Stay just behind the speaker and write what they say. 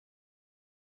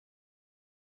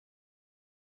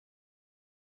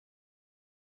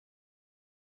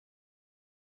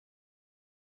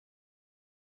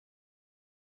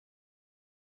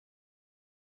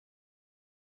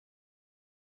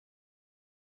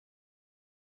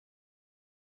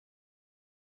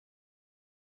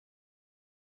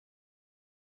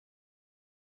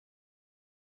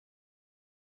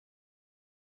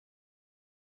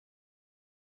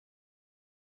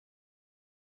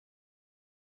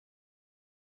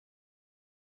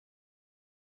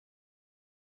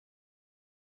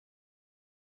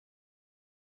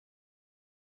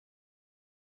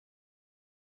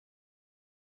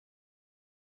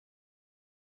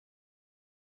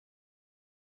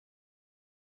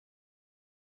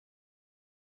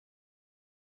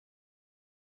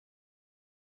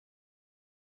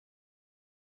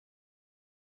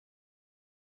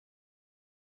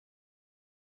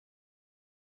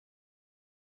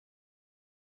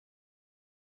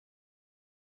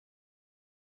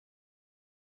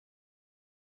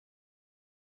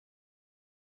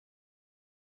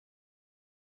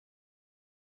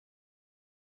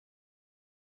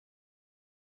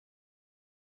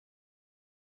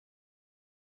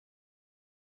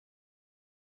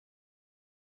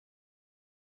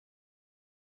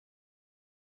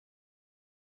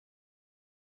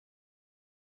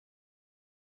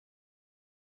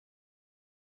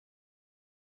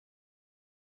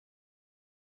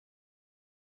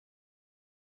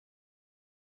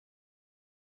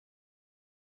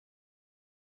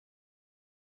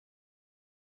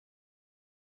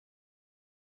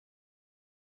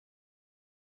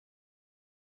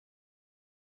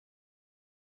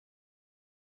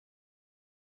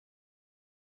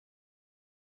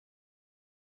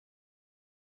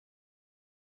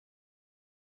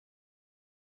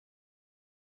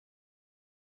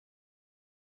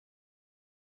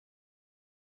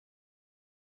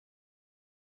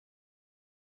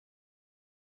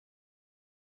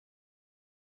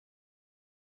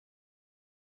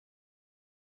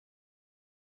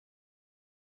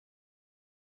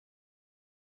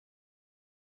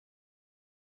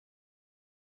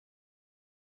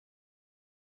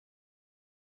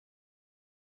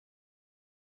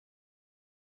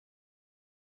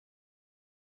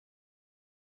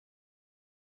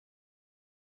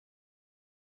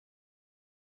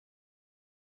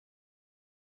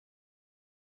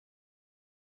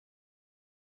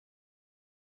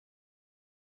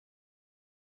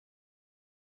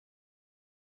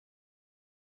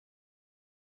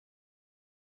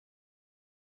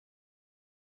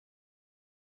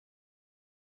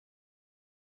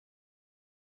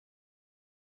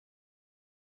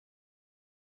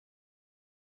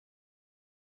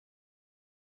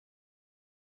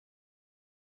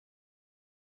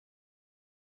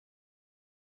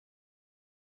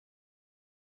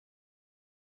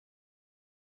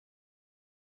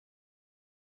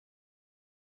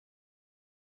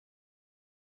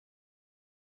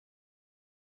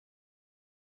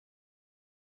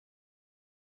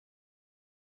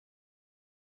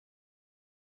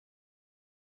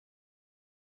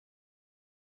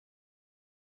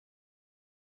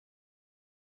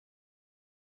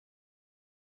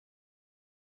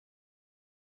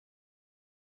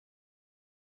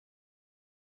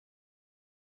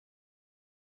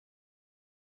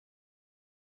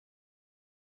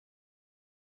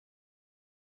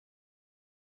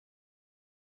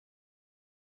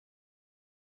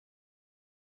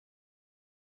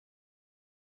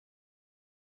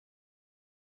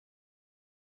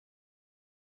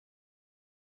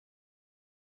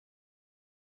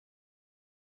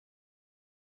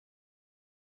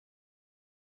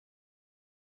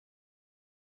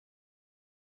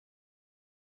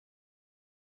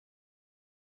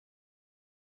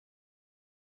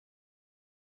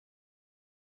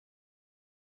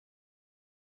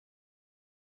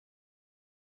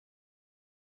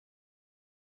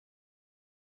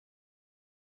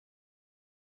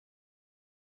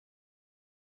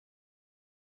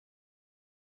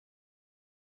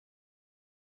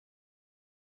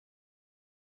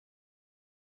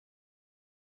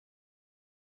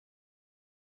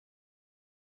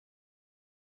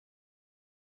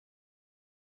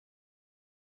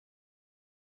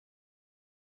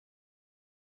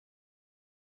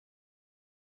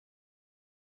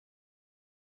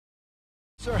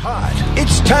Are hot.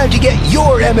 It's time to get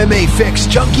your MMA fix,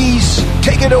 junkies.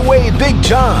 Take it away, Big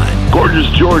John. Gorgeous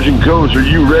George and Goes, are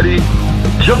you ready?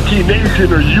 Junkie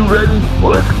Nation, are you ready?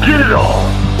 Well, let's get it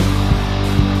on.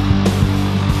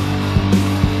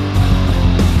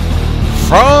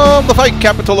 From the fight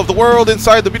capital of the world,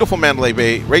 inside the beautiful Mandalay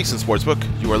Bay Race and Sportsbook,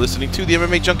 you are listening to the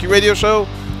MMA Junkie Radio Show,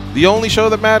 the only show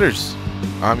that matters.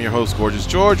 I'm your host, Gorgeous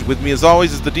George. With me, as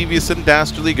always, is the devious and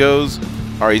dastardly Goes,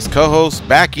 our East co-host,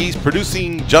 back east,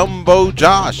 producing Jumbo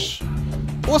Josh.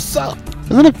 What's up?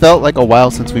 Hasn't it felt like a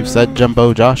while since we've said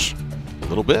Jumbo Josh? A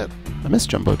little bit. I miss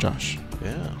Jumbo Josh.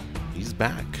 Yeah, he's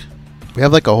back. We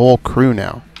have like a whole crew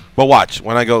now. But watch,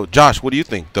 when I go, Josh, what do you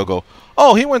think? They'll go,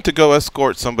 oh, he went to go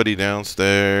escort somebody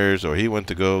downstairs, or he went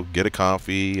to go get a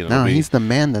coffee. And no, he's the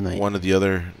man tonight. One of the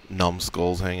other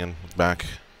numbskulls hanging back.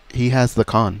 He has the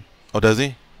con. Oh, does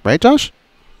he? Right, Josh?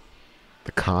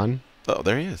 The con? Oh,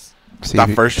 there he is. See,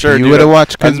 not for sure. You would have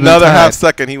watched Crimson another Tide. half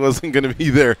second, he wasn't going to be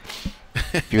there.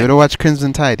 If you would have watched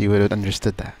Crimson Tide, you would have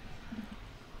understood that.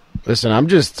 Listen, I'm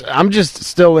just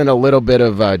still in a little bit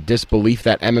of disbelief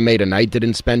that MMA Tonight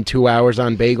didn't spend 2 hours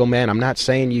on Bagel Man. I'm not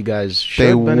saying you guys should.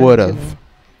 They would have.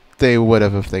 They would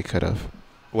have if they could have.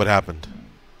 What happened?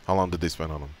 How long did they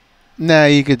spend on him? Nah,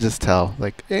 you could just tell.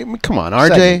 Like, hey, come on,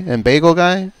 RJ and Bagel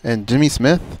Guy and Jimmy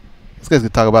Smith. These guys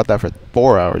could talk about that for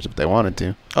 4 hours if they wanted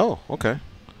to. Oh, okay.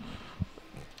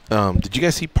 Did you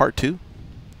guys see part 2?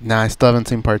 Nah, I still haven't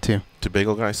seen part 2. To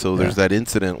Bagel Guy? So there's that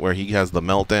incident where he has the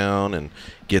meltdown and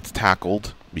gets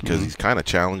tackled because he's kind of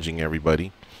challenging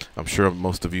everybody. I'm sure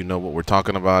most of you know what we're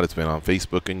talking about. It's been on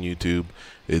Facebook and YouTube.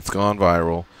 It's gone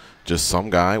viral. Just some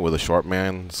guy with a short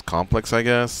man's complex, I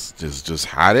guess, just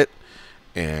had it.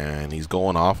 And he's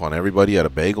going off on everybody at a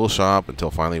bagel shop until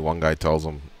finally one guy tells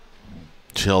him,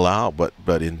 chill out.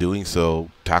 But in doing so,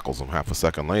 tackles him half a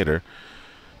second later.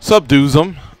 Subdues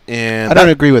him. And I don't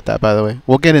agree with that, by the way.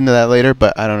 We'll get into that later,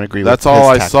 but I don't agree with that. That's all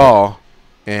I saw.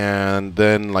 And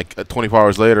then, like, 24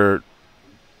 hours later,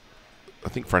 I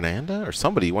think Fernanda or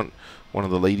somebody, one of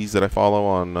the ladies that I follow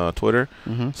on Twitter,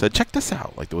 said, check this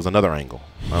out. Like, there was another angle.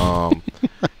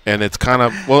 And it's kind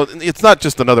of, well, it's not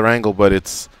just another angle, but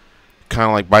it's kind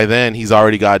of like by then he's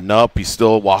already gotten up. He's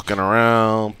still walking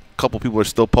around. A couple people are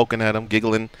still poking at him,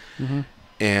 giggling.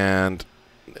 And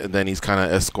then he's kind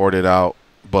of escorted out.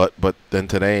 But then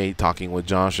today, talking with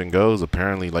Josh and Goes,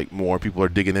 apparently like more people are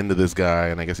digging into this guy,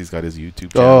 and I guess he's got his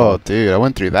YouTube channel. Oh, dude, I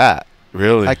went through that.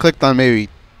 Really? I clicked on maybe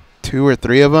 2 or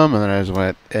 3 of them, and then I just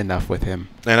went, enough with him.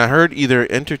 And I heard either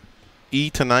Enter E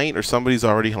Tonight or somebody's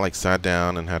already like sat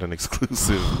down and had an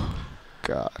exclusive.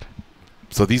 God.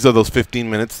 So these are those 15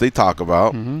 minutes they talk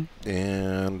about,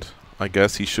 and I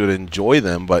guess he should enjoy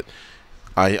them. But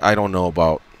I don't know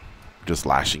about just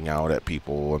lashing out at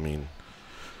people. I mean,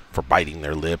 for biting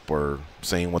their lip or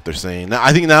saying what they're saying. Now,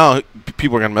 I think now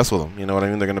people are going to mess with him. You know what I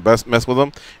mean? They're going to mess with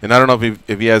him. And I don't know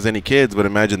if he has any kids, but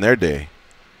imagine their day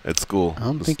at school. I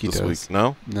don't think he does. Week.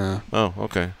 No? No. Oh,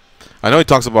 okay. I know he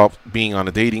talks about being on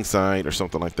a dating site or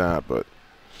something like that, but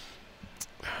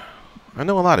I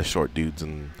know a lot of short dudes,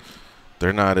 and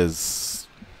they're not as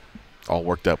all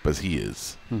worked up as he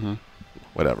is.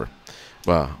 Whatever.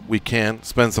 But we can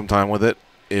spend some time with it.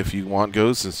 If you want,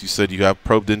 Goes, since you said you have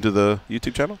probed into the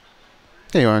YouTube channel.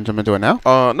 Yeah, you want to jump into it now?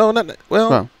 No, not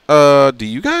well. Do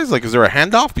you guys is there a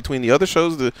handoff between the other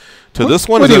shows to this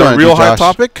one? What Is do it you a real want to do, high Josh?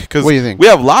 topic? Because What do you think? we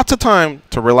have lots of time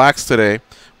to relax today.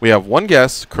 We have one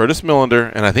guest, Curtis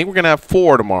Millender, and I think we're gonna have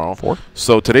 4 tomorrow. 4.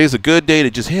 So today's a good day to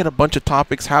just hit a bunch of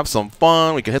topics, have some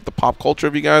fun. We can hit the pop culture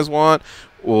if you guys want.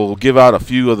 We'll give out a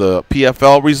few of the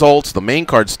PFL results. The main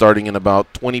card's starting in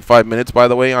about 25 minutes, by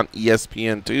the way, on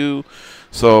ESPN2.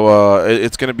 So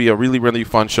it's going to be a really, really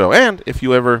fun show. And if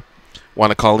you ever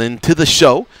want to call in to the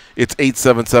show, it's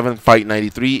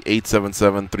 877-FIGHT-93,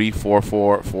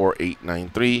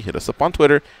 877-344-4893. Hit us up on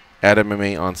Twitter, at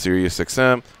MMA on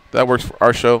SiriusXM. That works for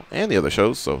our show and the other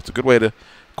shows. So it's a good way to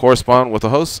correspond with the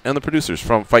hosts and the producers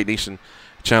from Fight Nation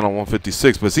Channel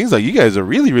 156. But it seems like you guys are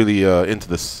really, really into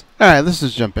this. All right, let's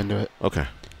just jump into it. Okay.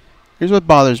 Here's what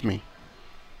bothers me.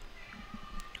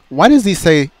 Why does he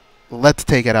say, let's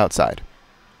take it outside?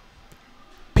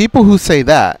 People who say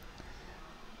that,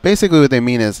 basically what they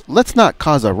mean is, let's not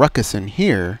cause a ruckus in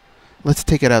here. Let's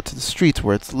take it out to the streets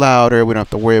where it's louder. We don't have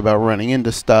to worry about running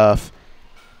into stuff.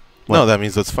 No, that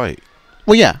means let's fight.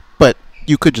 Well, yeah, but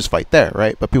you could just fight there,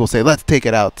 right? But people say, let's take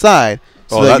it outside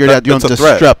so Oh, that you don't that's a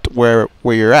threat. disrupt where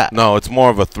you're at. No, it's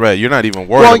more of a threat. You're not even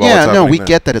worried Well, about yeah, what's no, happening we there.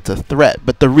 get that it's a threat.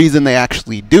 But the reason they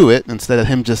actually do it, instead of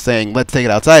him just saying, let's take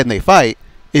it outside and they fight,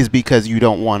 is because you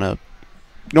don't want to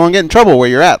You don't want to get in trouble where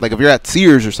you're at. Like if you're at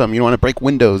Sears or something, you don't want to break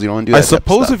windows. You don't want to do that. I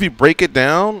suppose if you break it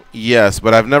down, yes,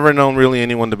 but I've never known really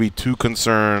anyone to be too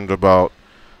concerned about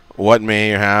what may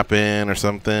happen or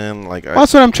something. Like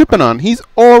that's what I'm tripping on. He's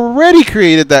already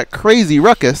created that crazy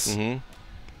ruckus. Mm-hmm.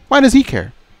 Why does he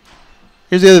care?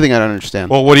 Here's the other thing I don't understand.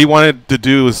 Well, what he wanted to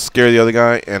do is scare the other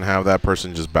guy and have that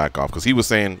person just back off because he was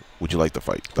saying, "Would you like to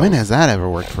fight?" When has that ever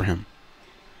worked for him?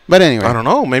 But anyway, I don't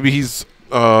know. Maybe he's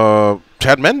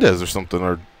Chad Mendez or something,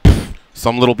 or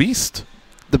some little beast.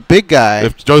 The big guy.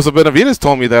 If Joseph Benavidez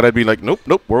told me that, I'd be like, nope,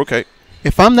 we're okay.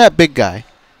 If I'm that big guy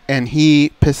and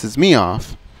he pisses me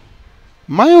off,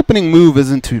 my opening move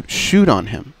isn't to shoot on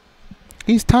him.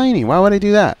 He's tiny. Why would I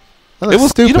do that? It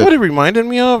was stupid. You know what it reminded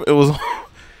me of? It was,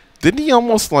 didn't he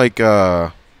almost like,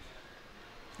 it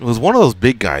was one of those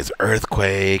big guys,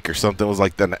 Earthquake or something. It was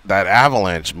like that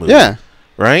avalanche move. Yeah.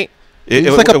 Right? It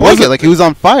was like a blanket, like he was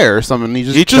on fire or something.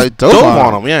 He just dove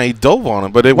on him. Yeah, he dove on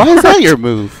him. But why is that your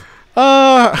move? You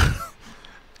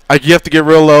have to get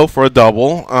real low for a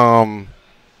double. And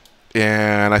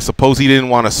I suppose he didn't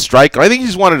want to strike. I think he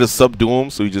just wanted to subdue him,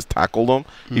 so he just tackled him.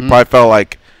 Mm-hmm. He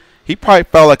probably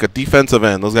felt like a defensive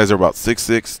end. Those guys are about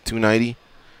 6'6", 290,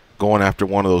 going after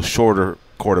one of those shorter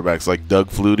quarterbacks like Doug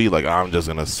Flutie. Like, I'm just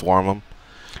gonna swarm him.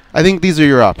 I think these are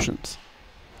your options.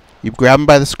 You grab him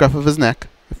by the scruff of his neck.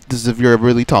 If you're a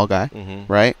really tall guy,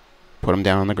 right? Put him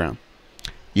down on the ground.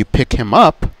 You pick him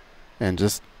up and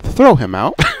just throw him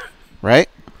out, right?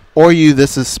 Or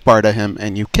this is Sparta him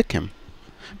and you kick him.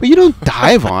 But you don't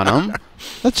dive on him.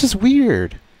 That's just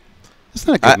weird. That's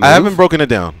not a good move. I haven't broken it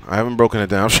down. I'm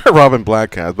sure Robin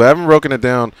Black has, but I haven't broken it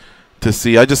down to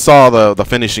see. I just saw the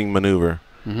finishing maneuver.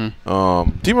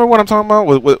 Mm-hmm. Do you remember what I'm talking about?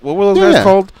 What were those guys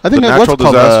called? I think the that's natural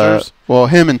disasters. Well,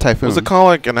 him and Typhoon. Was it called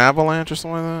like an avalanche or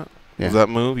something like that? Yeah. Was that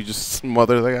move? You just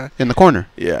smother the guy in the corner.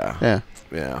 Yeah.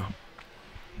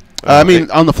 I mean,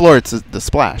 on the floor, it's the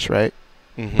splash, right?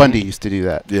 Mm-hmm. Bundy used to do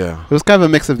that. Yeah. It was kind of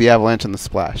a mix of the avalanche and the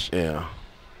splash. Yeah.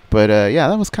 But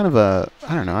that was kind of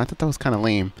I don't know. I thought that was kind of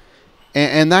lame.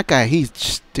 And that guy,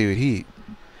 that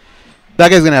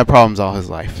guy's gonna have problems all his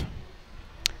life.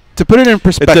 To put it in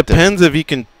perspective, it depends if he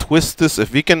can twist this.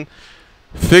 If he can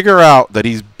figure out that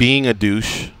he's being a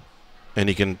douche, and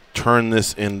he can turn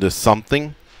this into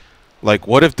something. Like,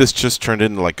 what if this just turned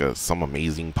into like some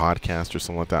amazing podcast or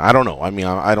something like that? I don't know. I mean,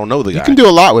 I don't know the guy. You can do a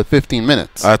lot with 15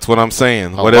 minutes. That's what I'm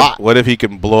saying. What if he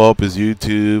can blow up his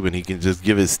YouTube and he can just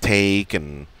give his take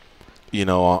and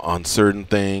on certain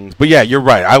things? But yeah, you're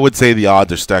right. I would say the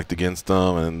odds are stacked against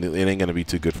him, and it ain't gonna be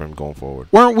too good for him going forward.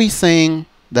 Weren't we saying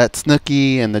that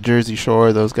Snooki and the Jersey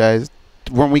Shore, those guys?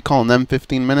 Weren't we calling them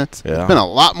 15 minutes? Yeah. It's been a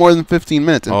lot more than 15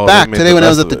 minutes. In fact, today when I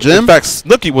was at the gym... In fact,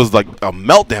 Snooki was like a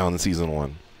meltdown in season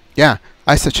 1. Yeah.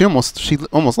 I said she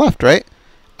almost left, right?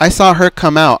 I saw her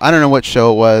come out. I don't know what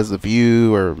show it was, The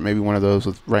View or maybe one of those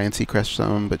with Ryan Seacrest or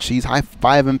something, but she's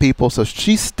high-fiving people, so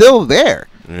she's still there.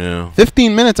 Yeah.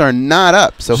 15 minutes are not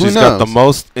up, so who knows? She's got the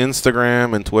most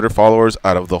Instagram and Twitter followers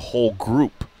out of the whole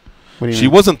group. What do you she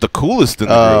mean? wasn't the coolest in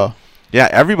the group. Yeah,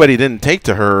 everybody didn't take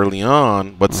to her early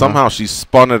on, but somehow she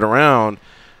spun it around,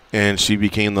 and she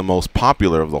became the most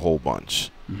popular of the whole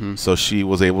bunch. Mm-hmm. So she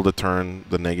was able to turn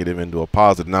the negative into a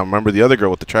positive. Now, remember the other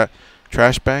girl with the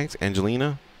trash bags,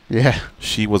 Angelina? Yeah.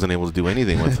 She wasn't able to do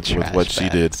anything with what she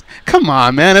did. Come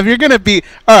on, man. If you're going to be...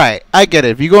 All right, I get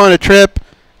it. If you go on a trip,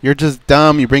 you're just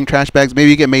dumb, you bring trash bags, maybe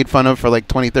you get made fun of for like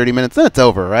 20, 30 minutes, then it's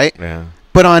over, right? Yeah.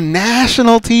 But on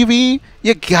national TV,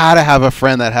 you gotta have a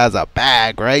friend that has a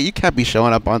bag, right? You can't be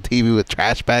showing up on TV with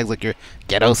trash bags like you're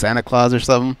ghetto Santa Claus or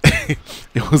something.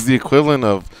 It was the equivalent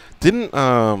of didn't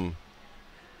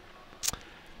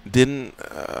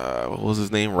what was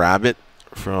his name? Rabbit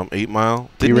from 8 Mile.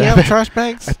 Didn't he have trash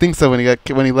bags? I think so when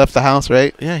he left the house,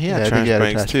 right? Yeah, he had trash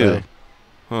bags too.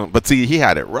 Huh. But see, he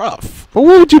had it rough. But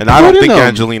what would you? And I don't think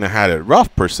Angelina had it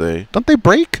rough per se. Don't they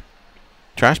break?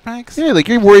 Trash bags? Yeah, like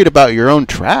you're worried about your own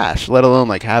trash, let alone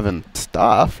like having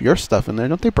your stuff in there.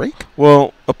 Don't they break?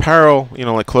 Well, apparel,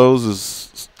 like clothes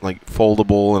is like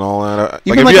foldable and all that.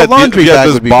 Even like a laundry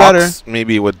bag would be better.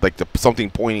 Maybe with like something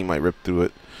pointy might rip through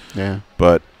it. Yeah.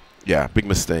 But yeah, big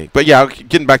mistake. But yeah,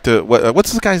 getting back to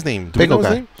what's this guy's name? Do Bagel we know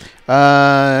Guy. His name?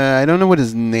 I don't know what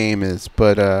his name is,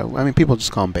 but I mean, people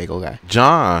just call him Bagel Guy.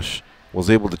 Josh was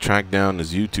able to track down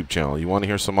his YouTube channel. You want to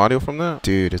hear some audio from that?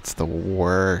 Dude, it's the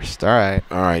worst. All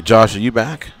right, Josh, are you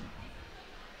back?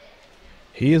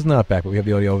 He is not back, but we have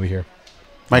the audio over here.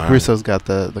 Mike Russo's got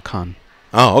the con.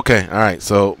 Oh, okay. All right.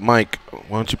 So, Mike,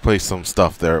 why don't you play some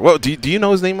stuff there? Well, do you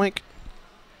know his name, Mike?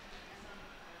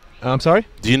 I'm sorry?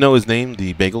 Do you know his name,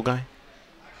 the Bagel Guy?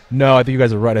 No, I think you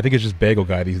guys are right. I think it's just Bagel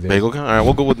Guy these days. Bagel Guy? All right,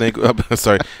 we'll go with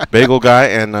sorry, Bagel Guy.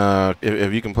 And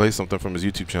if you can play something from his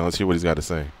YouTube channel, let's hear what he's got to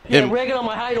say. Yeah, ragging on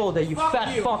my height all day, you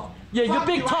fat fuck. Yeah, you're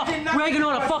big tough, ragging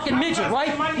on a fucking midget, right?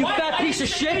 You fat piece of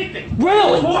shit.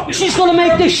 Really? She's gonna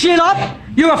make this shit up?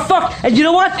 You're a fuck. And you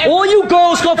know what? All you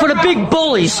girls go for the big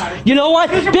bullies. You know what?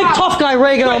 Big tough guy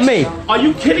ragging on me. Are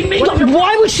you kidding me?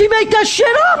 Why would she make that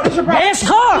shit up? Ask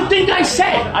her. What do you think I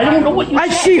said? I don't know what you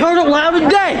said. She heard it loud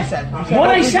and day. What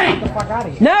I say?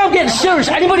 Now I'm getting serious.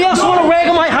 Anybody else want to rag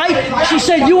on my height? She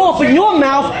said you open your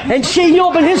mouth and she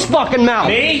open his fucking mouth.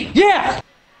 Me? Yeah.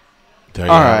 There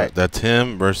you All go. right. That's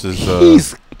him versus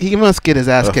he must get his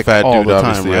ass a kicked fat all dude, the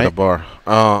time, obviously, right? at a bar.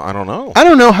 I don't know. I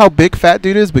don't know how big fat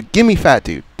dude is, but give me fat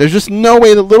dude. There's just no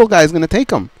way the little guy's gonna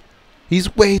take him.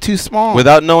 He's way too small.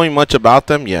 Without knowing much about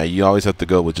them, yeah, you always have to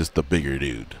go with just the bigger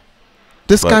dude.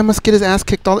 This guy must get his ass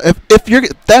kicked all. If you're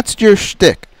that's your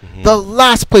shtick, the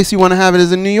last place you want to have it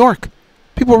is in New York.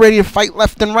 People ready to fight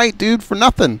left and right, dude, for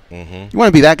nothing. You want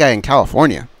to be that guy in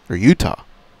California or Utah,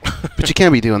 but you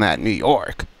can't be doing that in New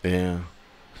York. Yeah.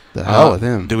 The hell with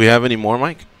him. Do we have any more,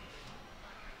 Mike?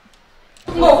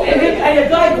 Oh, and a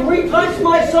guy 3 times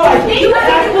my size.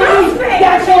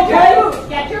 That's okay.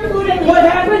 Get your food in. What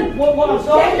happened? What I'm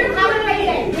sorry? Get your common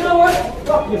rating. You know what?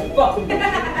 Fuck you, fucking.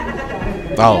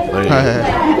 Oh, there you go.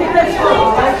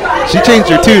 She changed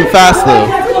her tune fast though.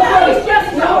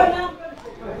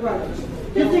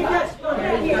 You think that's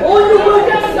funny? All you women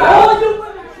just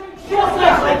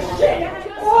like shit.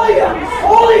 All of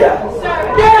you.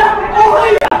 Yeah, all of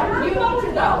you. You want to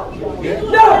go.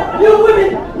 No, you women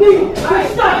need to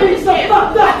stop being so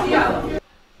fucked up.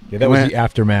 Yeah, that was the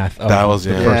aftermath of That was,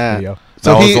 the yeah. first video.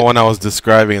 That was the one I was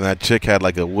describing. That chick had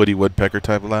like a Woody Woodpecker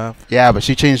type laugh. Yeah, but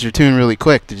she changed her tune really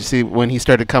quick. Did you see when he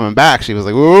started coming back? She was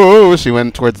like, "Whoa!" She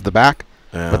went towards the back.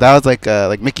 Yeah. But that was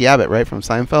like Mickey Abbott, right, from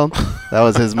Seinfeld. That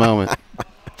was his moment.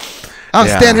 I'm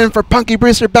standing for Punky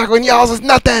Brewster back when y'all was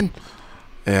nothing.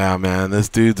 Yeah, man, this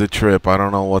dude's a trip. I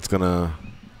don't know what's gonna,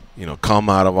 come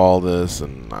out of all this,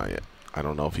 and I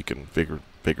don't know if he can figure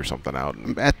something out.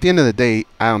 At the end of the day,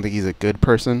 I don't think he's a good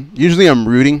person. Usually, I'm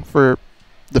rooting for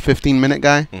the 15-minute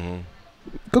guy.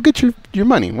 Go get your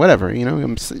money, whatever.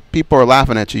 People are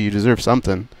laughing at you. You deserve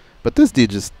something. But this dude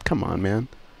just, come on, man.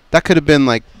 That could have been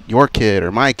like your kid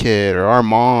or my kid or our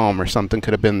mom or something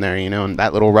could have been there, and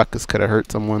that little ruckus could have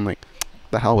hurt someone. Like,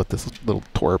 the hell with this little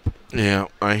twerp. Yeah,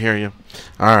 I hear you.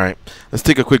 All right, let's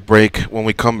take a quick break. When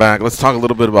we come back, let's talk a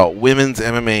little bit about women's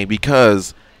MMA,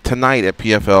 because tonight at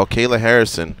PFL, Kayla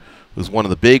Harrison, who's one of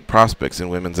the big prospects in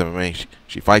women's MMA,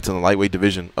 she fights in the lightweight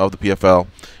division of the PFL.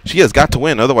 She has got to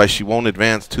win, otherwise she won't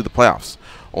advance to the playoffs.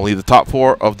 Only the top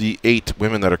 4 of the 8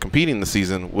 women that are competing this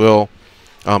season will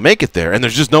make it there, and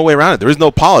there's just no way around it. There is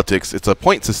no politics. It's a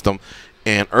point system.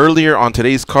 And earlier on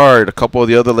today's card, a couple of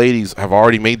the other ladies have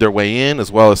already made their way in,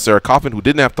 as well as Sarah Coffin, who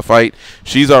didn't have to fight.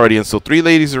 She's already in. So 3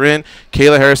 ladies are in.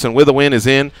 Kayla Harrison with a win is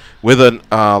in. With a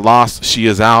loss, she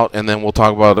is out. And then we'll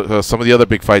talk about some of the other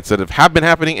big fights that have been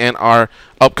happening and are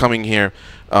upcoming here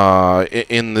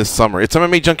in this summer. It's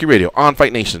MMA Junkie Radio on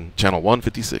Fight Nation, channel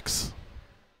 156.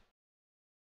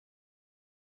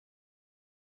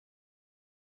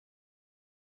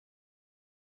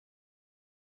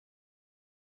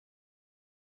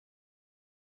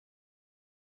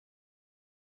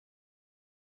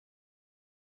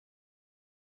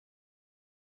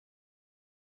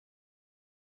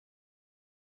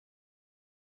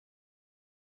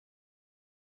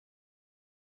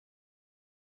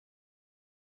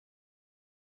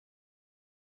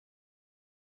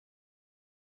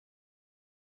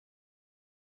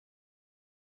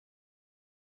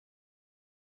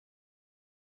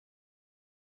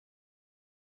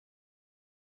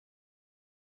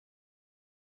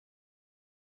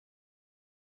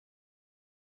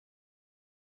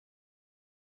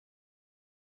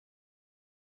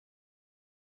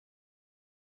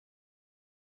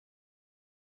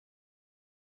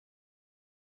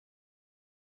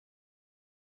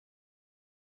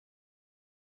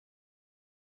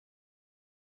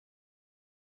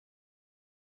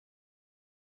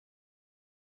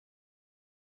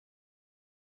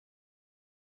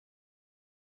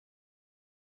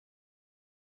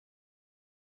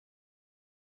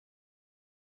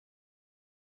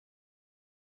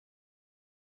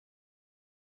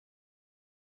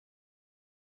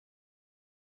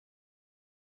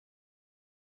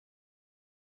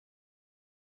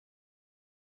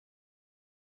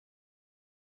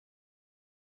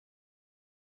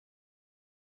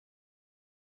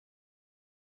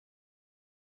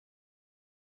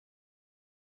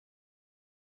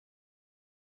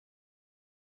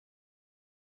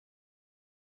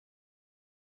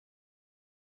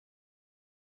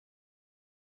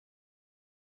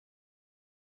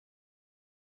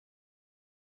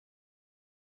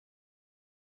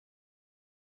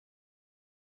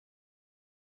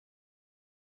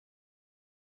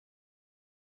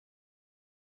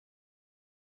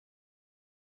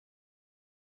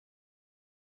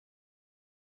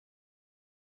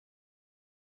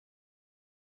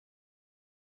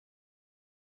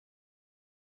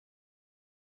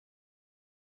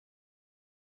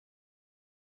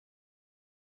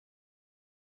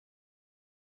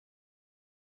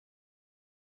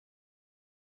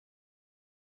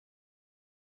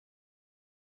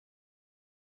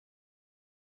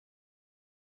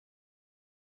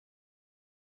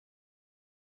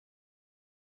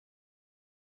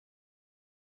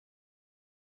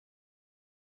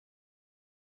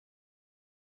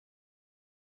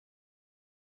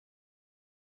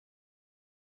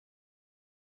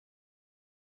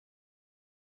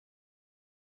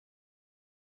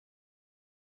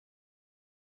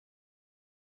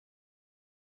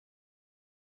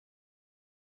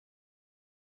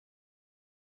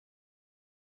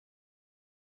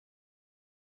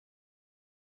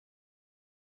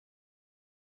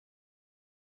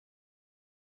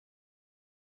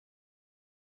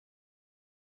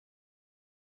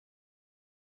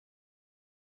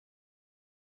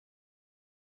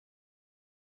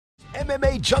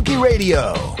 MMA Junkie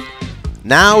Radio.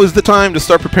 Now is the time to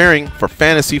start preparing for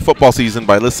fantasy football season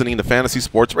by listening to Fantasy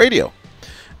Sports Radio.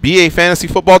 Be a fantasy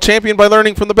football champion by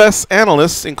learning from the best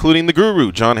analysts, including the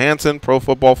guru, John Hansen, Pro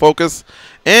Football Focus,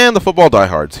 and the football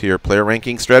diehards. Hear player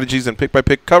rankings, strategies, and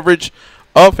pick-by-pick coverage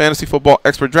of fantasy football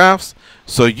expert drafts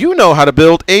so you know how to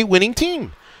build a winning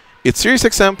team. It's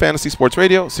SiriusXM Fantasy Sports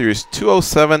Radio, Series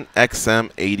 207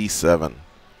 XM87.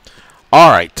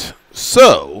 All right,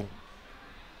 so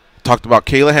talked about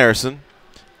Kayla Harrison.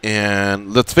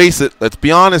 And let's face it, let's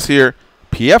be honest here,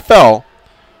 PFL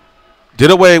did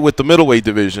away with the middleweight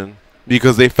division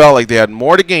because they felt like they had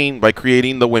more to gain by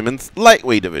creating the women's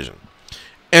lightweight division.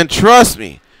 And trust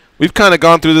me, we've kind of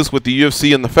gone through this with the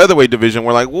UFC and the featherweight division.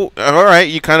 We're like, well, all right,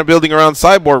 you're kind of building around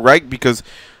Cyborg, right? Because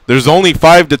there's only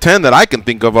 5 to 10 that I can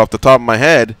think of off the top of my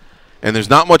head, and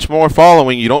there's not much more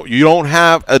following. You don't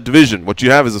have a division. What you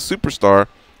have is a superstar,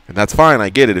 and that's fine. I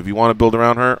get it. If you want to build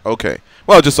around her, okay.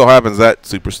 Well, it just so happens that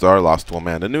superstar lost to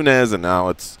Amanda Nunes, and now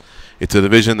it's a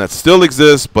division that still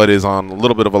exists but is on a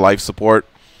little bit of a life support.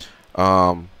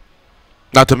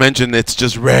 Not to mention, it's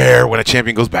just rare when a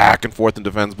champion goes back and forth and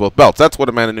defends both belts. That's what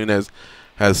Amanda Nunes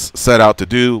has set out to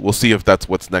do. We'll see if that's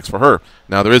what's next for her.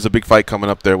 Now, there is a big fight coming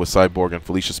up there with Cyborg and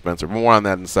Felicia Spencer. More on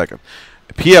that in a second.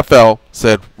 PFL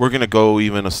said, we're going to go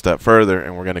even a step further,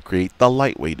 and we're going to create the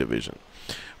lightweight division.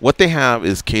 What they have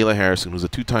is Kayla Harrison, who's a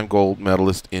 2-time gold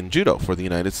medalist in judo for the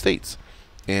United States.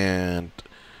 And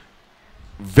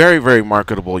very, very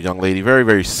marketable young lady, very,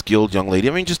 very skilled young lady.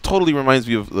 I mean, just totally reminds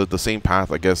me of the same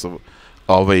path, I guess, of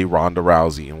a Ronda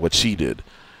Rousey and what she did.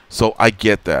 So I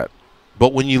get that.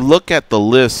 But when you look at the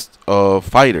list of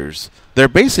fighters, they're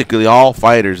basically all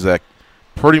fighters that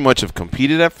pretty much have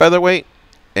competed at featherweight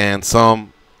and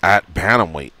some at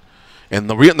bantamweight. And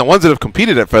the ones that have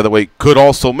competed at featherweight could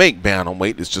also make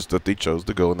bantamweight. It's just that they chose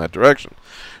to go in that direction.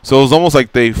 So it was almost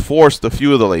like they forced a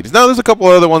few of the ladies. Now, there's a couple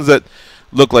of other ones that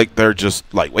look like they're just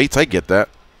lightweights. I get that.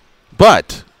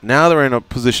 But now they're in a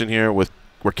position here where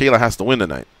Kayla has to win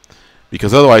tonight,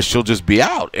 because otherwise she'll just be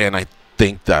out. And I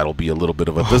think that'll be a little bit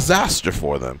of a disaster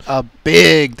for them. A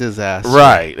big disaster.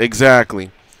 Right,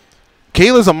 exactly.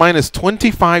 Kayla's a minus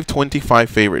 25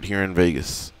 favorite here in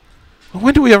Vegas.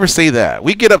 When do we ever say that?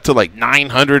 We get up to like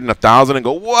 900 and 1,000 and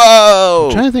go, whoa!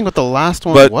 I'm trying to think what the last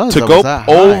one was. But to go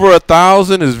over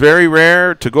 1,000 is very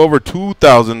rare. To go over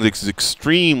 2,000 is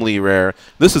extremely rare.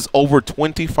 This is over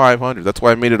 2,500. That's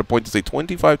why I made it a point to say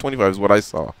 25 is what I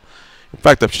saw. In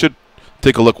fact, I should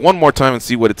take a look one more time and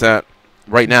see what it's at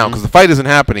right now, because the fight isn't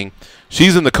happening.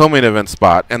 She's in the co-main event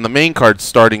spot, and the main card's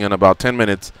starting in about 10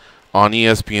 minutes on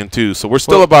ESPN2. So we're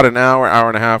still about an hour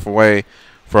and a half away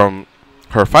from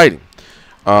her fighting.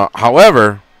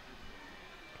 However,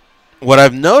 what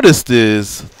I've noticed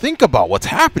is, think about what's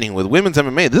happening with women's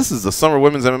MMA. This is the summer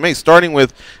women's MMA, starting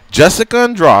with Jessica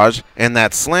Andrade and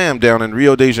that slam down in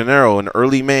Rio de Janeiro in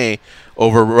early May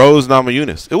over Rose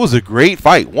Namajunas. It was a great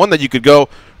fight, one that you could go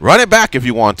run it back if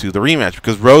you want to, the rematch,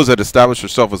 because Rose had established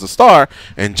herself as a star,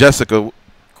 and Jessica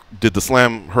did the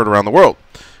slam heard around the world.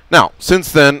 Now,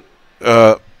 since then,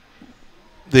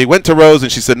 they went to Rose,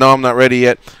 and she said, no, I'm not ready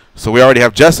yet. So we already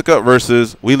have Jessica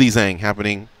versus Weili Zhang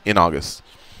happening in August.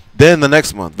 Then the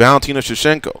next month, Valentina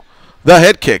Shevchenko, the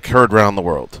head kick heard around the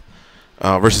world,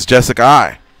 versus Jessica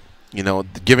Ai. You know,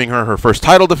 giving her first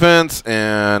title defense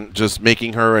and just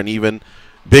making her an even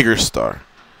bigger star.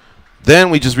 Then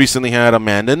we just recently had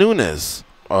Amanda Nunes,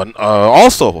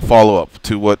 also a follow-up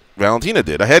to what Valentina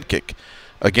did, a head kick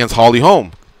against Holly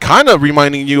Holm, kind of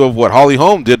reminding you of what Holly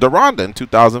Holm did to Ronda in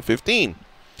 2015.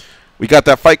 We got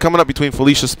that fight coming up between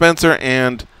Felicia Spencer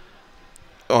and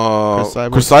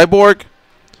Chris Cyborg.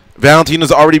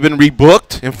 Valentina's already been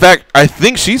rebooked. In fact, I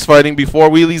think she's fighting before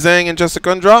Weili Zhang and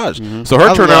Jessica Andrade. So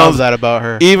her turnaround that about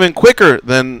her. Even quicker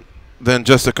than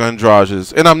Jessica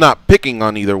Andrade's. And I'm not picking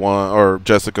on either one or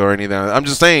Jessica or anything. I'm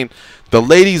just saying the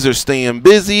ladies are staying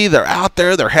busy. They're out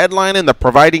there. They're headlining. They're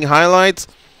providing highlights.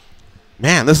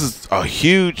 Man, this is a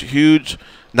huge,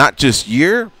 not just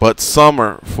year, but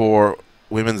summer for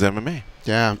women's MMA.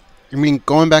 Yeah. I mean,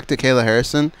 going back to Kayla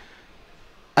Harrison,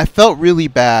 I felt really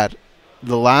bad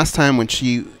the last time when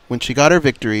she got her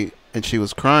victory and she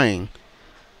was crying.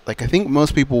 Like, I think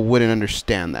most people wouldn't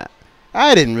understand that.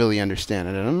 I didn't really understand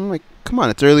it. And I'm like, come on,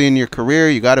 it's early in your career.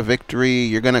 You got a victory.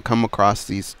 You're going to come across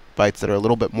these fights that are a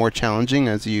little bit more challenging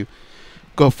as you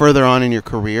go further on in your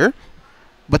career.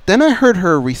 But then I heard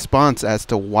her response as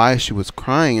to why she was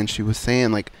crying, and she was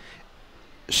saying, like,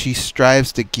 she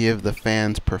strives to give the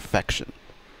fans perfection.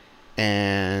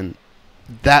 And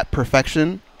that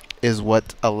perfection is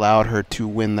what allowed her to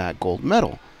win that gold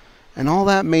medal. And all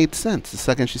that made sense. The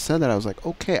second she said that, I was like,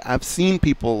 okay, I've seen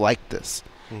people like this.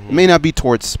 It may not be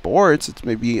towards sports. It's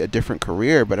maybe a different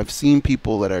career, but I've seen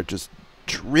people that are just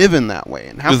driven that way.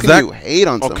 And how can you hate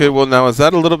on someone? Okay, well, now, is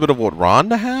that a little bit of what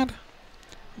Ronda had?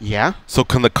 Yeah. So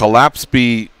can the collapse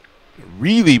be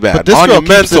really bad? But this girl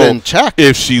keeps it in check.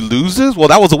 If she loses? Well,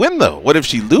 that was a win, though. What if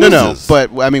she loses? No,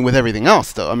 but, I mean, with everything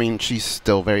else, though. I mean, she's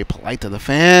still very polite to the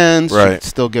fans. Right. She's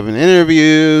still giving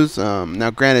interviews.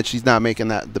 Now, granted, she's not making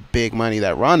the big money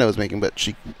that Ronda was making, but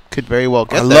she could very well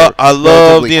get there. I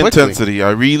love the quickly. intensity.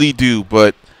 I really do,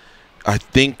 but I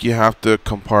think you have to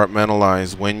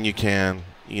compartmentalize when you can.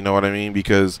 You know what I mean?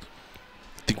 Because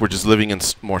I think we're just living in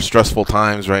more stressful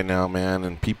times right now, man,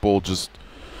 and people just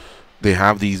they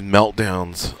have these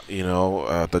meltdowns, you know,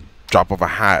 at the drop of a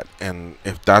hat. And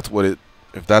if that's what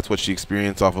she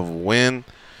experienced off of a win,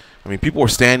 I mean, people were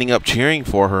standing up cheering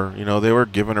for her. You know, they were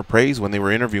giving her praise when they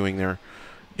were interviewing there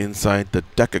inside the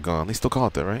Decagon. They still call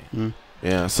it that, right? Mm.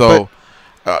 Yeah. So,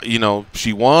 you know,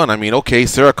 she won. I mean, okay,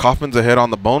 Sarah Kaufman's ahead on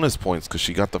the bonus points because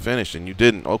she got the finish and you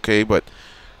didn't. Okay, but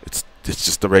it's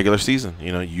just the regular season.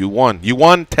 You know, you won. You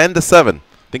won 10-7.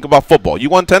 Think about football. You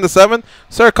won 10-7.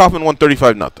 Sarah Kaufman won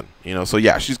 35-0. You know, so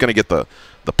yeah, she's gonna get the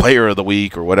player of the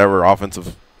week or whatever,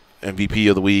 offensive MVP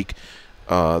of the week,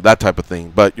 that type of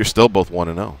thing. But you're still both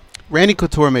 1-0. Randy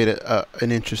Couture made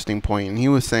an interesting point, and he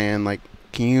was saying, like,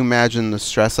 can you imagine the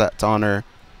stress that's on her,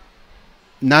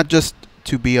 not just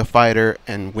to be a fighter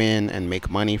and win and make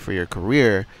money for your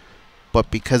career, but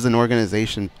because an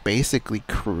organization basically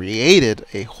created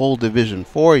a whole division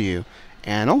for you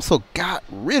and also got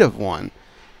rid of one.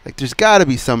 Like, there's got to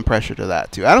be some pressure to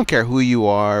that, too. I don't care who you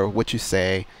are, what you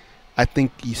say. I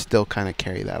think you still kind of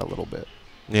carry that a little bit.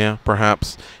 Yeah,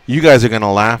 perhaps. You guys are going to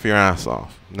laugh your ass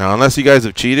off. Now, unless you guys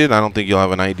have cheated, I don't think you'll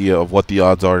have an idea of what the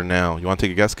odds are now. You want to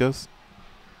take a guess, Gus?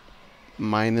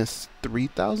 Minus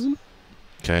 3,000?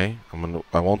 Okay.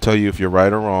 I won't tell you if you're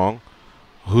right or wrong.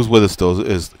 Who's with us still?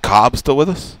 Is Cobb still with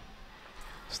us?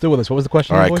 Still with us. What was the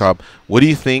question? All right, boys? Cobb. What do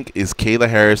you think is Kayla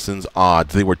Harrison's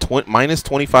odds? They were minus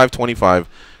 25-25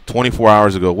 24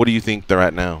 hours ago. What do you think they're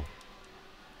at now?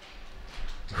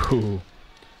 Ooh.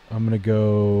 I'm going to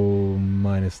go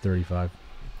minus 35.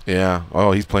 Yeah.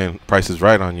 Oh, he's playing Price is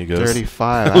Right on you guys.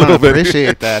 35. I don't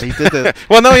appreciate that. He did the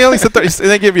Well, no, he only said 30.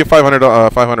 They gave you a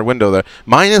 500 window there.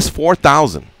 Minus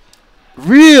 4,000.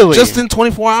 Really? Just in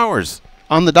 24 hours.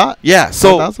 On the dot? Yeah.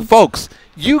 So, 4,000? folks,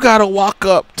 you got to walk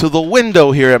up to the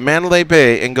window here at Mandalay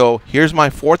Bay and go, here's my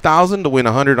 4,000 to win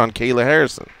 100 on Kayla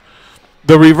Harrison.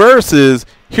 The reverse is,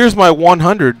 here's my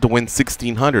 100 to win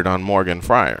 1,600 on Morgan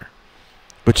Fryer.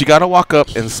 But you got to walk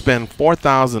up and spend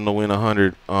 4,000 to win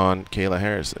 100 on Kayla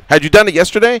Harrison. Had you done it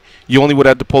yesterday, you only would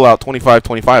have to pull out 25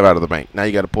 out of the bank. Now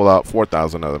you got to pull out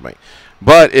 4,000 out of the bank.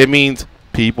 But it means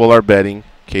people are betting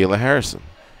Kayla Harrison.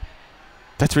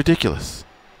 That's ridiculous.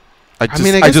 I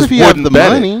guess if you have the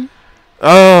money.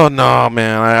 Oh no,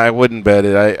 man! I wouldn't bet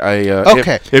it.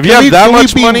 Okay. If you have that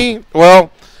much money,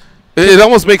 well, it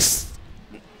almost makes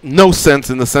no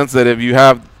sense in the sense that if you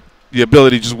have the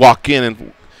ability to just walk in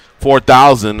and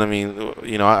 4,000, I mean,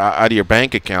 you know, out of your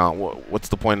bank account, what's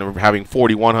the point of having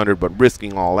 4,100 but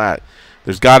risking all that?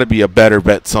 There's got to be a better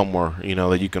bet somewhere, you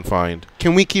know, that you can find.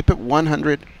 Can we keep it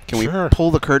 100? Can Sure. we pull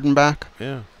the curtain back?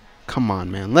 Yeah. Come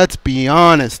on, man. Let's be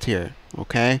honest here,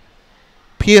 okay?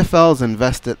 PFL's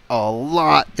invested a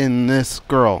lot in this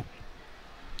girl.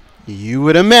 You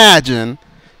would imagine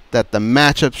that the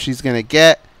matchup she's going to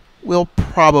get will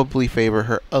probably favor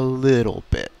her a little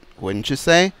bit, wouldn't you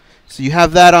say? So you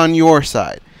have that on your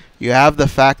side. You have the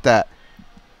fact that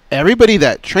everybody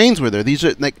that trains with her, these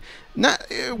are like, not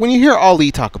when you hear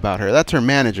Ali talk about her, that's her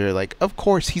manager. Like, of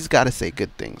course, he's got to say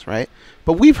good things, right?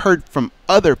 But we've heard from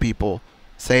other people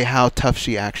say how tough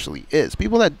she actually is.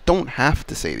 People that don't have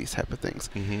to say these type of things.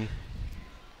 Mm-hmm.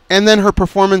 And then her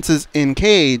performances in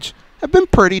cage have been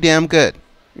pretty damn good.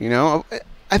 You know,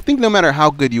 I think no matter how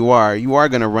good you are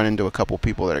going to run into a couple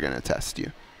people that are going to test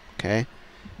you. Okay.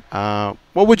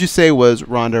 What would you say was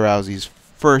Ronda Rousey's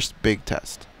first big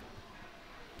test?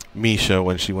 Misha,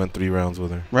 when she went 3 rounds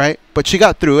with her. Right. But she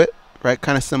got through it, right?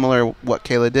 Kind of similar to what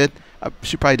Kayla did.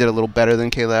 She probably did a little better than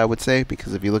Kayla, I would say,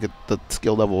 because if you look at the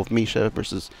skill level of Misha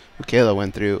versus what Kayla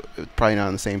went through, it's probably not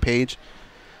on the same page.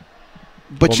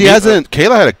 But well, she hasn't.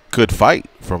 Kayla had a good fight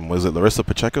from, was it Larissa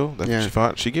Pacheco that she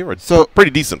fought? She gave her a pretty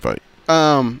decent fight.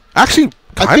 Actually,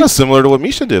 kind of similar to what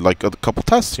Misha did, like a couple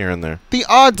tests here and there. The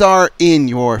odds are in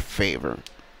your favor,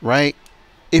 right?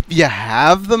 If you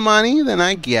have the money, then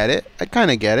I get it. I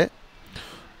kind of get it.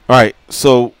 All right,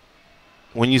 so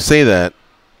when you say that,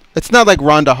 it's not like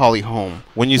Ronda Holly Holm.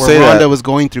 When you where say Ronda that, was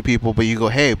going through people, but you go,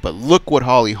 hey, but look what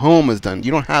Holly Holm has done.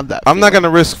 You don't have that. I'm not going to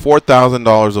risk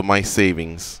 $4,000 of my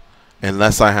savings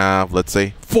unless I have, let's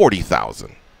say,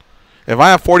 $40,000. If I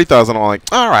have 40,000, I'm like,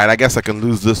 all right, I guess I can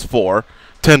lose this for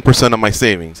 10% of my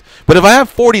savings. But if I have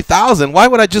 40,000, why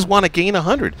would I just want to gain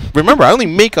 100? Remember, I only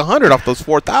make 100 off those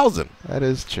 4,000. That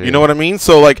is true. You know what I mean?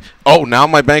 So like, oh, now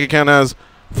my bank account has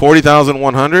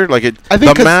 40,100. Like I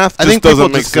think the math just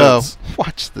doesn't make sense.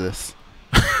 Watch this.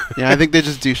 Yeah, I think they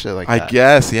just do shit like that. I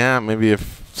guess, yeah. Maybe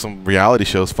if some reality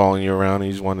show's following you around and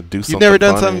you just want to do something. You've never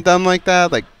done funny. something dumb like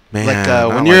that? Like, Man, when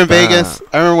not you're like in Vegas, that.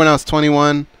 I remember when I was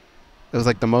 21, it was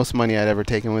like the most money I'd ever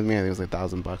taken with me. I think it was like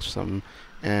 $1,000 or something.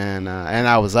 And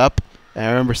I was up, and I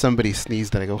remember somebody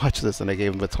sneezed, and I go, watch this, and I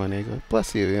gave him a 20. I go,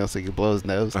 bless you, so he could blow his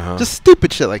nose. Just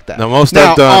stupid shit like that. The most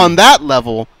now, I've done on that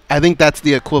level, I think that's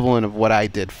the equivalent of what I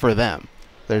did for them.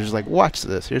 They're just like, watch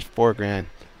this. Here's $4,000.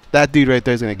 That dude right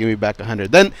there is gonna give me back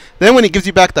 100. Then when he gives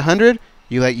you back the 100,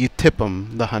 you tip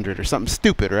him the 100 or something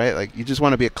stupid, right? Like you just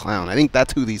want to be a clown. I think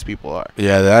that's who these people are.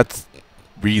 Yeah, that's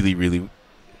really, really.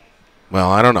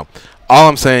 Well, I don't know. All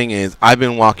I'm saying is I've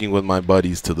been walking with my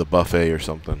buddies to the buffet or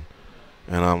something,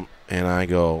 and I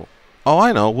go, oh,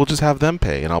 I know. We'll just have them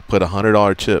pay, and I'll put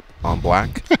 $100 chip on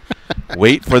black.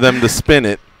 Wait for them to spin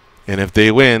it, and if they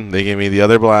win, they give me the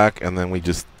other black, and then we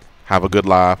just have a good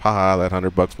laugh. Haha, that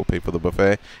 $100 will pay for the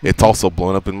buffet. It's also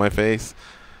blown up in my face.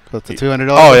 So it's a $200.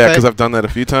 Oh yeah, because I've done that a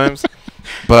few times.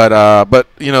 but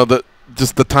you know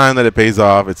the time that it pays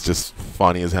off, it's just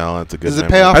funny as hell. It's a good. Does it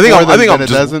memory. pay off I think more I think than I'm it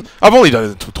just, doesn't? I've only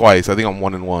done it twice. I think I'm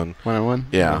 1-1. 1-1.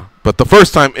 Yeah, but the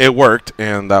first time it worked,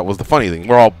 and that was the funny thing.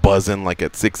 We're all buzzing like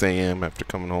at 6 a.m. after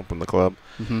coming home from the club.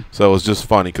 So it was just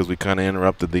funny because we kind of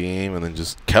interrupted the game and then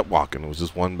just kept walking. It was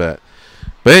just one bet.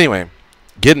 But anyway,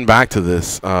 getting back to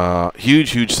this,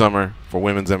 huge summer for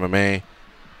women's MMA.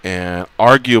 And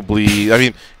arguably, I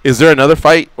mean, is there another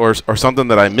fight or something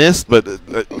that I missed? But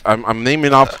I'm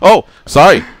naming off. Oh,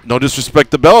 sorry, no disrespect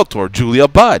to Bellator, Julia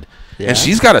Budd, and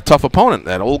she's got a tough opponent,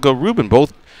 that Olga Rubin.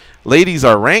 Both ladies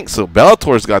are ranked, so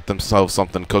Bellator's got themselves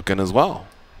something cooking as well.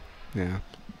 Yeah,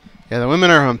 the women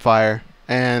are on fire,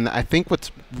 and I think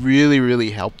what's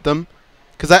really helped them,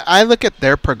 because I look at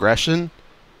their progression.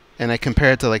 And I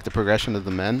compare it to like the progression of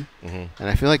the men, and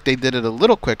I feel like they did it a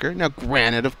little quicker. Now,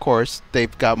 granted, of course,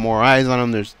 they've got more eyes on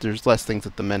them. There's less things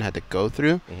that the men had to go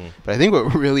through. But I think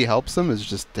what really helps them is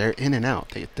just they're in and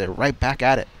out. They're right back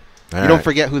at it. You don't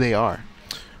forget who they are.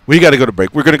 We got to go to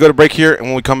break. We're going to go to break here, and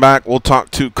when we come back, we'll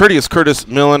talk to Curtis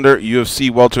Millender,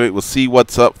 UFC welterweight. We'll see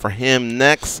what's up for him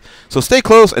next. So stay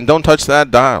close and don't touch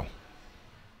that dial.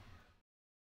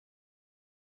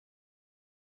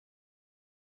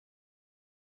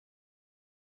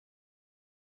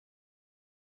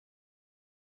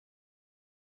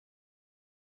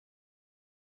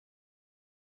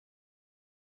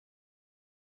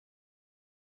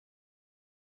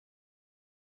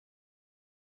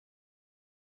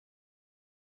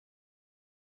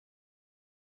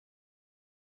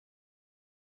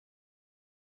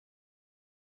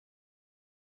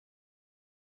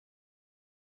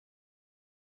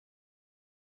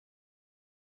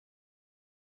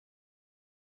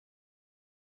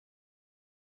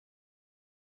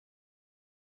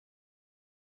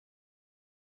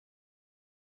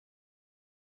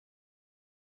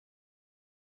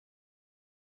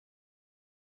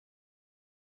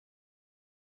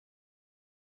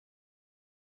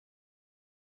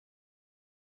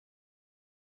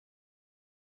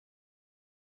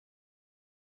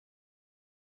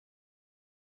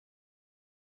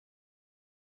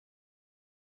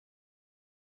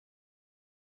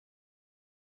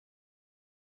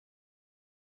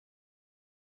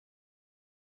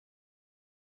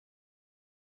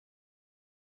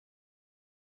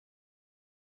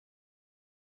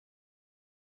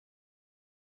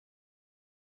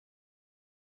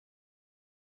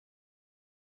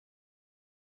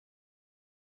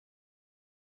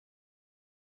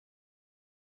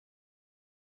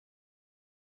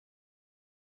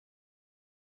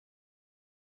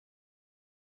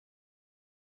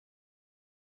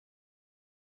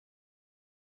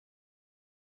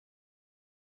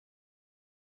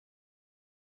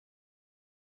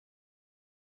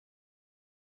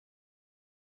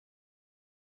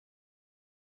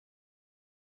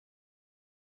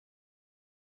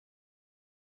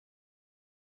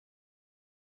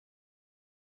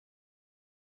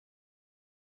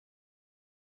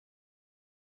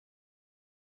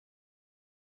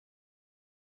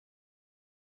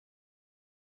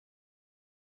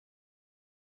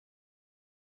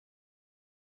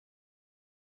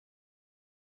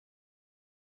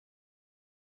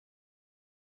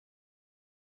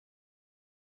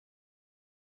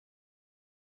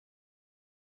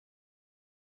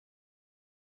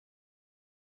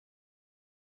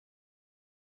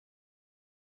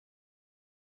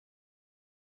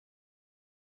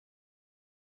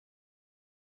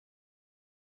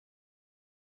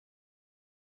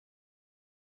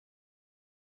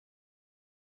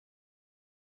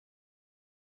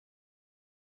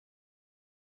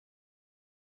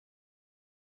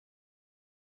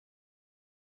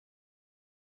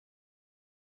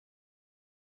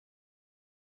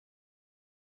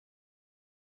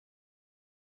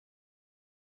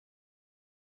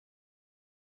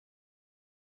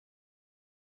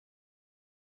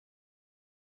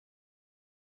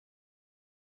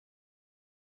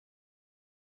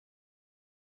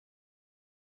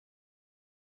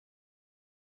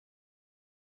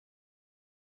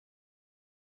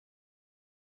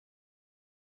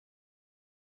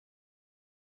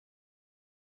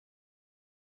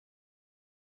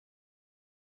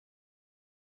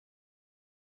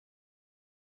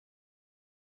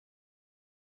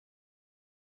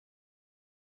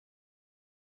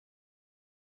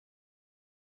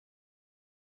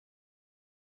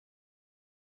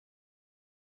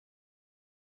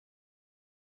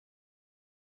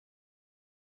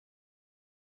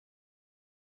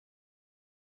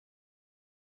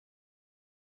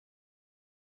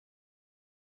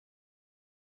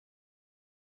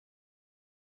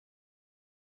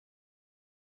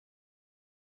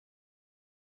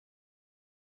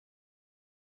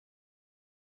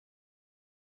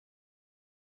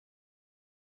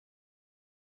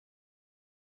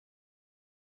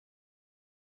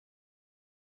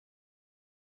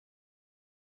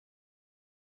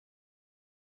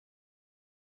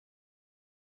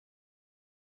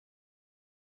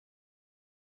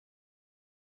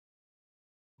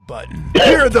 button.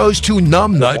 Here are those two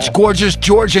numbnuts, Gorgeous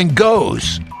George and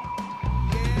Goes.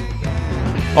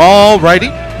 Alrighty,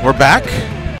 we're back.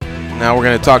 Now we're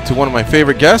going to talk to one of my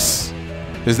favorite guests.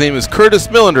 His name is Curtis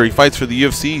Millender. He fights for the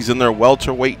UFC. He's in their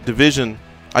welterweight division.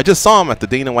 I just saw him at the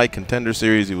Dana White Contender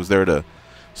Series. He was there to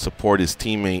support his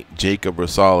teammate Jacob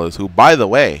Rosales, who, by the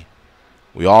way,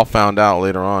 we all found out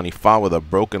later on he fought with a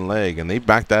broken leg, and they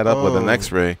backed that up with an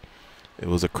X-ray. It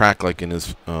was a crack like in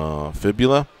his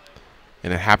fibula,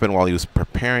 and it happened while he was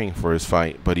preparing for his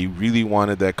fight. But he really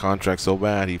wanted that contract so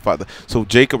bad. He fought. So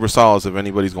Jacob Rosales, if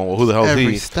anybody's going, well, who the hell is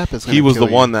he? He was the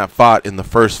one that fought in the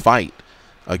first fight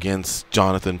against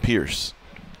Jonathan Pierce,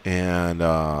 and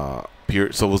so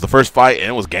it was the first fight, and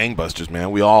it was gangbusters,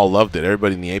 man. We all loved it.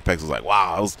 Everybody in the Apex was like,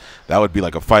 wow, that would be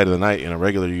like a fight of the night in a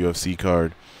regular UFC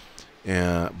card.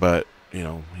 But you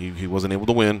know, he wasn't able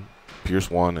to win.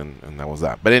 Pierce won, and that was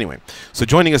that. But anyway, so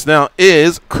joining us now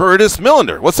is Curtis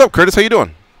Millender. What's up, Curtis? How you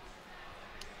doing?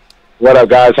 What up,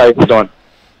 guys? How you doing?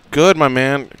 Good, my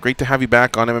man. Great to have you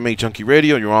back on MMA Junkie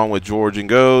Radio. You're on with George and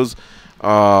Goes.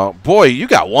 Boy, you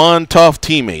got one tough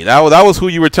teammate. That was who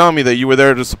you were telling me that you were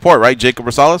there to support, right? Jacob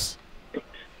Rosales?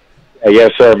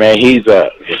 Yes, sir, man. He's a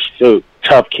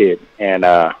tough kid, and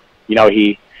you know,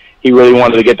 he really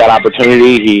wanted to get that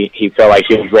opportunity. He felt like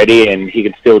he was ready and he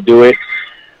could still do it.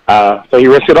 So he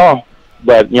risked it all.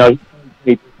 But you know,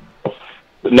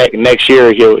 next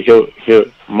year he'll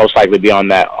most likely be on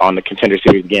the Contender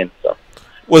Series again. So.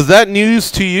 Was that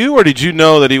news to you, or did you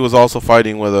know that he was also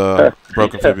fighting with a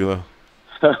broken fibula?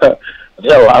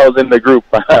 No, I was in the group.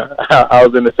 I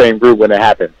was in the same group when it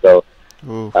happened. So.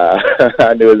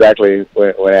 I knew exactly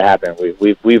when it happened.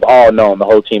 We've all known. The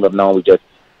whole team have known.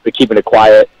 We're keeping it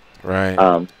quiet.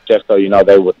 Right. Just so you know,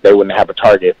 they wouldn't have a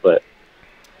target, but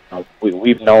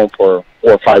we've known for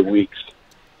 4 or 5 weeks.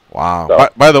 Wow. So.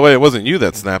 By the way, it wasn't you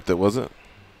that snapped it, was it?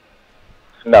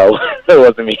 No, it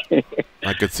wasn't me.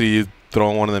 I could see you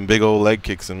throwing one of them big old leg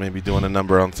kicks and maybe doing a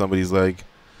number on somebody's leg.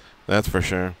 That's for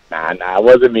sure. Nah, it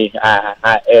wasn't me.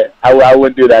 I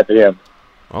wouldn't do that to him.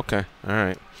 Okay. All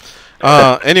right.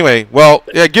 Anyway, well,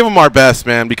 yeah, give him our best,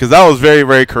 man, because that was very,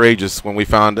 very courageous when we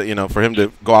found, you know, for him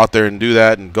to go out there and do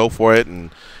that and go for it. And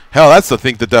hell, that's, I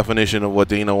think, the definition of what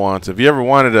Dana wants. If you ever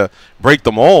wanted to break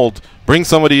the mold, bring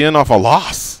somebody in off a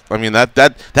loss. I mean, that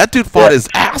dude fought his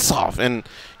ass off, and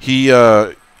he,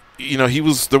 you know,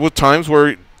 there were times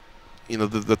where, you know,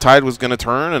 the tide was going to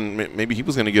turn, and maybe he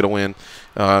was going to get a win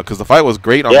because the fight was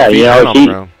great on the feet and on the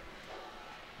ground.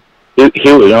 He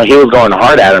was going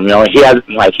hard at him. You know, he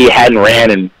hadn't ran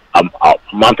in a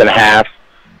month and a half.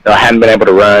 You know, hadn't been able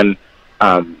to run.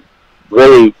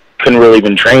 Really couldn't really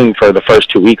even train for the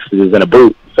first 2 weeks because he was in a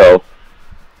boot. So,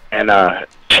 and it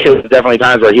was definitely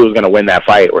times where he was going to win that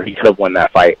fight, or he could have won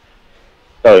that fight.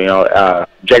 So, you know,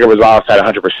 Jacob Rosales had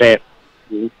 100%.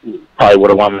 Probably would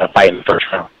have won that fight in the first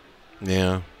round.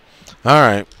 Yeah. All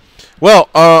right. Well,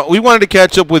 we wanted to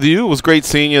catch up with you. It was great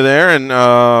seeing you there,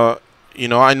 and. You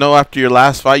know, I know after your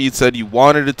last fight, you said you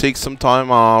wanted to take some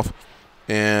time off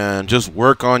and just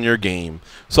work on your game.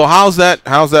 So how's that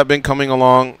been coming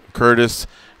along, Curtis?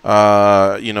 You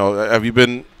know, have you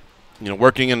been, you know,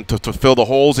 working to fill the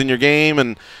holes in your game,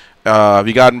 and have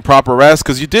you gotten proper rest?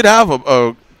 Because you did have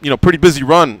a you know, pretty busy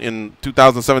run in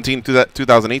 2017 to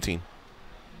 2018.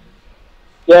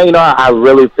 Yeah, you know, I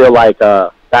really feel like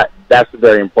that's the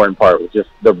very important part, was just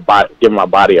giving my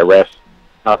body a rest.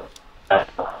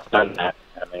 Done that,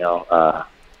 and, you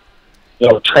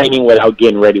know, training without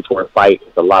getting ready for a fight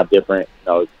is a lot different. You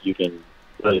know, you can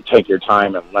really take your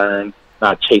time and learn,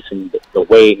 not chasing the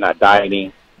weight, not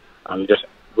dieting, just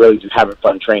having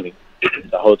fun training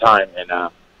the whole time. And you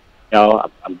know,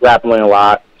 I'm grappling a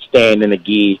lot, staying in the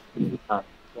gi,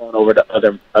 going over to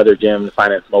other gyms,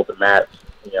 finding some open mats.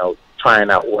 You know, trying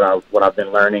out what I've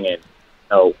been learning, and, you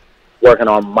know, working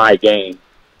on my game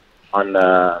on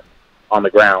the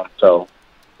ground. So,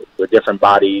 with different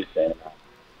bodies and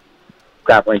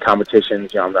grappling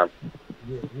competitions, you know,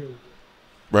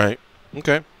 Right.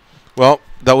 Okay. Well,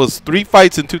 that was 3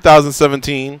 fights in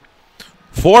 2017,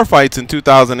 4 fights in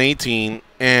 2018,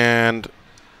 and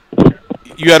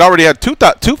you had already had two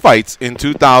fights in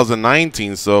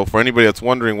 2019. So for anybody that's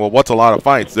wondering, well, what's a lot of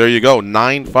fights? There you go,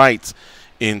 9 fights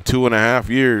in 2.5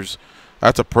 years.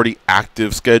 That's a pretty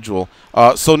active schedule.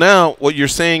 So now what you're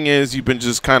saying is you've been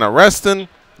just kind of resting,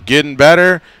 getting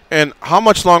better, and how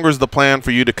much longer is the plan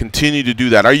for you to continue to do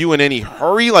that? Are you in any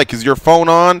hurry? Like, is your phone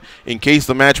on in case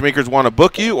the matchmakers want to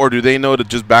book you, or do they know to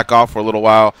just back off for a little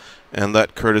while and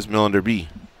let Curtis Millender be?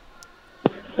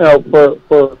 You know,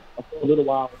 for a little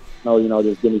while, you know,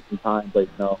 just give me some time, but,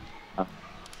 you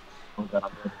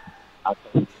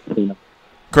know,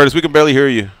 Curtis, we can barely hear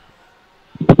you.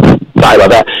 Sorry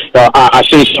about that. I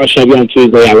finished my interview on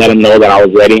Tuesday. I let him know that I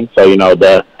was ready. So,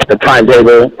 the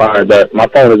timetable, my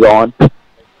phone is on.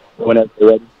 When it's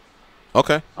ready.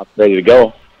 Okay. I'm ready to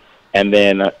go. And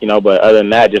then, but other than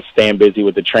that, just staying busy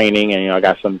with the training. And, I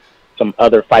got some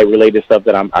other fight-related stuff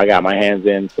that I got my hands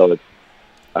in. So it's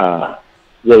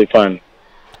really fun.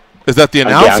 Is that the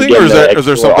announcing, or is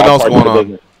there something else going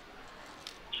on?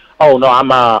 Oh no,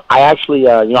 I actually,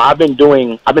 I've been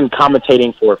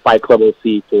commentating for Fight Club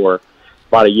OC for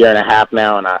about 1.5 years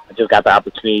now, and I just got the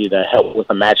opportunity to help with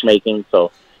the matchmaking.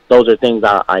 So those are things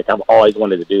I've always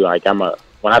wanted to do. Like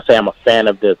when I say I'm a fan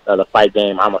of the fight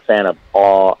game, I'm a fan of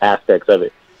all aspects of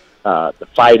it. The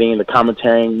fighting, the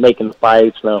commentating, making the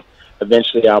fights.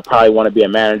 Eventually I'll probably want to be a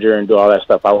manager and do all that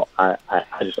stuff.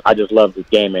 I just love the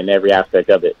game and every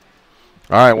aspect of it.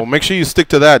 All right, well, make sure you stick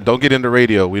to that. Don't get into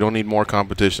radio. We don't need more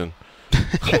competition.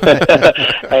 Hey,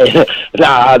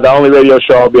 the only radio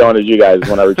show I'll be on is you guys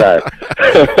when I retire.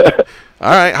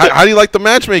 All right. How do you like the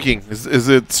matchmaking? Is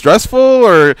it stressful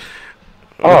or?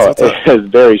 It's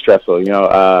very stressful.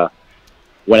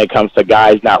 When it comes to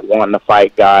guys not wanting to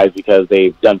fight guys because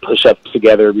they've done push-ups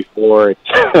together before,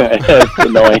 it's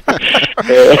annoying.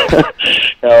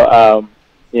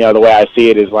 The way I see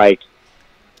it is like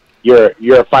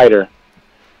you're a fighter.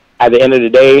 At the end of the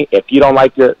day, if you don't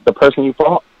like the person you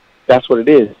fought, that's what it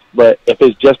is. But if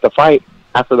it's just a fight,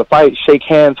 after the fight, shake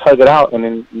hands, hug it out, and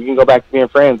then you can go back to being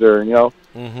friends or, go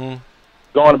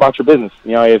on about your business.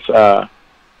 It's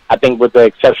I think with the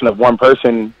exception of one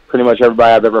person, pretty much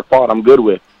everybody I've ever fought, I'm good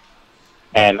with.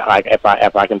 And like if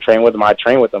I can train with them, I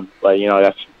train with them. But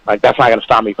that's not gonna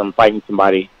stop me from fighting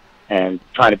somebody and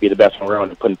trying to be the best in the world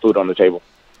and putting food on the table.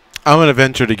 I'm gonna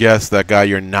venture to guess that guy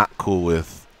you're not cool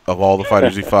with, of all the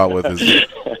fighters you fought with, is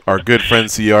our good friend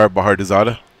CR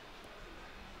Bahardizada.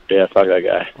 Yeah, fuck that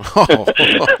guy.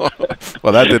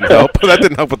 Well, that didn't help. That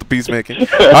didn't help with the peacemaking.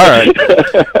 All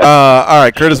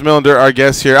right, Curtis Millender, our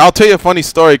guest here. I'll tell you a funny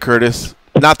story, Curtis.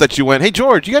 Not that you went, hey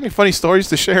George, you got any funny stories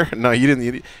to share? No, you didn't.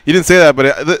 You didn't say that,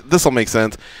 but this will make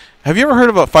sense. Have you ever heard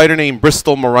of a fighter named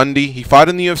Bristol Murundi? He fought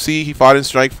in the UFC. He fought in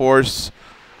Strikeforce,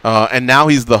 and now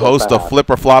he's the host of Flip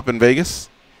or Flop in Vegas.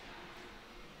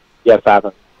 Yes, I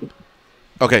haven't.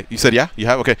 Okay, you said yeah? You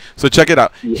have? Okay, so check it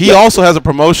out. He also has a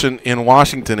promotion in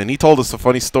Washington, and he told us a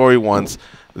funny story once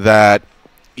that,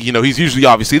 he's usually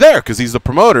obviously there because he's the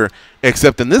promoter,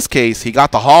 except in this case, he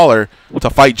got the hauler to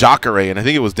fight Jacare, and I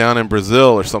think it was down in Brazil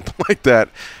or something like that.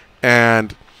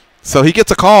 And so he gets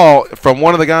a call from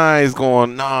one of the guys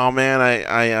going, no, man,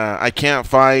 I can't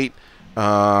fight.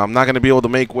 I'm not going to be able to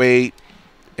make weight,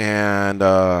 and,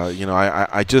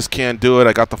 I just can't do it.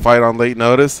 I got the fight on late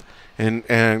notice,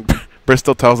 and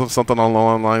Bristol tells him something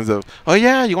along the lines of, oh,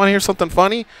 yeah, you want to hear something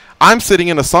funny? I'm sitting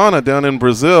in a sauna down in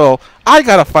Brazil. I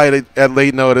got to fight at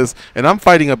late notice, and I'm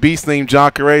fighting a beast named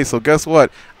Jacare, so guess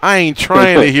what? I ain't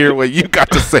trying to hear what you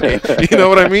got to say. You know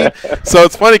what I mean? So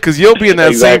it's funny because you'll be in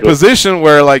that same position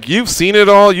where, like, you've seen it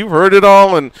all, you've heard it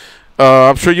all, and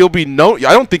I'm sure you'll be I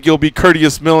don't think you'll be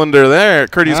Curtis Millender there.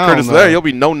 Curtis there. You'll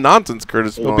be no-nonsense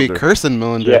Curtis Millender. You'll be cursing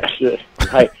Millender. Yeah, sure.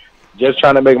 Just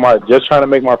trying to make my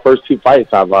first 2 fights.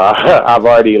 I've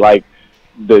already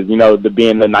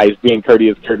being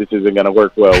courteous. Curtis isn't gonna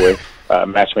work well with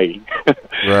matchmaking.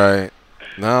 Right.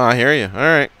 No, I hear you. All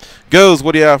right, Goes.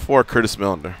 What do you have for Curtis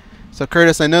Millender? So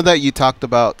Curtis, I know that you talked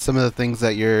about some of the things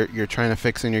that you're trying to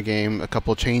fix in your game, a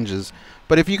couple changes.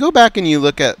 But if you go back and you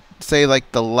look at, say,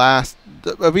 like the last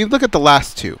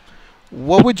 2,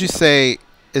 what would you say?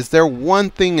 Is there one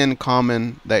thing in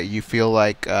common that you feel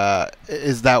like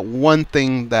is that one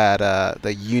thing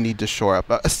that you need to shore up,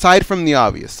 aside from the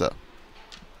obvious, though?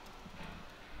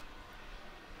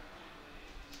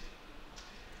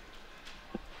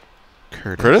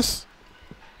 Curtis?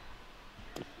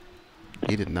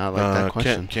 He did not like that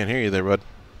question. Can't hear you there, bud.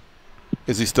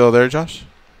 Is he still there, Josh?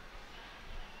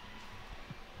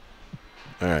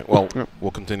 All right. Well, we'll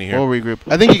continue here. We'll regroup.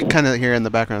 I think you can kind of hear in the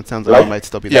background. It sounds like he might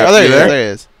still be there. Yeah, There he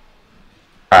is.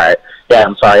 All right. Yeah,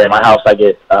 I'm sorry. At my house, I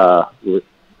get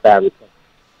bad.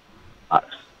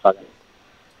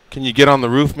 Can you get on the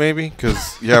roof, maybe?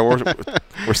 Because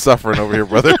we're suffering over here,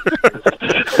 brother.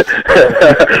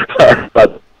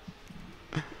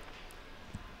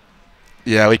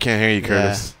 Yeah, we can't hear you,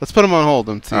 Curtis. Yeah. Let's put him on hold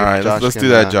and see. All right, let's do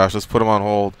that, Josh. Let's put him on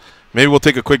hold. Maybe we'll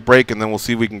take a quick break and then we'll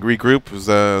see if we can regroup. Is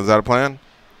that a plan?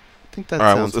 I think that All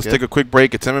right, sounds let's good. take a quick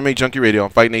break. It's MMA Junkie Radio on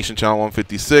Fight Nation Channel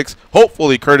 156.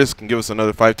 Hopefully, Curtis can give us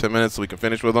another 5-10 minutes so we can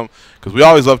finish with him, because we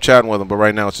always love chatting with him, but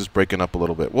right now it's just breaking up a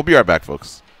little bit. We'll be right back,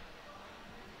 folks.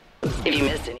 If you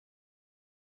missed any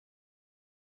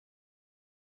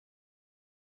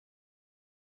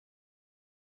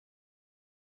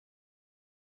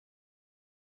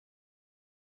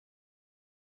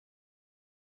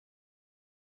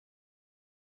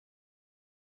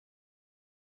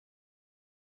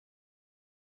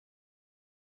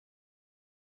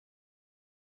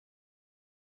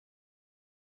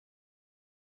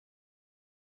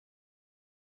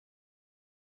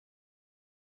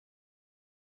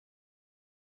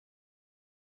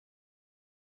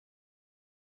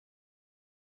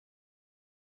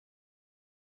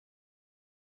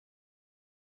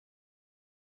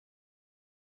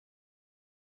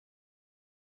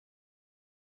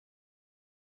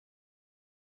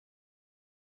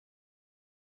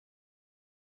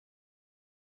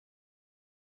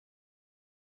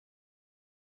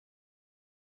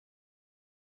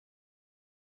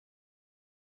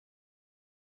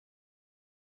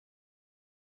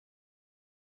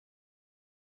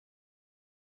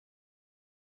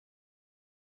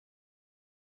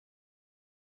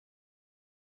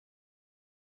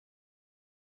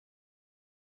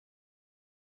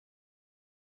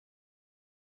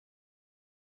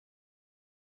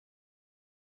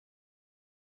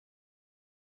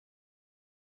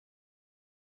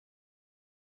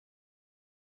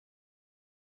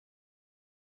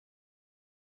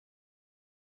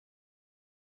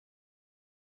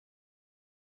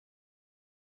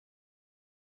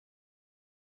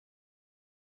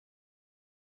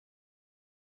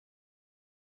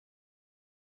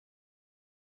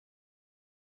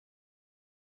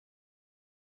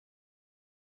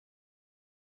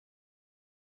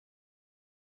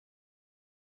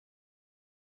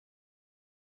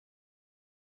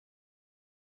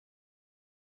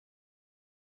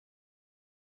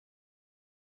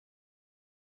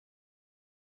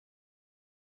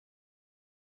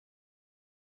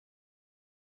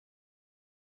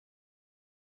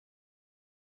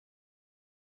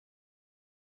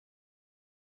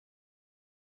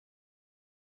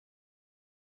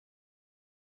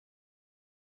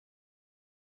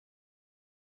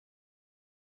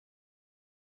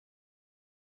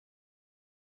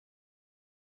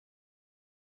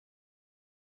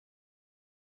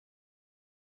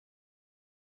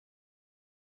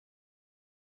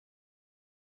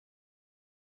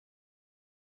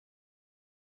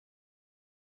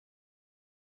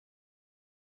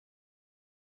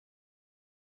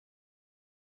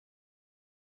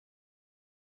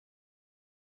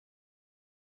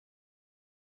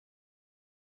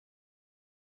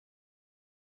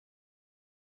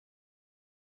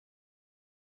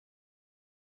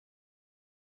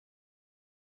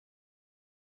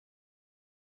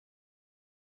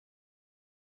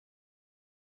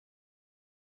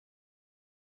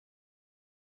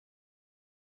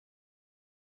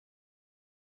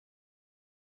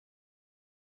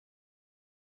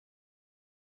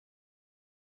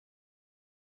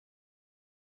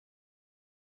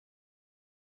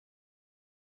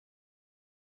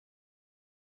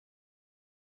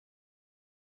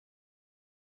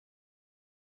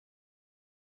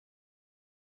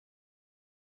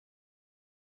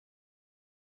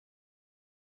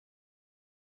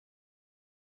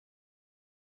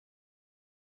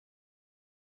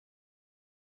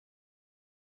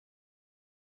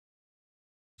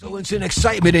Excellence and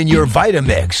excitement in your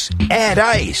Vitamix. Add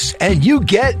ice, and you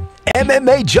get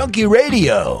MMA Junkie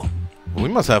Radio. We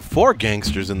must have 4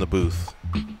 gangsters in the booth.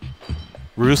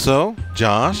 Russo,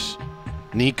 Josh,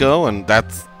 Nico, and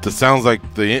that sounds like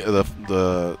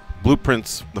the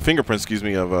blueprints, the fingerprints, excuse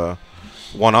me, of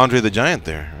one Andre the Giant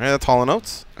there. Right, that's Hall &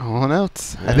 Oates? Hall &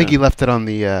 Oates. Yeah. I think he left it on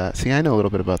the, see, I know a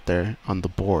little bit about there, on the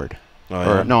board. Oh,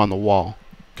 or, yeah? no, on the wall.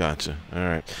 Gotcha. All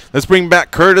right. Let's bring back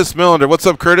Curtis Millender. What's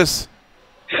up, Curtis?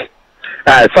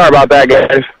 All right, sorry about that,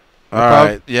 guys. All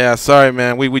right. Yeah, sorry,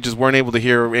 man. We just weren't able to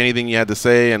hear anything you had to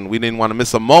say, and we didn't want to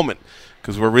miss a moment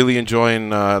because we're really enjoying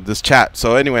this chat.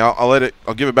 So anyway,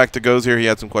 I'll give it back to Goes here. He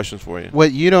had some questions for you.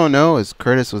 What you don't know is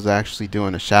Curtis was actually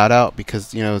doing a shout out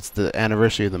because it's the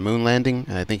anniversary of the moon landing,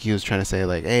 and I think he was trying to say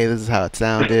like, "Hey, this is how it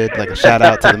sounded," like a shout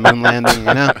out to the moon landing,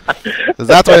 Because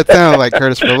that's what it sounded like,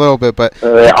 Curtis, for a little bit. But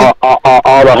all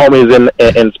the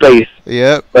homies in space.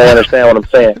 Yep. They understand what I'm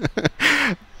saying.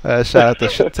 Shout out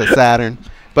to Saturn.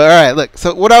 But all right, look.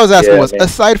 So what I was asking was,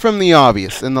 aside from the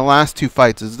obvious, in the last 2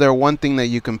 fights, is there one thing that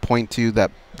you can point to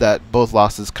that both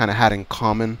losses kind of had in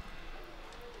common?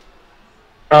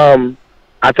 I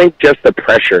think just the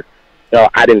pressure.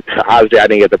 I didn't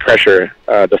get the pressure,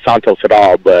 the Santos at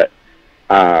all. But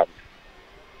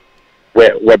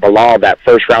with Bilal, that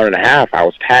first round and a half, I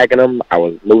was tagging him. I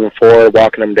was moving forward,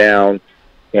 walking him down.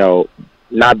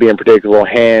 Not being predictable,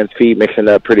 hands, feet mixing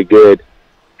up pretty good,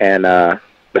 and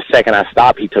the second I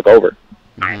stopped, he took over.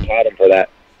 I applaud him for that.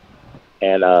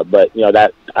 And but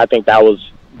that I think that was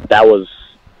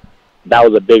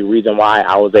a big reason why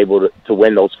I was able to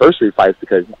win those first 3 fights,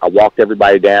 because I walked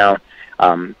everybody down.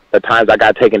 The times I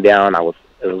got taken down, it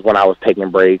was when I was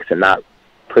taking breaks and not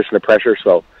pushing the pressure.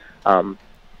 So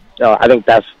I think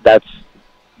that's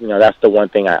the one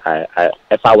thing I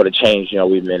if I would have changed,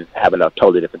 we've been having a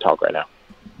totally different talk right now.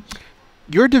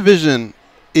 Your division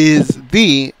is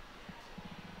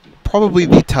probably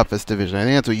the toughest division. I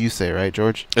think that's what you say, right,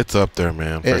 George? It's up there,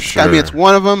 man, for sure. I mean, it's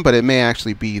one of them, but it may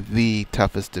actually be the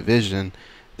toughest division.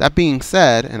 That being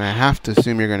said, and I have to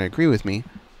assume you're going to agree with me,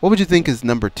 what would you think is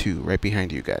number 2 right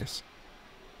behind you guys?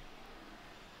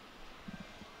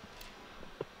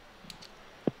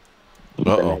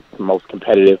 The most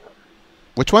competitive.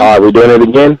 Which one? Are we doing it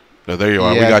again? Oh, there you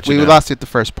are. Yeah, we got you. We now. lost you at the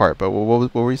first part, but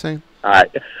what were you saying? All right.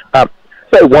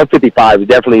 So 155 is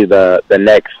definitely the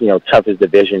next toughest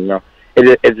division.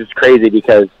 It's just crazy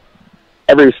because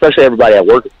especially everybody at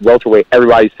welterweight,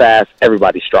 everybody's fast,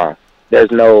 everybody's strong.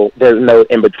 There's no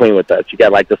in between with us. You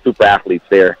got like the super athletes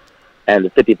there, and the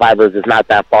 55ers is not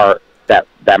that far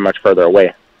that much further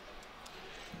away.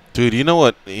 Dude, you know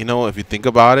what? If you think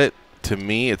about it, to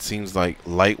me, it seems like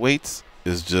lightweights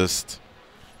is just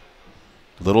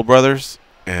little brothers,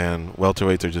 and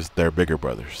welterweights are just their bigger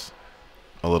brothers.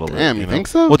 A little bit. Damn, you think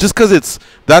so? Well, just because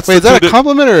that's. Wait, is that a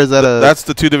compliment or is that a? That's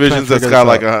the 2 divisions that's got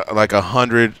like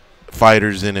 100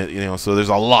 fighters in it. So there's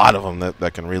a lot of them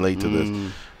that can relate to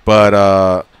this. But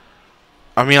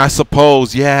I mean, I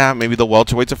suppose, maybe the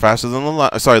welterweights are faster than the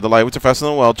lightweights are faster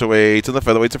than the welterweights, and the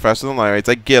featherweights are faster than the lightweights.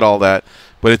 I get all that,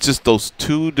 but it's just those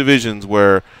 2 divisions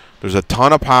where there's a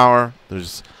ton of power.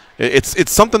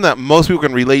 It's something that most people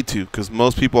can relate to because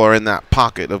most people are in that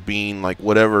pocket of being like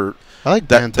whatever. I like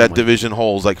that division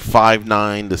holds, like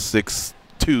 5'9" to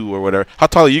 6'2" or whatever. How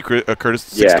tall are you,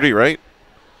 Curtis? 6'3", right?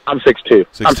 I'm 6'2".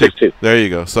 I'm 6'2". There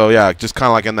you go. So yeah, just kind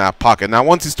of like in that pocket. Now,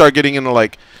 once you start getting into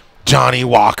like Johnny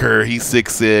Walker, he's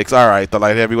 6'6". All right, the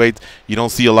light heavyweights, you don't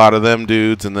see a lot of them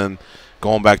dudes. And then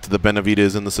going back to the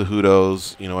Benavides and the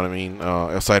Cejudos, you know what I mean?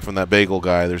 Aside from that bagel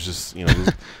guy, there's just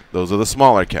those are the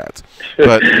smaller cats.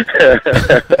 But did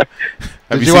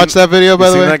you watch that video, by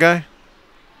the way? Seen that guy?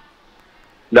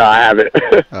 No, I haven't.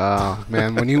 Oh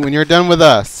man, when you're done with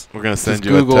us, we're gonna send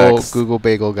you a text. Google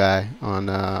bagel guy on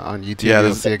YouTube. Yeah,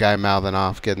 you'll see a guy mouthing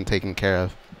off, getting taken care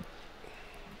of.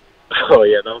 Oh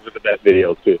yeah, those are the best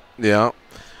videos too. Yeah.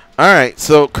 All right,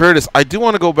 so Curtis, I do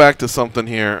want to go back to something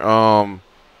here.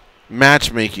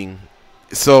 Matchmaking.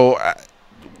 So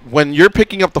when you're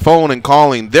picking up the phone and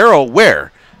calling, they're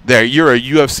aware that you're a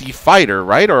UFC fighter,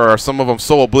 right? Or are some of them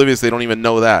so oblivious they don't even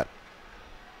know that?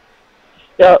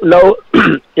 Yeah, no.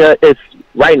 It's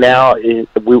right now. It's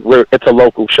a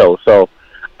local show, so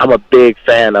I'm a big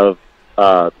fan of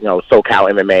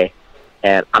SoCal MMA,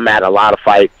 and I'm at a lot of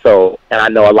fights. So, and I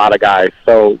know a lot of guys.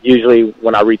 So usually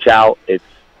when I reach out, it's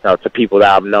to people that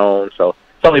I've known. So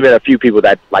it's only been a few people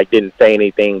that didn't say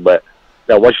anything, but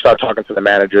once you start talking to the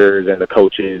managers and the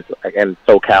coaches in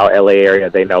SoCal, LA area,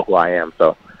 they know who I am.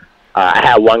 So I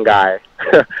had one guy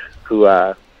who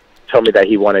told me that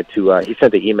he wanted to. He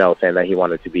sent the email saying that he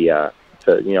wanted to be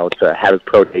to have his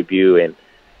pro debut, and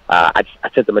I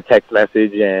sent him a text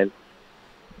message, and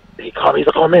he called me. He's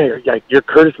like, "Oh man, you're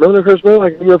Curtis Millender,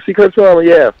 like UFC Curtis Millender." I'm like,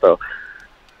 yeah. So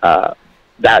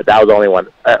that was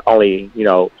the only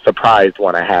surprised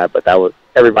one I had, but that was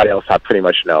everybody else I pretty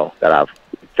much know that I've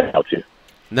sent out to.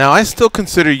 Now, I still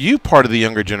consider you part of the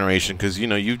younger generation because,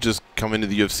 you've just come into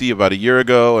the UFC about a year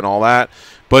ago and all that.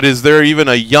 But is there even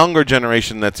a younger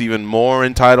generation that's even more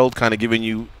entitled, kind of giving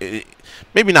you,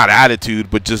 maybe not attitude,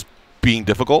 but just being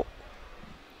difficult?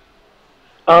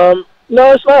 No,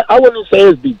 it's not. I wouldn't say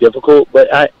it'd be difficult, but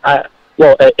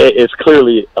it's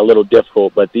clearly a little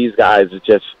difficult. But these guys are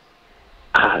just,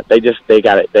 they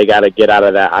got to get out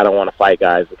of that. I don't want to fight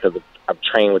guys because I've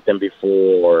trained with them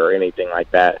before or anything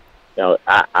like that.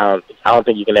 I don't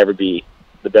think you can ever be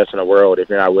the best in the world if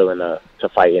you're not willing to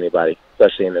fight anybody,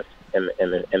 especially in this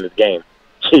game.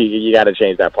 You got to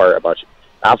change that part about you.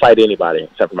 I'll fight anybody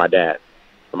except for my dad,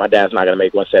 but my dad's not gonna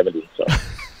make 170. So.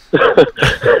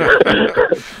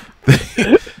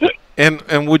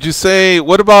 And would you say,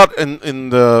 what about in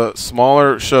the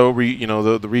smaller show,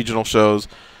 the regional shows,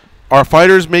 are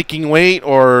fighters making weight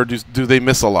or do they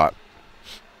miss a lot?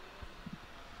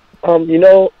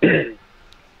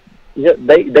 Yeah,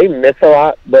 they miss a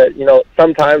lot, but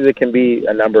sometimes it can be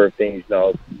a number of things.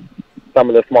 Some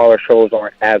of the smaller shows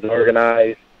aren't as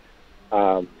organized.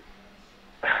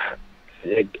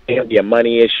 It can be a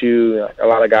money issue. A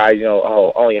lot of guys,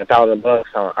 only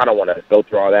 $1,000. I don't want to go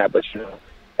through all that, but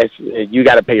you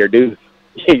got to pay your dues.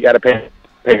 You got to pay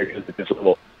your dues at this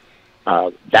level.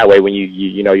 That way, when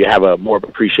you have a more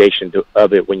appreciation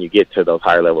of it when you get to those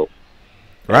higher levels.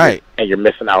 Right. And you're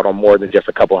missing out on more than just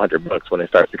a couple $100 when it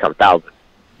starts to become thousands.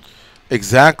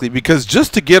 Exactly, because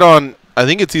just to get on, I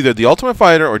think it's either the Ultimate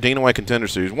Fighter or Dana White Contender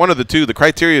Series. One of the two. The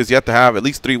criteria is you have to have at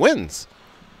least 3 wins.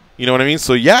 You know what I mean?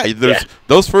 So there's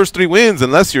those first 3 wins,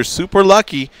 unless you're super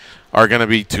lucky, are going to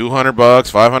be $200,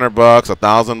 $500,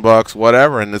 $1,000,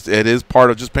 whatever. And it is part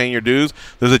of just paying your dues.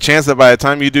 There's a chance that by the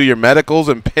time you do your medicals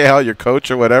and pay out your coach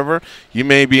or whatever, you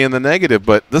may be in the negative.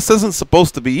 But this isn't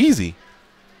supposed to be easy.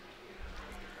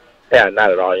 Yeah,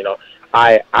 not at all.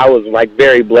 I was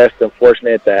very blessed and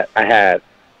fortunate that I had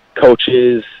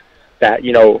coaches that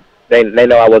they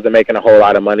know I wasn't making a whole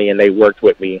lot of money, and they worked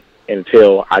with me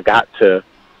until I got to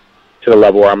the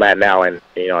level where I'm at now, and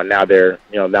now they're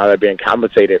being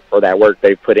compensated for that work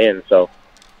they put in. So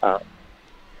but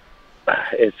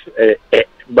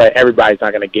everybody's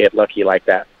not going to get lucky like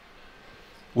that.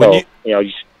 But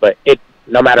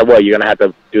no matter what, you're going to have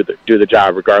to do the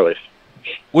job regardless.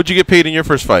 What'd you get paid in your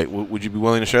first fight? Would you be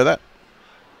willing to share that?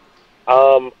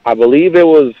 I believe it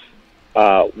was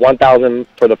 $1,000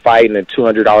 for the fight and a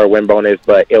 $200 win bonus,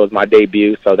 but it was my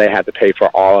debut, so they had to pay for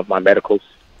all of my medicals.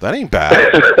 That ain't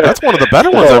bad. That's one of the better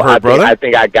ones I've heard, brother. I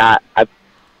think I got.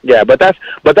 But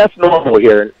that's normal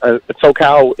here.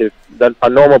 SoCal is a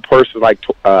normal person is like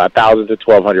 $1,000 to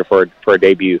 $1,200 for a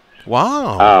debut.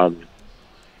 Wow.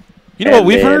 You know what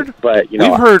we've heard? But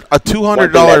we've heard a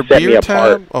 $200 beer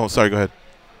tab. Oh, sorry. Go ahead.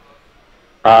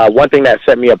 One thing that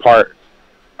set me apart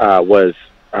was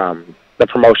the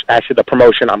promotion. Actually, the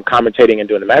promotion I'm commentating and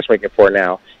doing the matchmaking for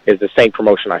now is the same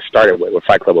promotion I started with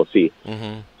Fight Club OC.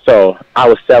 Mm-hmm. So I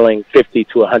was selling 50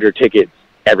 to 100 tickets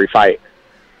every fight.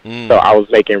 So I was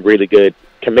making really good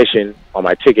commission on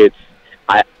my tickets.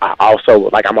 I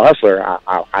also, I'm a hustler.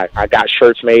 I got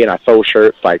shirts made and I sold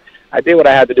shirts. I did what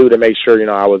I had to do to make sure,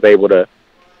 I was able to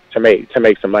make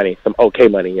some money, some okay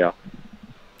money,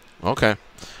 Okay.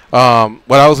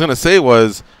 What I was going to say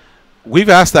was we've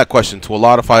asked that question to a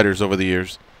lot of fighters over the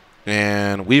years,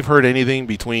 and we've heard anything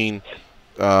between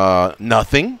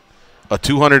nothing, a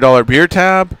 $200 beer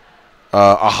tab,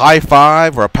 a high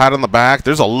five, or a pat on the back.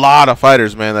 There's a lot of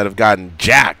fighters, man, that have gotten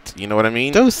jacked. You know what I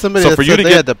mean? There was somebody that said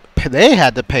they had to pay. They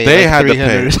had to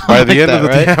pay by the end of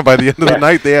the by the end of the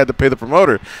night. They had to pay the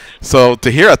promoter. So to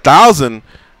hear $1,000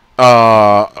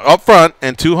 up front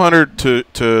and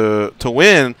 $200 to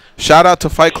win, shout out to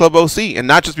Fight Club OC, and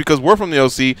not just because we're from the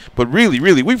OC, but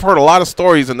really, we've heard a lot of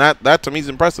stories, and that to me is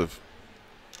impressive.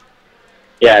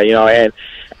 Yeah, and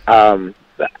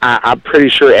I'm pretty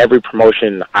sure every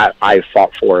promotion I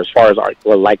fought for, as far as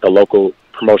the local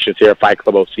promotions here, Fight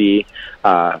Club OC,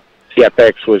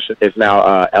 CFX is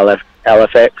now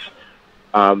LFX.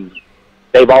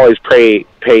 They've always paid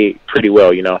pretty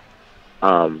well,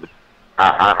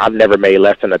 I've never made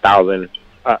less than $1,000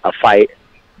 a fight,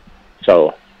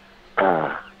 so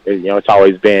it's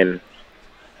always been,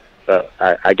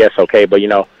 I guess, okay. But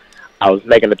I was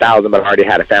making $1,000, but I already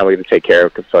had a family to take care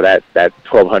of, so that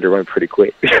 $1,200 went pretty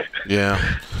quick. Yeah.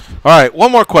 All right,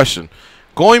 one more question.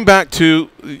 Going back to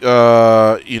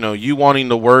you wanting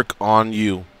to work on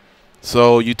you,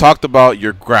 So you talked about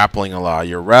your grappling a lot.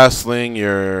 You're wrestling.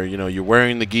 You're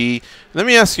wearing the gi. Let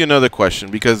me ask you another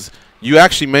question because you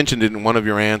actually mentioned it in one of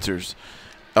your answers.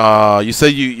 You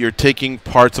said you're taking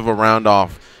parts of a round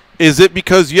off. Is it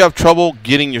because you have trouble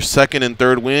getting your second and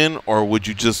third win, or would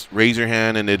you just raise your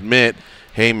hand and admit,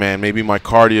 hey man, maybe my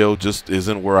cardio just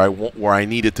isn't where I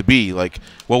need it to be? Like,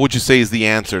 what would you say is the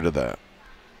answer to that?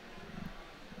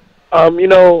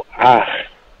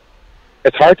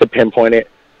 It's hard to pinpoint it.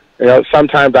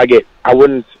 Sometimes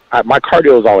my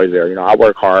cardio is always there. I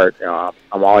work hard.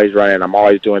 I'm always running. I'm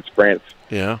always doing sprints.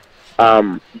 Yeah.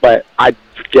 But I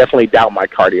definitely doubt my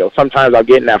cardio. Sometimes I'll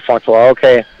get in that funk, so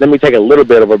okay, let me take a little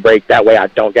bit of a break. That way I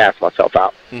don't gas myself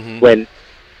out. Mm-hmm.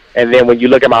 And then when you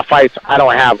look at my fights, I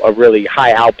don't have a really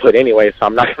high output anyway, so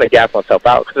I'm not going to gas myself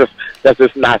out because that's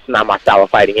just not my style of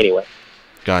fighting anyway.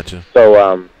 Gotcha.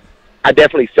 So I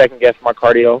definitely second guess my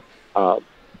cardio. But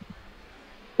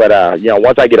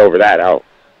once I get over that,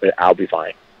 I'll be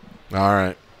fine. All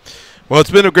right. Well,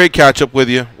 it's been a great catch up with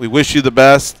you. We wish you the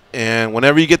best, and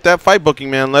whenever you get that fight booking,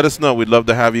 man, let us know. We'd love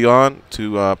to have you on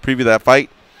to preview that fight.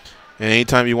 And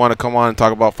anytime you want to come on and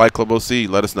talk about Fight Club OC,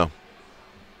 let us know.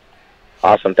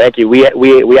 Awesome, thank you. We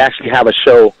actually have a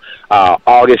show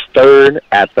August 3rd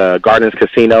at the Gardens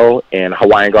Casino in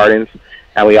Hawaiian Gardens,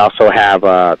 and we also have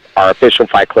our official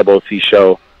Fight Club OC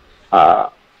show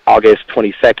August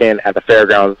 22nd at the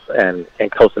Fairgrounds in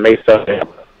Costa Mesa.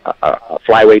 A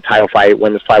flyweight title fight,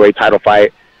 women's flyweight title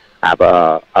fight. I have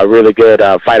a really good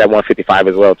fight at 155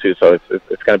 as well too. So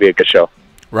it's going to be a good show.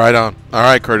 Right on. All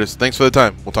right, Curtis. Thanks for the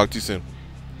time. We'll talk to you soon.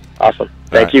 Awesome.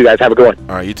 Thank you, guys. Have a good one.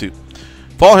 All right, you too.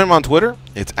 Follow him on Twitter.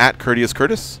 It's at Curtis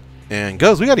Curtis. And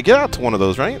Guz, we got to get out to one of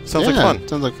those, right? Sounds like fun.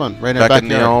 Sounds like fun. Right in back in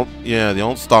the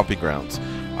old stomping grounds.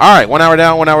 All right, 1 hour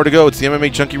down, 1 hour to go. It's the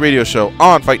MMA Junkie Radio Show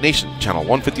on Fight Nation, channel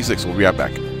 156. We'll be right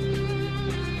back.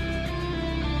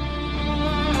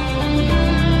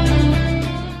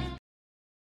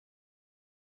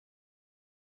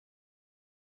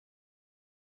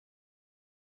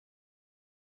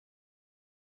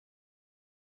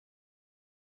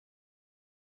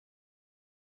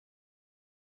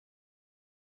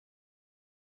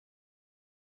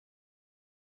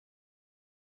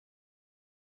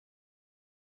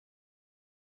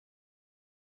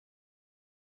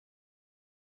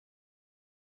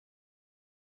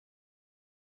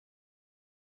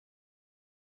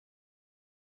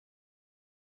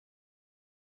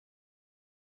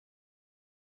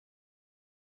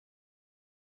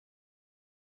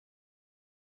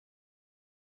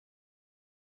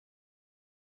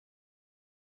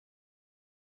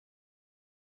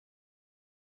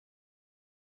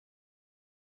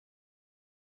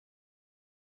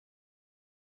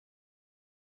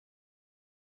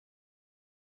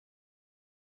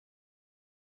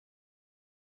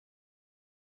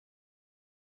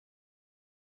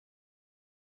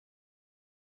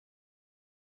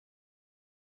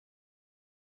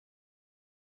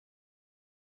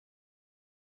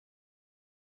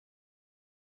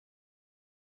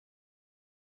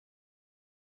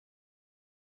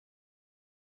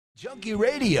 Junkie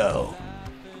Radio.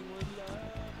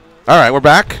 All right, we're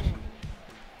back.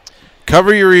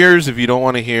 Cover your ears if you don't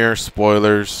want to hear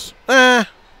spoilers. Yeah,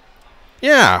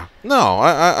 no,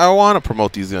 I want to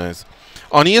promote these guys.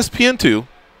 On ESPN2,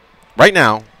 right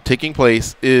now, taking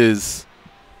place is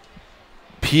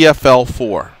PFL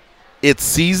 4. It's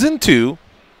Season 2,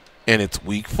 and it's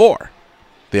Week 4.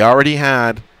 They already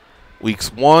had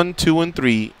Weeks 1, 2, and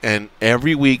 3, and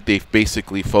every week they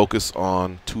basically focus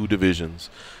on 2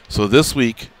 divisions. So this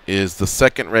week is the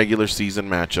second regular season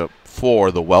matchup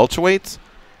for the welterweights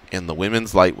and the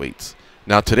women's lightweights.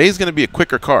 Now today's going to be a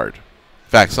quicker card. In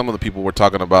fact, some of the people were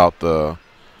talking about the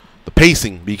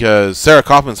pacing because Sarah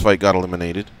Kaufman's fight got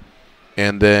eliminated,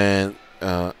 and then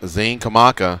Zain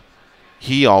Kamaka,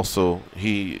 he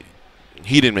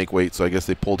didn't make weight, so I guess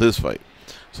they pulled his fight.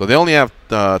 So they only have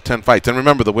 10 fights. And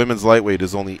remember, the women's lightweight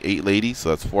is only 8 ladies, so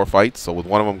that's 4 fights. So with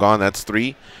one of them gone, that's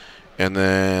 3. And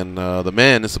then the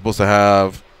men is supposed to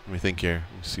have, let me think here,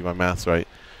 let me see my math's right,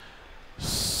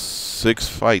 6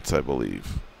 fights, I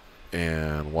believe.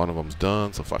 And one of them's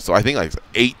done. So I think like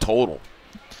 8 total.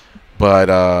 But,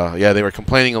 yeah, they were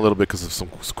complaining a little bit because of some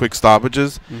quick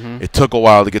stoppages. Mm-hmm. It took a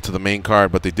while to get to the main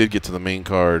card, but they did get to the main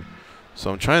card. So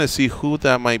I'm trying to see who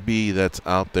that might be that's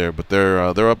out there. But they're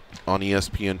up on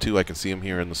ESPN2. I can see them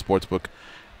here in the sportsbook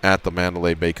at the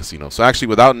Mandalay Bay Casino. So actually,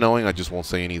 without knowing, I just won't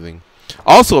say anything.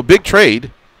 Also, a big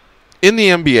trade in the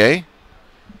NBA.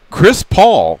 Chris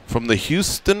Paul from the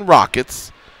Houston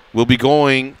Rockets will be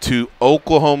going to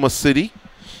Oklahoma City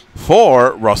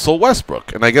for Russell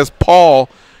Westbrook. And I guess Paul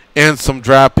and some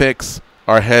draft picks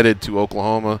are headed to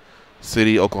Oklahoma.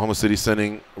 City, Oklahoma City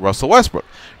sending Russell Westbrook.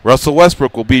 Russell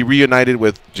Westbrook will be reunited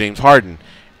with James Harden.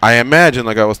 I imagine,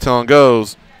 like I was telling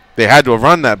Goes, they had to have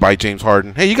run that by James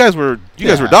Harden. Hey, you guys were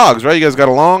dogs, right? You guys got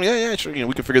along? Yeah, sure.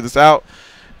 We can figure this out.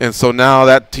 And so now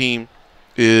that team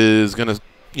is going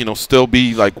to, still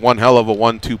be like one hell of a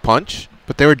 1-2 punch.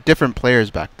 But they were different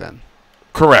players back then.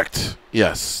 Correct.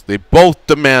 Yes. They both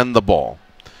demand the ball.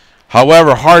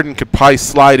 However, Harden could probably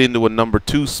slide into a number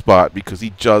 2 spot because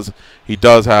he does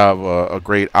have a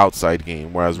great outside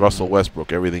game, whereas Russell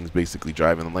Westbrook, everything's basically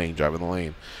driving the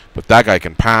lane. But that guy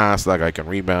can pass, that guy can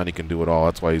rebound, he can do it all.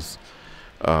 That's why he's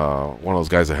one of those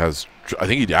guys that has, I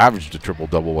think he averaged a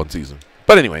triple-double one season.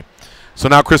 But anyway, so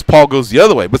now Chris Paul goes the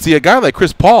other way. But see, a guy like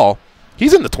Chris Paul,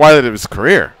 he's in the twilight of his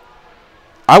career.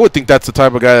 I would think that's the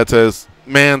type of guy that says,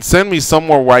 man, send me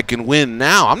somewhere where I can win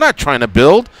now. I'm not trying to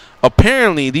build.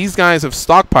 Apparently, these guys have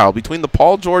stockpiled between the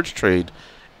Paul George trade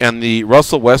and the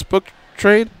Russell Westbrook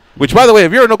trade, which, by the way,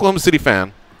 if you're an Oklahoma City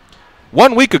fan,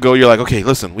 1 week ago, you're like, okay,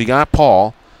 listen, we got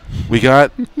Paul. We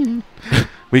got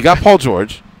Paul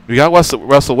George. We got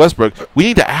Russell Westbrook. We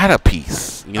need to add a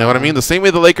piece. You know what I mean? The same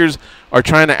way the Lakers are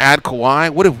trying to add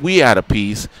Kawhi. What if we add a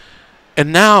piece?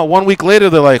 And now, 1 week later,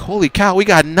 they're like, holy cow, we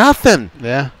got nothing.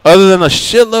 Yeah. Other than a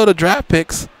shitload of draft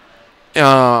picks.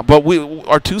 But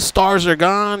our 2 stars are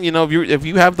gone. If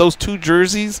you have those 2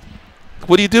 jerseys,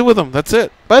 what do you do with them? That's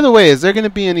it. By the way, is there going to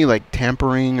be any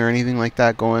tampering or anything like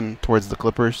that going towards the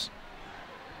Clippers?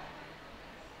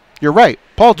 You're right.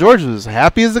 Paul George was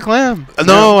happy as a clam.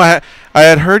 No, I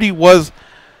had heard he was.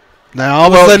 Now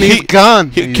all of a sudden he's gone.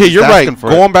 Okay, you're right.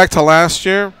 Going back to last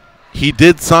year, he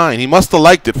did sign. He must have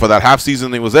liked it for that half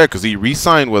season he was there because he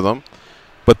re-signed with them.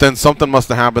 But then something must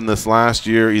have happened this last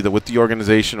year, either with the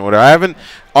organization or whatever.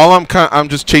 I'm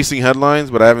just chasing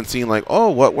headlines, but I haven't seen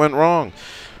what went wrong.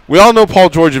 We all know Paul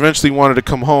George eventually wanted to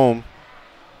come home,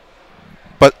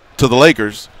 but to the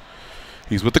Lakers.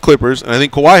 He's with the Clippers, and I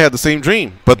think Kawhi had the same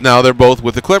dream. But now they're both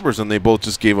with the Clippers, and they both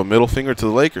just gave a middle finger to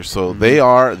the Lakers. So they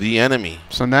are the enemy.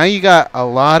 So now you got a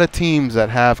lot of teams that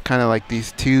have kind of like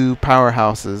these 2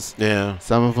 powerhouses. Yeah.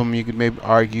 Some of them you could maybe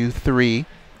argue 3.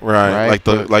 Right,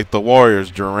 like the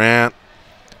Warriors, Durant,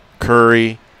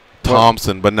 Curry,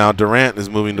 Thompson. But now Durant is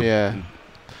moving to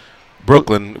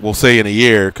Brooklyn, we'll say in a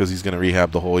year because he's going to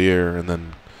rehab the whole year. And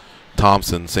then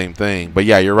Thompson, same thing. But,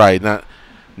 yeah, you're right.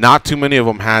 Not too many of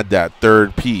them had that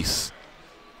third piece.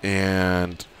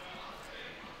 And,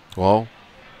 well,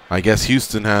 I guess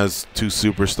Houston has 2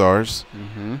 superstars.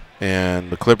 And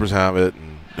the Clippers have it.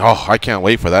 And, I can't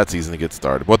wait for that season to get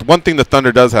started. But one thing the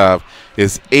Thunder does have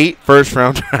is 8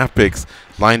 first-round draft picks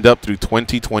lined up through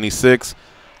 2026.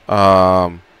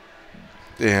 And,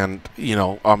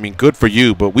 good for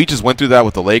you. But we just went through that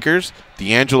with the Lakers.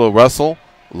 D'Angelo Russell,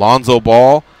 Lonzo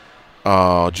Ball,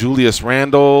 Julius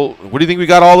Randle. What do you think we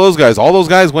got all those guys? All those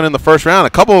guys went in the first round.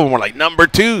 A couple of them were like number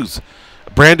 2s.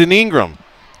 Brandon Ingram.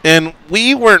 And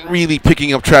we weren't really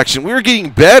picking up traction. We were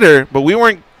getting better, but we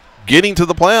weren't getting to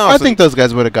the playoffs. I think those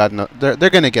guys would have gotten. They're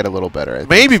going to get a little better.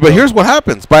 Maybe, but here's what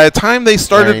happens. By the time they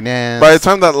started, by the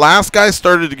time that last guy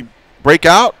started to break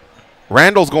out,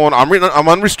 Randall's going, I'm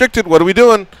unrestricted. What are we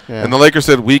doing? Yeah. And the Lakers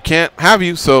said, we can't have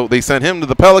you. So they sent him to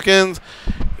the Pelicans.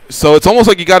 So it's almost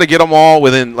like you got to get them all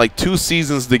within 2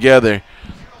 seasons together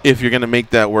if you're going to make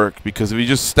that work. Because if you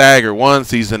just stagger one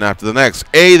season after the next,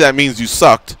 A, that means you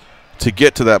sucked to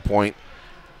get to that point.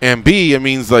 And B, it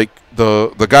means the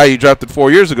guy you drafted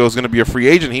 4 years ago is going to be a free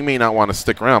agent. He may not want to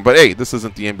stick around. But, hey, this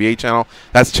isn't the NBA channel.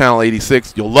 That's Channel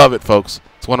 86. You'll love it, folks.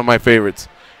 It's one of my favorites.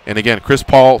 And, again, Chris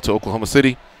Paul to Oklahoma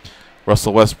City,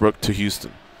 Russell Westbrook to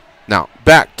Houston. Now,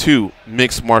 back to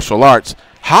mixed martial arts.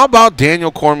 How about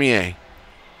Daniel Cormier?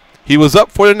 He was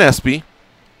up for the NESPY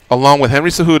along with Henry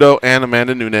Cejudo and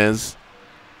Amanda Nunes.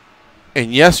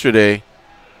 And yesterday,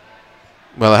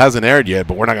 well, it hasn't aired yet,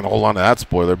 but we're not going to hold on to that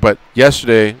spoiler. But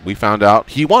yesterday, we found out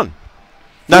he won.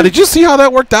 Now, did you see how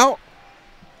that worked out?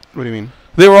 What do you mean?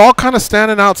 They were all kind of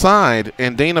standing outside,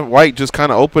 and Dana White just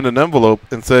kind of opened an envelope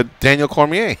and said, Daniel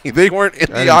Cormier. They weren't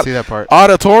in the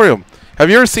auditorium. Have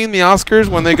you ever seen the Oscars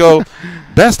when they go,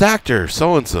 Best Actor,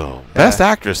 so-and-so, Best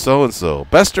Actress, so-and-so,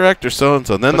 Best Director,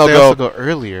 so-and-so, and then they'll also go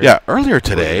earlier. Yeah, earlier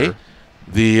today,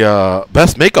 the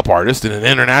Best Makeup Artist in an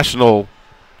international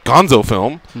gonzo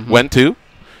film went to,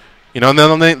 and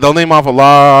then they'll name off a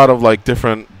lot of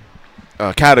different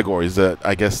categories that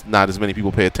I guess not as many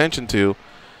people pay attention to,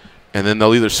 and then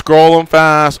they'll either scroll them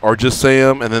fast or just say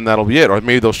them, and then that'll be it. Or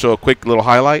maybe they'll show a quick little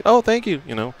highlight. Oh, thank you,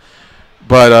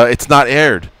 But it's not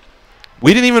aired.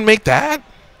 We didn't even make that?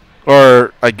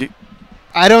 Or I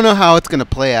don't know how it's going to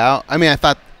play out. I mean, I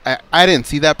thought I didn't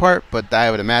see that part, but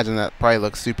I would imagine that probably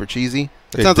looks super cheesy.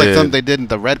 It sounds like something they did in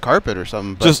the red carpet or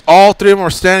something. But Just all three of them are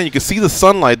standing. You can see the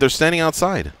sunlight. They're standing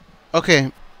outside.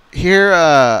 okay, here,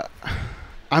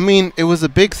 I mean, it was a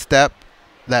big step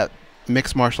that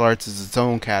mixed martial arts is its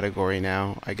own category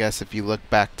now. I guess if you look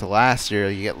back to last year,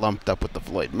 you get lumped up with the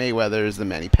Floyd Mayweathers, the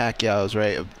Manny Pacquiaos,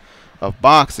 right, of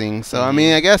boxing. So, I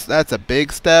mean, I guess that's a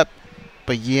big step.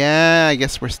 But, yeah, I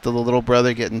guess we're still a little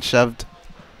brother getting shoved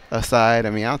aside. I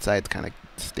mean, outside's kind of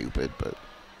stupid, but...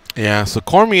 Yeah, so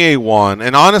Cormier won.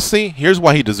 And honestly, here's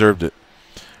why he deserved it.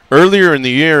 Earlier in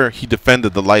the year, he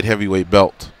defended the light heavyweight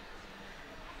belt.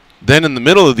 Then in the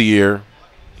middle of the year,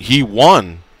 he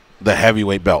won the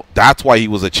heavyweight belt. That's why he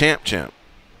was a champ.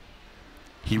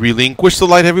 He relinquished the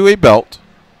light heavyweight belt,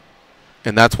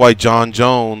 and that's why John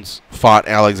Jones fought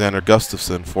Alexander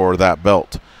Gustafsson for that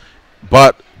belt.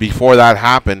 But before that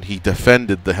happened, he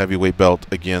defended the heavyweight belt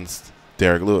against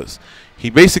Derek Lewis. He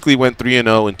basically went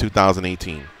 3-0 in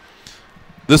 2018.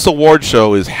 This award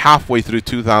show is halfway through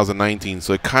 2019,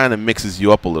 so it kind of mixes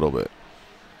you up a little bit.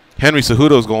 Henry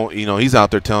Cejudo's going, he's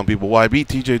out there telling people, well, I beat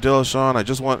TJ Dillashaw, I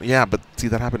just want, yeah, but see,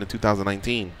 that happened in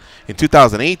 2019. In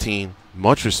 2018,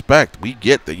 much respect, we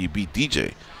get that you beat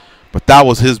DJ. But that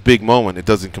was his big moment. It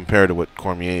doesn't compare to what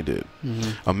Cormier did.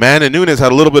 Amanda Nunes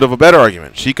had a little bit of a better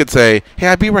argument. She could say, hey,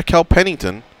 I beat Raquel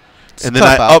Pennington, and then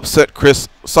I upset Chris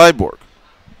Cyborg.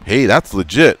 Hey, that's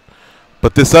legit.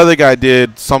 But this other guy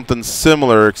did something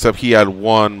similar, except he had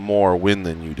one more win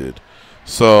than you did.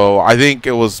 So I think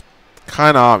it was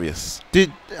kind of obvious.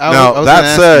 Now,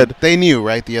 that said, they knew,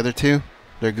 right? The other two?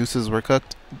 Their gooses were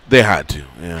cooked? They had to,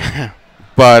 yeah.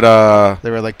 But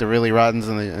they were like the really rottens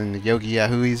and the Yogi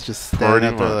Yahoos just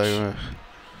standing up there like...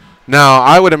 Now,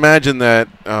 I would imagine that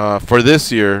for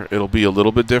this year, it'll be a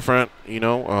little bit different.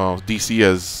 DC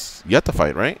has yet to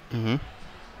fight, right? Mm-hmm.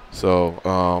 So,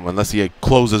 unless he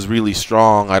closes really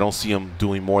strong, I don't see him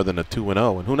doing more than a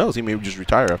 2-0. And who knows? He may just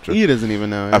retire after. He doesn't even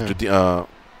know. After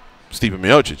Stipe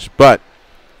Miocic. But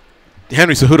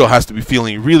Henry Cejudo has to be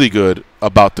feeling really good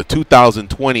about the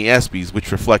 2020 ESPYs, which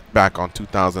reflect back on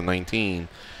 2019.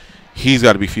 He's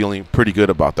got to be feeling pretty good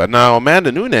about that. Now,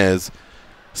 Amanda Nunes,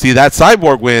 see, that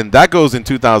Cyborg win, that goes in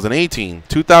 2018.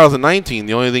 2019,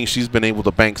 the only thing she's been able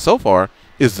to bank so far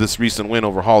is this recent win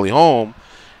over Holly Holm.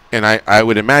 And I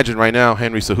would imagine right now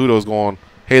Henry Cejudo's going,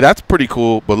 hey, that's pretty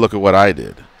cool, but look at what I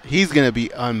did. He's going to be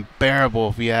unbearable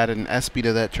if we added an ESPY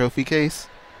to that trophy case.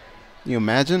 Can you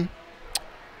imagine?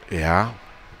 Yeah,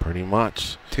 pretty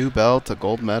much. 2 belts, a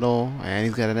gold medal, and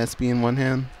he's got an ESPY in one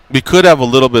hand. We could have a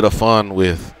little bit of fun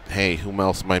with, hey, whom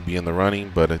else might be in the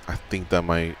running, but I think that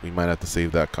we might have to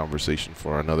save that conversation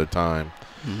for another time.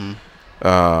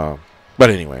 Mm-hmm. But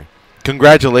anyway,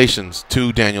 congratulations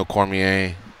to Daniel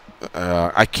Cormier.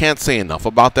 I can't say enough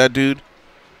about that dude.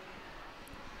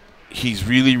 He's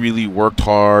really, really worked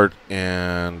hard,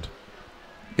 and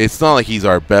it's not like he's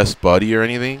our best buddy or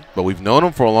anything, but we've known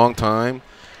him for a long time,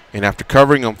 and after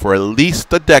covering him for at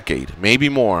least a decade, maybe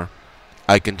more,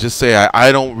 I can just say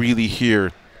I don't really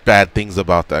hear bad things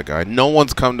about that guy. No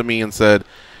one's come to me and said,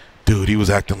 dude, he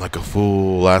was acting like a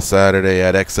fool last Saturday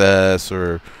at XS,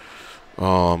 or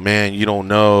oh, man, you don't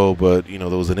know, but, there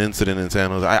was an incident in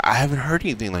San Jose. I haven't heard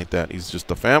anything like that. He's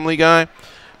just a family guy.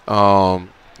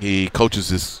 He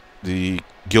coaches the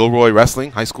Gilroy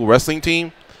high school wrestling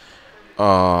team.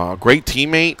 Great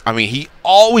teammate. I mean, he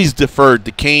always deferred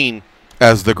to Kane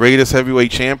as the greatest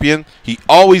heavyweight champion. He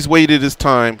always waited his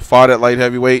time, fought at light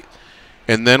heavyweight,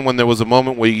 and then when there was a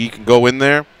moment where he can go in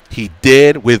there, he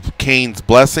did with Kane's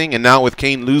blessing, and now with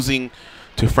Kane losing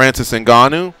to Francis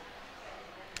Ngannou,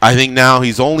 I think now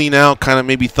he's only now kind of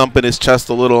maybe thumping his chest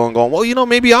a little and going, well,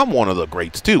 maybe I'm one of the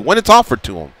greats too, when it's offered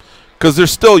to him. Because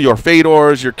there's still your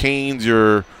Fedors, your Kanes,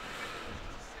 your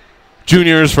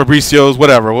Juniors, Fabricios,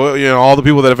 whatever. All the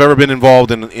people that have ever been involved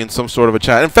in some sort of a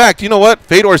chat. In fact, you know what?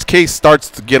 Fedor's case starts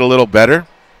to get a little better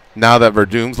now that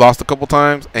Verdum's lost a couple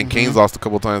times and Kane's lost a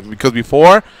couple times. Because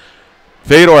before,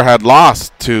 Fedor had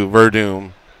lost to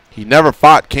Verdum. He never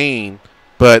fought Kane.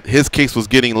 But his case was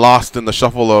getting lost in the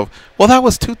shuffle of, well, that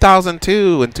was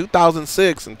 2002 and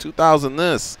 2006 and 2000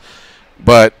 this.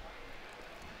 But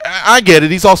I get it.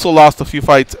 He's also lost a few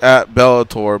fights at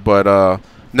Bellator, but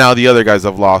now the other guys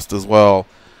have lost as well.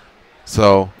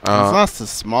 So he's lost to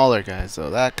smaller guys, though.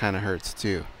 That kind of hurts,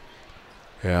 too.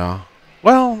 Yeah.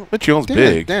 Well, Michionne's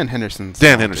big. Dan Henderson's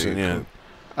Dan Henderson, yeah.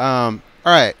 All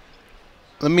right.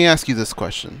 Let me ask you this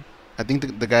question. I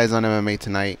think the guys on MMA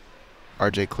tonight,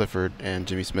 RJ Clifford and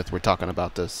Jimmy Smith, were talking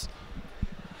about this.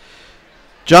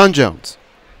 John Jones,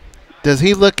 does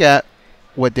he look at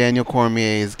what Daniel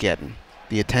Cormier is getting,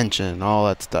 the attention, all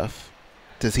that stuff?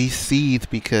 Does he seethe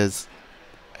because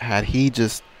had he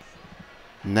just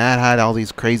Nat had all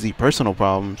these crazy personal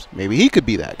problems. Maybe he could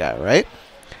be that guy, right?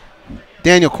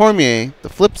 Daniel Cormier, the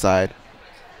flip side,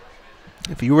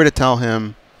 if you were to tell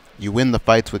him you win the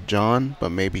fights with John, but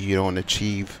maybe you don't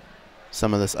achieve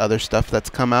some of this other stuff that's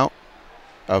come out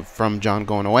from John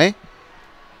going away,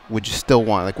 would you still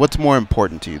want? Like, what's more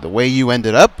important to you? The way you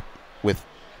ended up with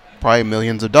probably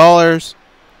millions of dollars.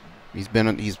 He's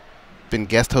been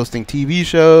guest hosting TV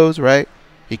shows, right?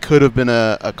 He could have been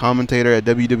a commentator at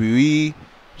WWE.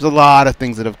 There's a lot of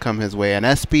things that have come his way. An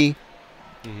ESPY,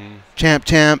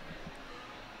 champ.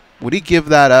 Would he give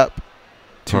that up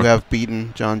to have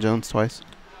beaten John Jones twice?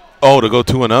 Oh, to go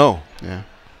 2-0. Yeah.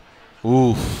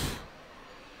 Oof.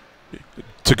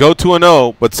 To go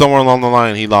 2-0, but somewhere along the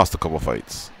line he lost a couple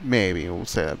fights. Maybe we'll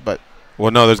say that, but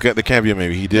there can't be a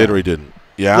maybe. He did or he didn't.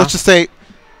 Yeah. Let's just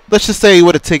say he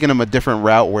would have taken him a different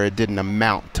route where it didn't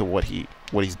amount to what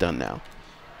he's done now.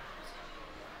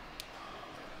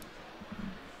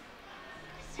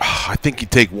 I think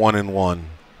he'd take 1-1.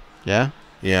 Yeah?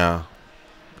 Yeah.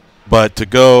 But to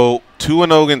go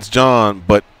 2-0 against John,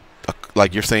 but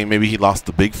like you're saying, maybe he lost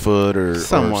to Bigfoot or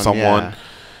someone.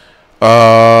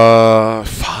 Yeah.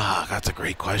 Fuck, that's a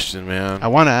great question, man. I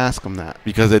want to ask him that.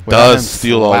 Because it does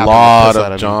steal a lot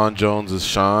of John Jones's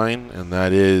shine, and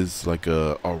that is like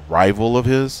a rival of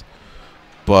his.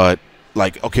 But,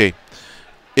 like, okay,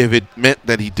 if it meant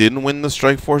that he didn't win the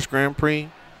Strikeforce Grand Prix,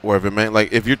 or if it meant,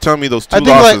 like, if you're telling me those two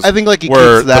losses I think he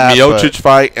were that, the Miocic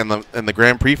fight and the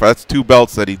Grand Prix fight, that's 2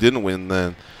 belts that he didn't win,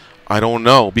 then I don't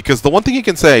know. Because the one thing you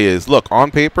can say is, look, on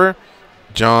paper,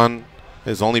 John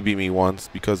has only beat me once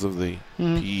because of the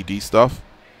PED stuff.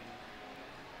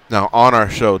 Now, on our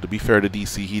show, to be fair to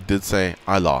DC, he did say,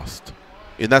 I lost.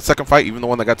 In that second fight, even the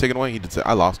one that got taken away, he did say,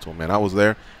 I lost to him, man. I was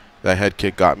there. That head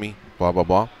kick got me, blah, blah,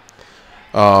 blah.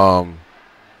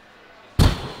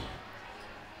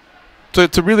 So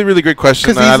it's a really, really great question,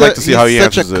 and I'd like to see how he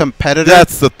answers it. He's such a competitor.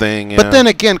 That's the thing, yeah. But then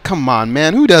again, come on,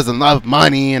 man. Who doesn't love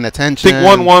money and attention? I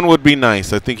think 1-1 would be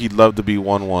nice. I think he'd love to be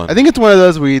 1-1. I think it's one of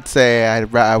those where you'd say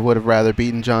I would have rather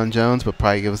beaten John Jones, but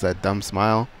probably give us that dumb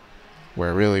smile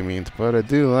where it really means, but I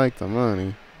do like the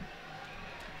money.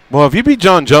 Well, if you beat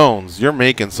John Jones, you're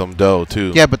making some dough,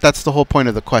 too. Yeah, but that's the whole point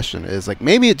of the question is, like,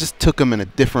 maybe it just took him in a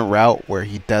different route where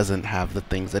he doesn't have the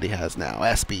things that he has now.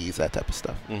 SBs, that type of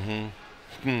stuff.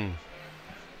 I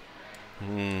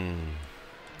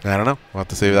don't know. We'll have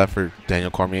to save that for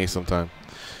Daniel Cormier sometime.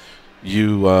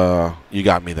 You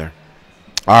got me there.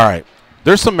 All right.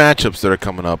 There's some matchups that are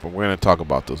coming up, and we're going to talk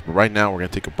about those. But right now, we're going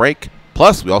to take a break.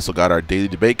 Plus, we also got our daily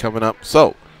debate coming up.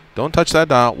 So don't touch that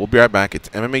dial. We'll be right back. It's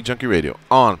MMA Junkie Radio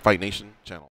on Fight Nation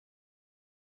channel.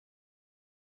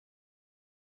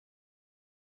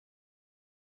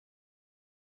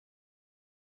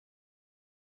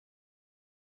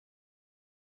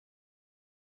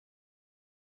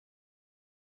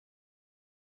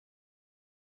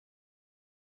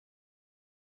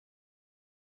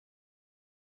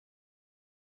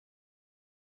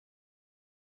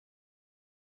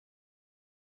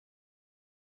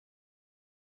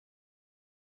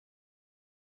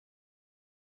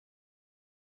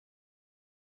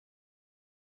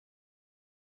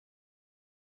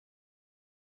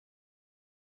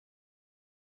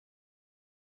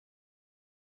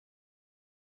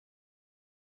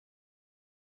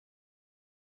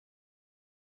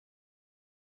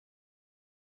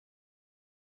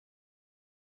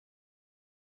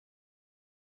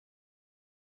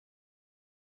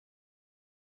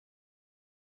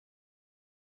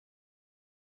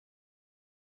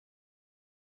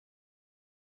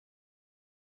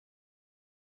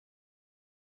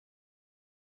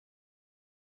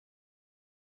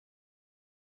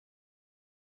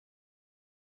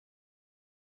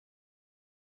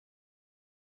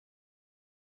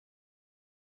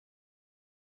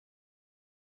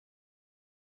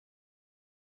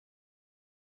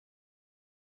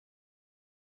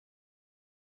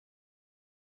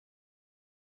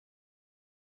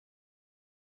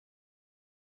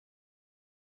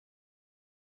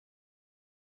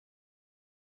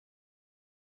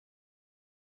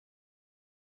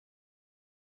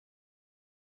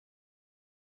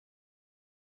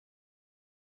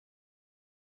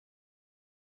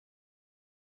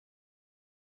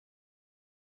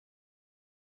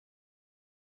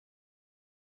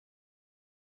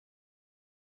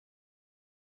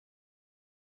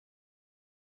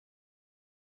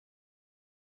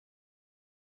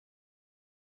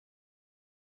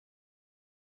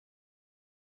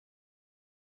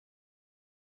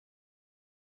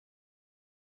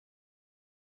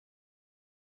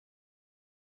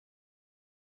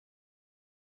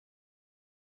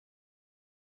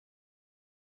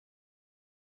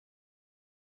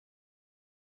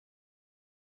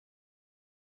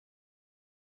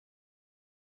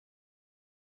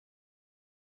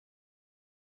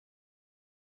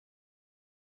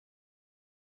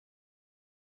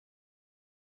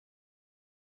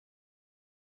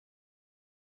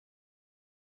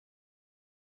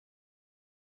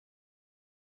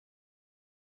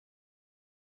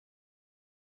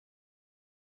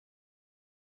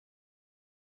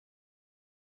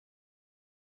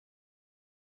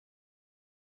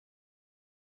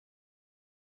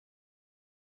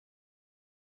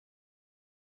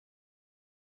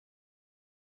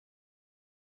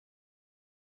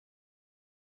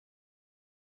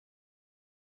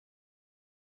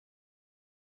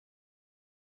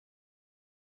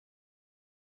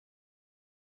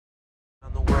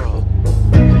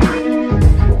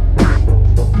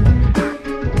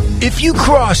 If you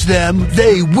cross them,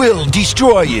 they will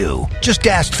destroy you. Just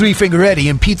ask Three Finger Eddie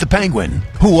and Pete the Penguin.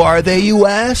 Who are they, you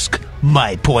ask?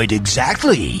 My point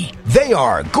exactly. They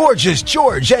are Gorgeous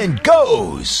George and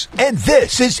Goes. And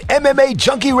this is MMA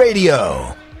Junkie Radio.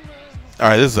 All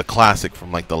right, this is a classic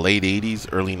from like the late 80s,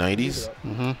 early 90s.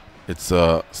 Mm-hmm. It's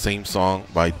same song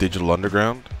by Digital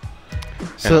Underground.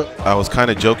 So and I was kind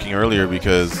of joking earlier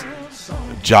because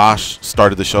Josh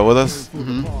started the show with us.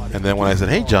 Mm-hmm. And then when I said,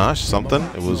 hey, Josh, something,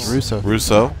 it was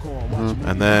Russo. Mm-hmm.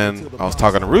 And then I was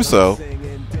talking to Russo,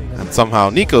 and somehow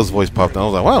Nico's voice popped in. I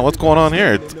was like, wow, what's going on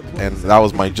here? And that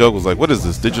was my joke. Was like, what is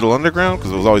this, Digital Underground?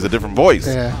 Because it was always a different voice.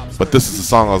 Yeah. But this is the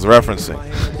song I was referencing.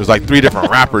 There's like 3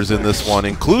 different rappers in this one,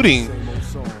 including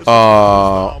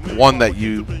one that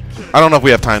I don't know if we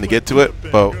have time to get to it,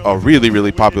 but a really,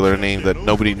 really popular name that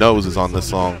nobody knows is on this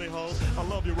song.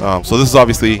 So this is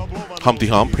obviously Humpty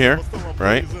Hump here,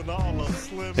 right?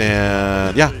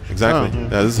 And yeah, exactly. Yeah,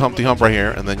 this is Humpty Hump right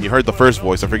here. And then you heard the first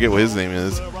voice. I forget what his name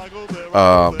is.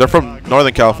 They're from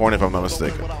Northern California, if I'm not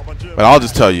mistaken. But I'll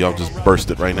just tell you, I'll just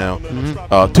burst it right now.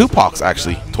 Mm-hmm. Tupac's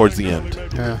actually towards the end.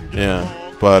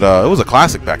 Yeah. But it was a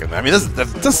classic back in then. I mean,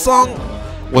 this song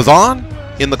was on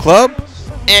in the club.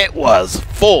 It was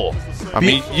full. I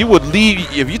mean, you would leave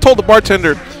if you told the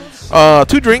bartender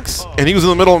 2 drinks and he was in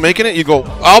the middle of making it. You go,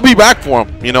 I'll be back for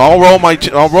him. You know, I'll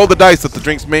roll the dice that the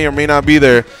drinks may or may not be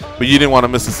there. But you didn't want to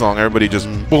miss the song. Everybody just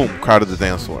boom crowded the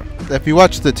dance floor. If you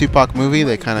watch the Tupac movie,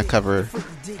 they kind of cover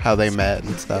how they met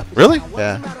and stuff. Really?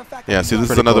 Yeah. Yeah. See, this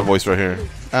is another voice right here.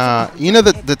 You know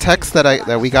the text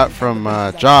that we got from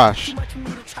Josh.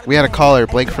 We had a caller,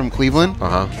 Blake from Cleveland,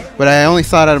 but I only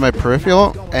saw it out of my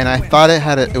peripheral, and I thought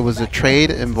it was a trade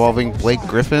involving Blake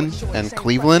Griffin and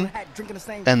Cleveland,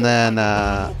 and then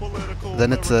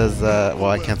it says, well,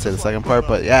 I can't say the second part,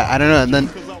 but yeah, I don't know. And then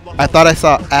I thought I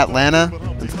saw Atlanta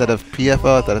instead of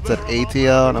PFO. I thought it said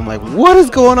ATL, and I'm like, what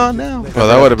is going on now? Well,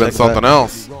 that would have been something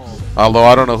else. Although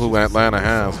I don't know who Atlanta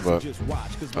has, but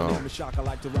oh,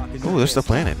 they're still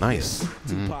playing it. Nice.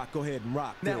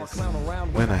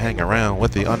 When I hang around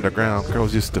with the underground,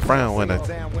 girls used to frown when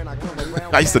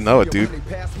I used to know it, dude.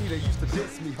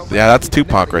 Yeah, that's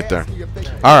Tupac right there.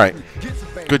 All right,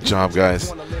 good job,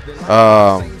 guys.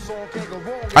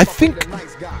 I think.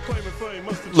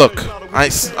 Look,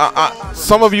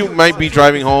 some of you might be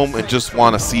driving home and just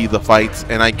want to see the fights,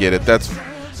 and I get it.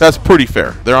 That's pretty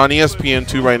fair. They're on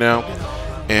ESPN2 right now,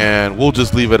 and we'll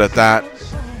just leave it at that.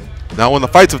 Now, when the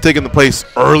fights have taken place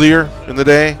earlier in the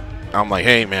day, I'm like,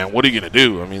 hey, man, what are you going to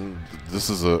do? I mean,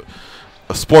 this is a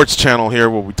sports channel here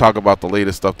where we talk about the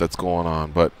latest stuff that's going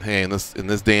on. But, hey, in this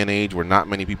day and age where not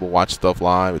many people watch stuff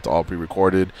live, it's all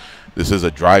pre-recorded. This is a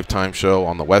drive time show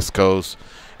on the West Coast.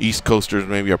 East Coasters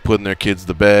maybe are putting their kids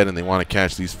to bed and they want to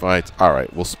catch these fights. All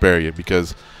right, we'll spare you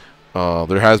because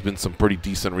there has been some pretty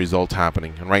decent results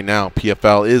happening. And right now,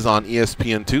 PFL is on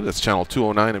ESPN2. That's channel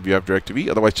 209 if you have DirecTV.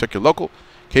 Otherwise, check your local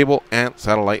cable and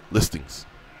satellite listings.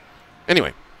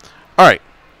 Anyway, all right.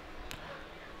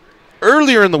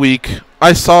 Earlier in the week,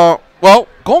 I saw, well,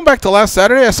 going back to last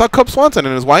Saturday, I saw Cub Swanson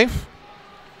and his wife.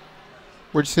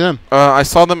 Where'd you see them? I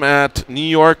saw them at New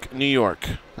York, New York.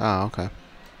 Oh, okay.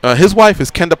 His wife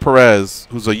is Kenda Perez,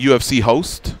 who's a UFC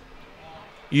host.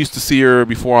 You used to see her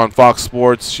before on Fox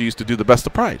Sports. She used to do the Best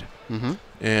of Pride.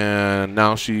 Mm-hmm. And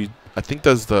now she, I think,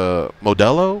 does the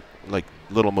Modelo, like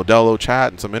little Modelo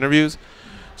chat and some interviews.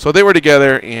 So they were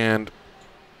together, and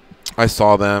I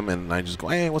saw them, and I just go,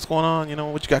 hey, what's going on? You know,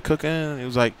 what you got cooking? And he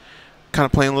was like, kind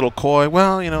of playing a little coy.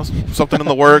 Well, you know, something in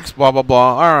the works, blah, blah,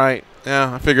 blah. All right.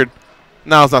 Yeah, I figured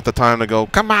now's not the time to go,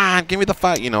 come on, give me the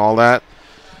fight, you know, all that.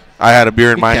 I had a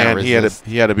beer in my hand. He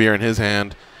had a beer in his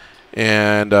hand.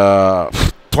 And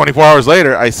 24 hours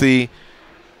later, I see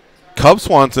Cub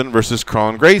Swanson versus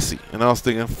Kron Gracie. And I was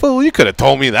thinking, fool, you could have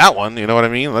told me that one. You know what I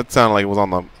mean? That sounded like it was on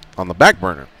the back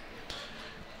burner.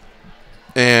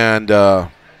 And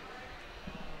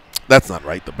that's not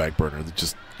right, the back burner. It's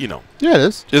just, you know. Yeah, it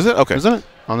is. Is it? Okay. Isn't it?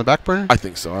 On the back burner? I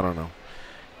think so. I don't know.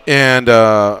 And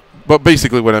but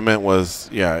basically what I meant was,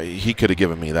 yeah, he could have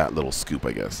given me that little scoop,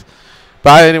 I guess.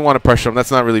 But I didn't want to pressure him.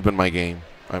 That's not really been my game.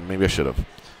 Maybe I should have.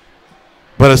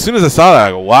 But as soon as I saw that,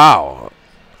 I go, wow,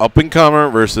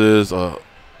 up-and-comer versus a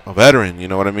veteran, you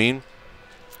know what I mean?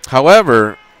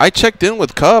 However, I checked in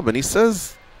with Cub, and he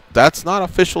says that's not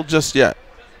official just yet.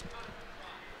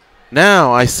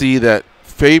 Now I see that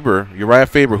Uriah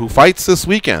Faber, who fights this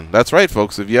weekend. That's right,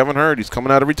 folks. If you haven't heard, he's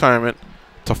coming out of retirement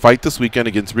to fight this weekend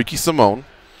against Ricky Simone.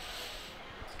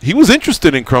 He was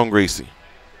interested in Kron Gracie.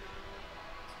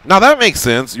 Now, that makes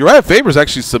sense. Uriah Faber's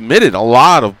actually submitted a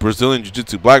lot of Brazilian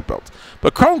Jiu-Jitsu black belts.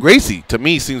 But Kron Gracie, to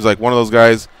me, seems like one of those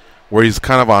guys where he's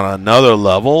kind of on another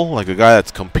level, like a guy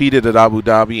that's competed at Abu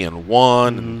Dhabi and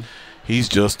won. And he's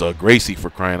just a Gracie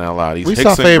for crying out loud. He's we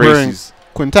Hickson saw Faber in Gracie's.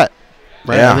 quintet,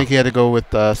 right? Yeah. I think he had to go with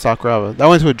Sakuraba. That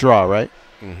went to a draw, right?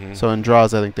 So in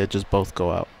draws, I think they just both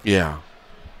go out. Yeah.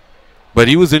 But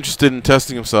he was interested in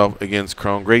testing himself against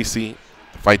Kron Gracie.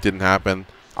 The fight didn't happen.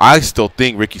 I still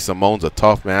think Ricky Simone's a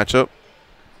tough matchup.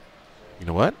 You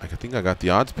know what? I think I got the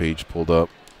odds page pulled up.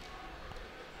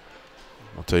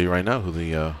 I'll tell you right now who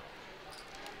the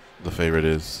favorite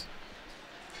is.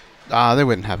 They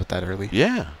wouldn't have it that early.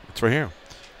 Yeah, it's right here.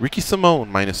 Ricky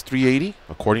Simone minus 380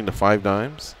 according to 5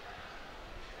 Dimes.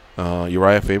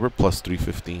 Uriah Faber plus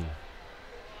 315.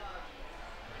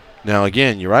 Now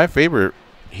again, Uriah Faber,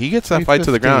 he gets that fight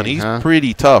to the ground. He's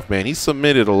pretty tough, man. He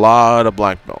submitted a lot of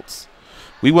black belts.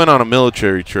 We went on a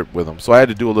military trip with him, so I had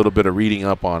to do a little bit of reading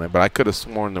up on it. But I could have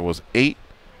sworn there was 8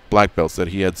 black belts that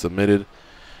he had submitted.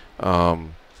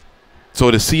 So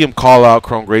to see him call out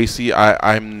Kron Gracie,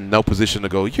 I'm in no position to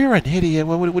go, you're an idiot.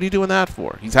 What are you doing that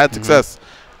for? He's had success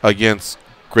against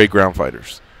great ground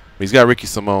fighters. He's got Ricky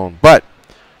Simone. But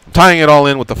I'm tying it all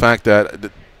in with the fact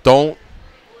that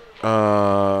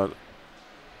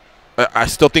I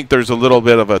still think there's a little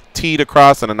bit of a T to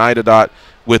cross and an I to dot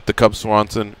with the Cub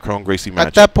Swanson Kron Gracie match.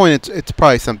 At that point, it's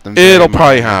probably something. It'll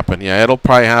probably happen. Yeah, it'll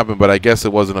probably happen, but I guess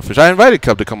it wasn't official. I invited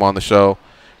Cub to come on the show.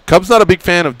 Cub's not a big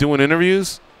fan of doing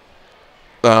interviews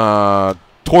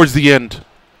towards the end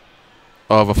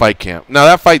of a fight camp. Now,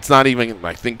 that fight's not even,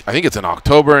 I think it's in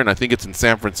October, and I think it's in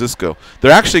San Francisco.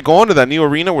 They're actually going to that new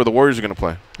arena where the Warriors are going to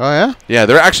play. Oh, yeah? Yeah,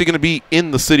 they're actually going to be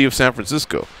in the city of San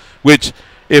Francisco, which,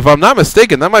 if I'm not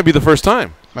mistaken, that might be the first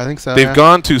time. I think so. They've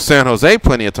gone to San Jose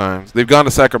plenty of times. They've gone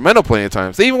to Sacramento plenty of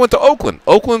times. They even went to Oakland.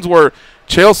 Oakland's where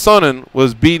Chael Sonnen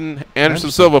was beating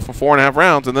Anderson Silva for 4.5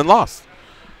 rounds and then lost.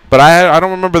 But I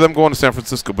don't remember them going to San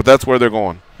Francisco, but that's where they're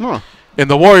going. Huh. And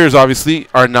the Warriors, obviously,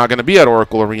 are not going to be at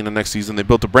Oracle Arena next season. They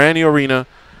built a brand new arena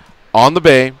on the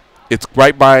Bay. It's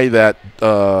right by that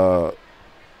the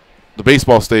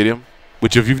baseball stadium,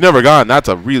 which if you've never gone, that's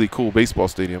a really cool baseball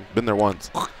stadium. Been there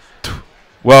once.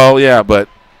 Well, yeah, but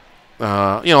a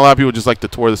lot of people just like to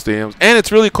tour the stadiums. And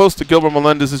it's really close to Gilbert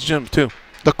Melendez's gym, too.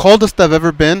 The coldest I've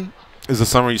ever been is the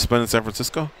summer you spent in San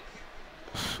Francisco?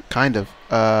 Kind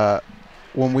of.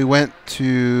 When we went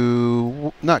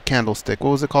to, not Candlestick,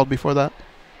 what was it called before that?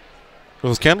 It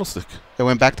was Candlestick. It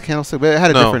went back to Candlestick, but it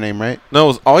had a different name, right? No, it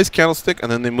was always Candlestick, and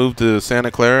then they moved to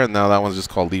Santa Clara, and now that one's just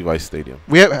called Levi's Stadium.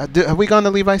 Have we gone to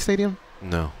Levi's Stadium?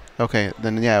 No. Okay,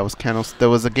 then yeah, it was Candlestick. There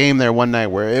was a game there one night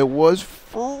where it was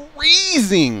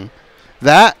freezing.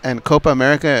 That and Copa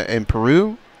America in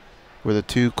Peru were the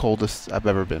 2 coldest I've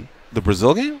ever been. The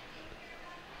Brazil game?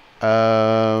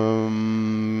 Yeah,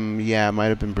 it might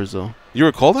have been Brazil. You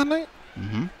were cold that night?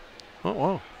 Mm-hmm. Oh,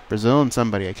 wow. Brazil and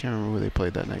somebody. I can't remember who they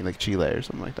played that night, like Chile or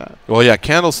something like that. Well, yeah,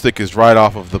 Candlestick is right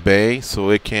off of the bay, so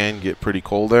it can get pretty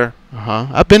cold there. Uh-huh.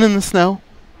 I've been in the snow,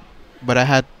 but I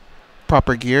had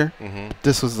proper gear. Mm-hmm.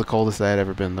 This was the coldest I had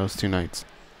ever been those 2 nights.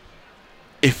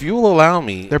 If you'll allow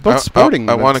me, they're both sporting.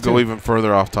 I want to go even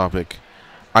further off topic.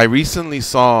 I recently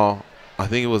saw, I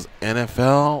think it was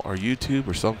NFL or YouTube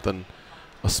or something,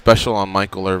 a special on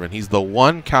Michael Irvin. He's the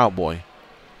one Cowboy.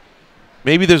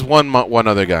 Maybe there's one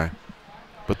other guy,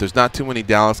 but there's not too many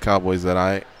Dallas Cowboys that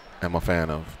I am a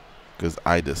fan of because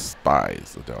I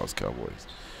despise the Dallas Cowboys.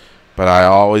 But I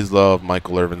always loved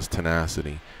Michael Irvin's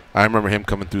tenacity. I remember him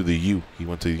coming through the U. He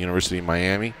went to the University of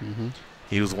Miami. Mm-hmm.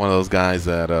 He was one of those guys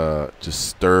that just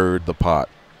stirred the pot.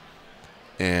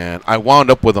 And I wound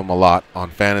up with him a lot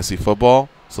on fantasy football.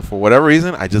 So for whatever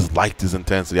reason, I just liked his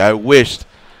intensity. I wished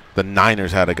the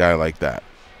Niners had a guy like that.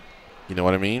 You know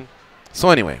what I mean? So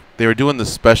anyway, they were doing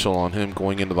this special on him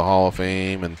going into the Hall of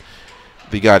Fame. And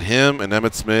they got him and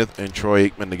Emmitt Smith and Troy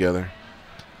Aikman together.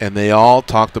 And they all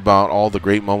talked about all the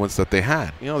great moments that they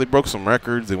had. You know, they broke some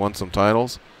records. They won some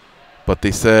titles. But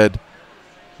they said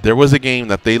there was a game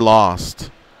that they lost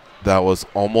that was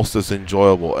almost as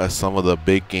enjoyable as some of the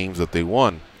big games that they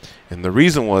won. And the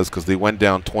reason was because they went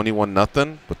down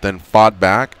 21-0, but then fought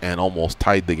back and almost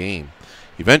tied the game.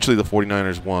 Eventually, the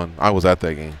 49ers won. I was at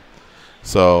that game.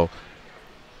 So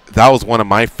that was one of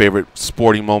my favorite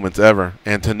sporting moments ever.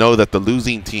 And to know that the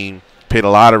losing team paid a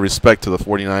lot of respect to the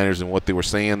 49ers and what they were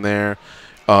saying there.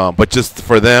 But just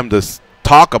for them to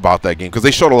talk about that game, because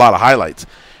they showed a lot of highlights.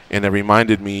 And it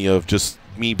reminded me of just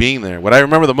me being there. What I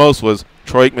remember the most was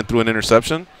Troy Aikman threw an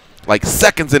interception like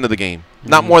seconds into the game. Mm-hmm.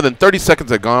 Not more than 30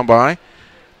 seconds had gone by.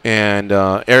 And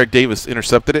Eric Davis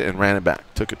intercepted it and ran it back.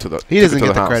 Took it to the He doesn't get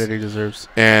the house. credit he deserves.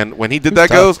 And when he did that,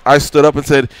 I stood up and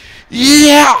said,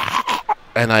 yeah!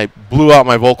 And I blew out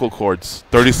my vocal cords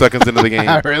 30 seconds into the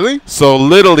game. Really? So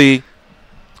literally,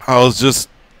 I was just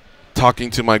talking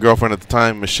to my girlfriend at the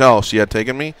time, Michelle. She had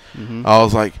taken me. I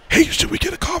was like, hey, should we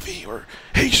get a coffee? Or,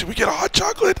 hey, should we get a hot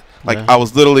chocolate? Like, I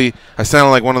was literally, I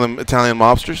sounded like one of them Italian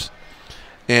mobsters.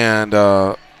 And,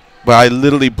 but I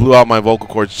literally blew out my vocal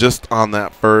cords just on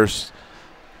that first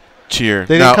cheer.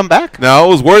 They didn't come back? No, it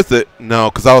was worth it. No,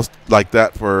 because I was like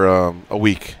that for a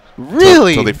week.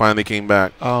 Really? Until they finally came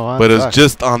back. Oh, but it was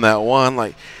just on that one,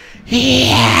 like,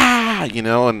 yeah, you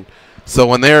know, and so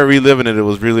when they were reliving it, it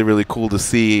was really, really cool to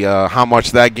see how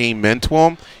much that game meant to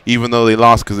them, even though they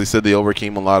lost, because they said they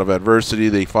overcame a lot of adversity.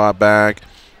 They fought back,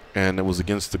 and it was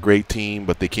against a great team,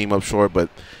 but they came up short. But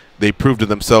they proved to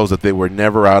themselves that they were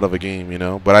never out of a game, you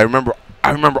know. But I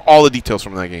remember all the details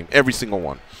from that game, every single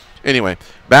one. Anyway,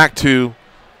 back to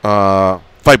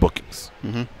fight bookings.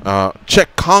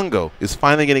 Czech Congo is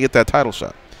finally going to get that title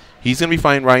shot. He's going to be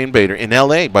fighting Ryan Bader in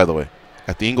L.A., by the way,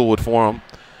 at the Inglewood Forum,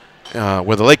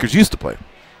 where the Lakers used to play.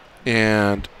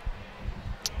 And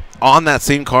on that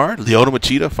same card, Lyoto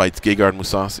Machida fights Gegard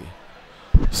Mousasi.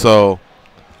 So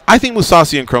I think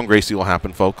Mousasi and Kron Gracie will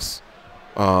happen, folks.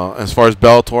 As far as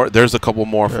Bellator, there's a couple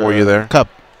more for you there. Cup.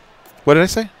 What did I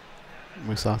say?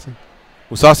 Mousasi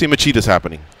and Machida's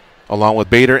happening, along with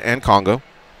Bader and Congo.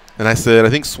 And I said, I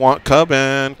think Swamp Cub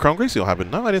and Kron Gracie will happen.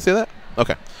 No, I didn't say that.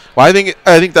 Okay. Well, I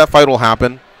think that fight will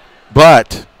happen,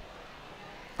 but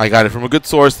I got it from a good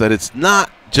source that it's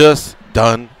not just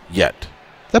done yet.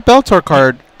 That Bellator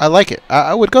card, I like it.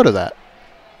 I would go to that.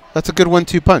 That's a good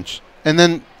 1-2 punch. And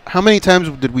then how many times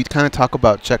did we kind of talk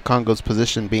about Czech Congo's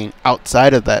position being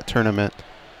outside of that tournament,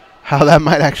 how that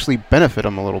might actually benefit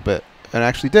him a little bit? And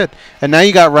actually did. And now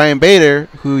you got Ryan Bader,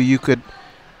 who you could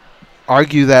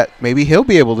argue that maybe he'll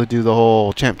be able to do the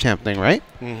whole champ thing, right?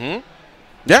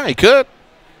 Yeah, he could.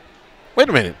 Wait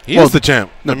a minute. He is the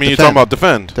champ. No, I mean, you're talking about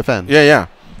defend. Defend. Yeah.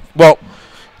 Well,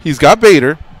 he's got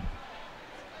Bader.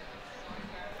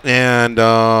 And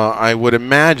I would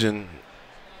imagine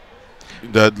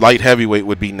the light heavyweight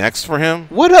would be next for him.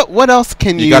 What else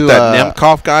can you... You got that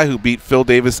Nemkov guy who beat Phil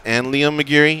Davis and Liam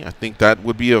McGeary. I think that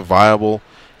would be a viable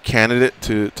candidate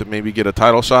to maybe get a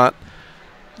title shot.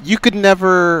 You could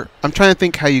never... I'm trying to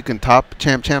think how you can top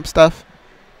champ stuff.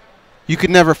 You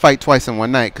could never fight twice in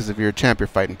one night because if you're a champ, you're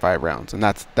fighting 5 rounds, and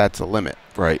that's a limit.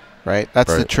 Right.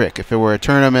 That's the trick. If it were a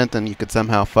tournament, then you could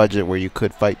somehow fudge it where you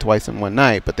could fight twice in one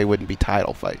night, but they wouldn't be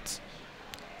title fights.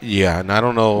 Yeah, and I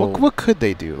don't know... What could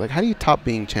they do? Like, how do you top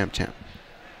being champ?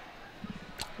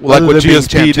 Well, like what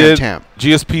GSP did.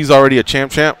 GSP's already a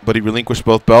champ, but he relinquished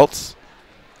both belts.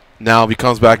 Now he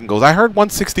comes back and goes, I heard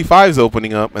 165 is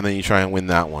opening up, and then you try and win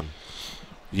that one.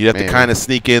 You have to kind of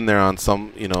sneak in there on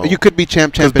some, you know. You could be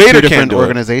champ in 2 different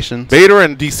organizations. Bader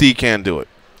and DC can do it.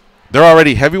 They're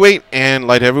already heavyweight and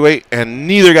light heavyweight, and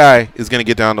neither guy is going to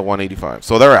get down to 185.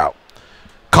 So they're out.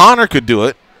 Connor could do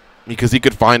it because he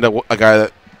could find a guy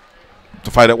to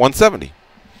fight at 170.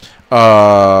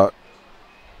 I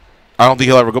don't think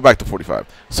he'll ever go back to 45.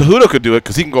 Cejudo could do it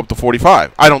because he can go up to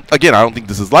 45. I don't think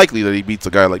this is likely that he beats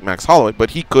a guy like Max Holloway,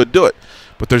 but he could do it.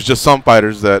 But there's just some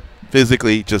fighters that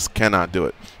physically just cannot do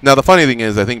it. Now, the funny thing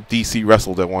is, I think DC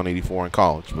wrestled at 184 in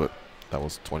college, but that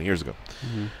was 20 years ago.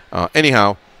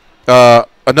 Anyhow,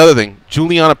 another thing,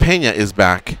 Juliana Pena is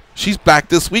back. She's back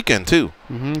this weekend, too.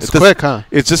 It's quick, huh?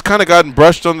 It's just kind of gotten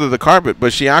brushed under the carpet,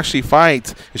 but she actually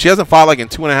fights. She hasn't fought like in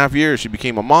 2.5 years. She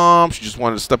became a mom. She just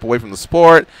wanted to step away from the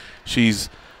sport. She's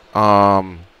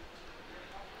commentating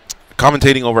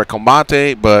over at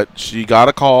Combate, but she got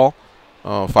a call.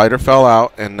 Fighter fell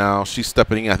out, and now she's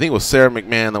stepping in. I think it was Sarah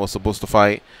McMahon that was supposed to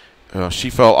fight. She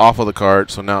fell off of the card,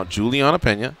 so now Juliana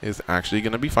Pena is actually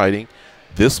going to be fighting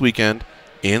this weekend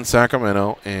in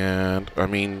Sacramento. And, I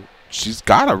mean, she's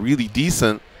got a really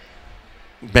decent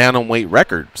bantamweight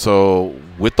record. So,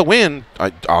 with the win,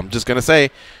 I'm just going to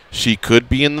say she could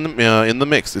be in the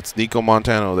mix. It's Nico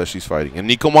Montano that she's fighting. And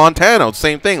Nico Montano,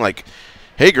 same thing. Like,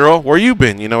 hey, girl, where you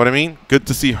been? You know what I mean? Good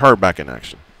to see her back in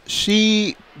action.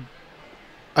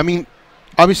 I mean,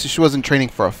 obviously she wasn't training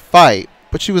for a fight,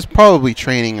 but she was probably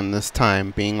training in this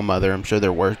time, being a mother. I'm sure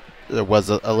there was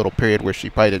a little period where she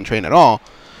probably didn't train at all.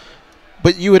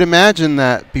 But you would imagine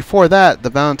that before that, the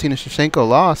Valentina Shevchenko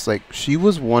loss, like, she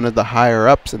was one of the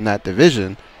higher-ups in that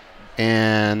division.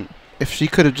 And if she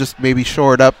could have just maybe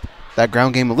shored up that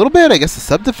ground game a little bit, I guess the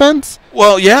sub-defense.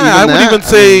 Well, yeah, I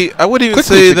would even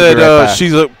say that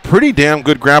she's a pretty damn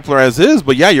good grappler as is.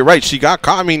 But, yeah, you're right. She got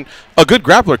caught. I mean, a good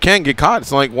grappler can get caught.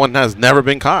 It's not like one has never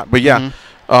been caught. But, yeah,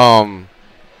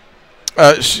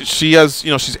 she has,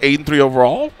 she's 8-3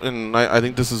 overall. And I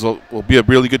think this will be a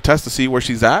really good test to see where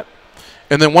she's at.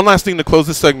 And then one last thing to close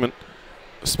this segment.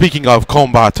 Speaking of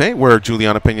Combate, where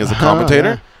Juliana Pena is a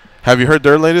commentator, have you heard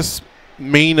their latest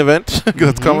main event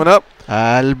that's coming up.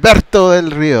 Alberto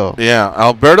Del Rio. Yeah,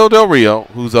 Alberto Del Rio,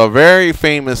 who's a very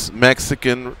famous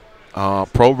Mexican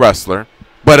pro wrestler,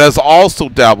 but has also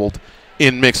dabbled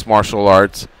in mixed martial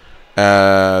arts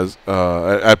as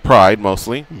at Pride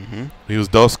mostly. He was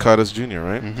Dos Caras Jr.,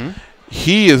 right?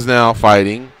 He is now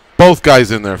fighting. Both guys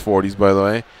in their 40s, by the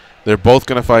way. They're both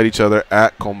going to fight each other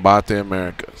at Combate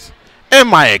Americas.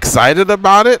 Am I excited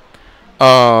about it?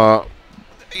 Not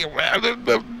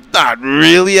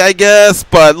really, I guess.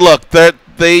 But look,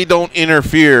 they don't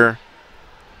interfere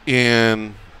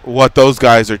in what those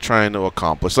guys are trying to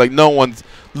accomplish. Like, no one's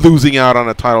losing out on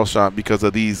a title shot because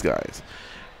of these guys.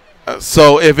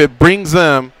 So if it brings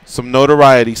them some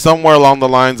notoriety somewhere along the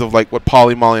lines of like what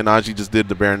Paulie Malignaggi just did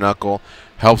to Bare Knuckle,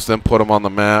 helps them put them on the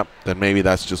map, then maybe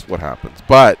that's just what happens.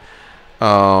 But,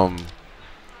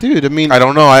 dude, I mean, I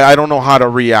don't know. I don't know how to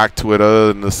react to it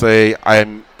other than to say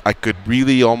I could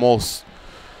really almost.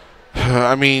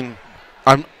 I mean,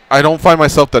 I don't find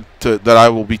myself that I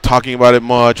will be talking about it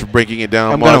much, breaking it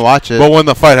down. I'm much, gonna watch it, but when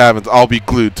the fight happens, I'll be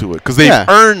glued to it because they've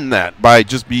earned that by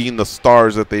just being the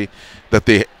stars that they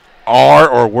are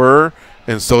or were.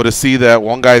 And so to see that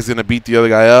one guy's gonna beat the other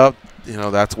guy up,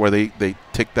 that's where they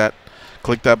click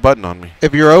that button on me.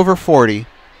 If you're over 40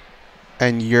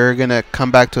 and you're gonna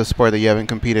come back to a sport that you haven't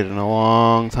competed in a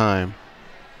long time,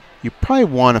 you probably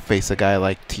want to face a guy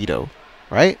like Tito,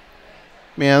 right?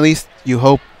 I mean, at least you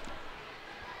hope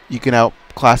you can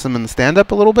outclass him in the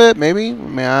stand-up a little bit, maybe. I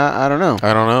mean, I don't know.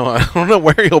 I don't know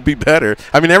where he'll be better.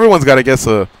 I mean, everyone's got to guess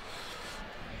a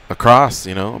cross,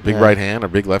 a big right hand or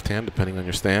big left hand, depending on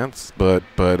your stance. But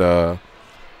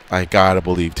I gotta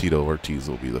believe Tito Ortiz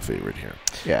will be the favorite here.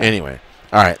 Yeah. Anyway,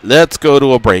 all right, let's go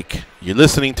to a break. You're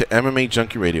listening to MMA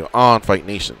Junkie Radio on Fight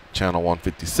Nation, channel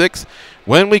 156.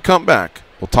 When we come back,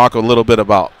 we'll talk a little bit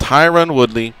about Tyron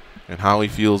Woodley and how he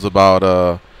feels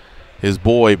about his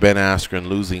boy Ben Askren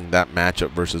losing that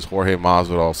matchup versus Jorge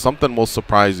Masvidal. Something will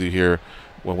surprise you here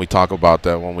when we talk about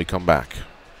that when we come back.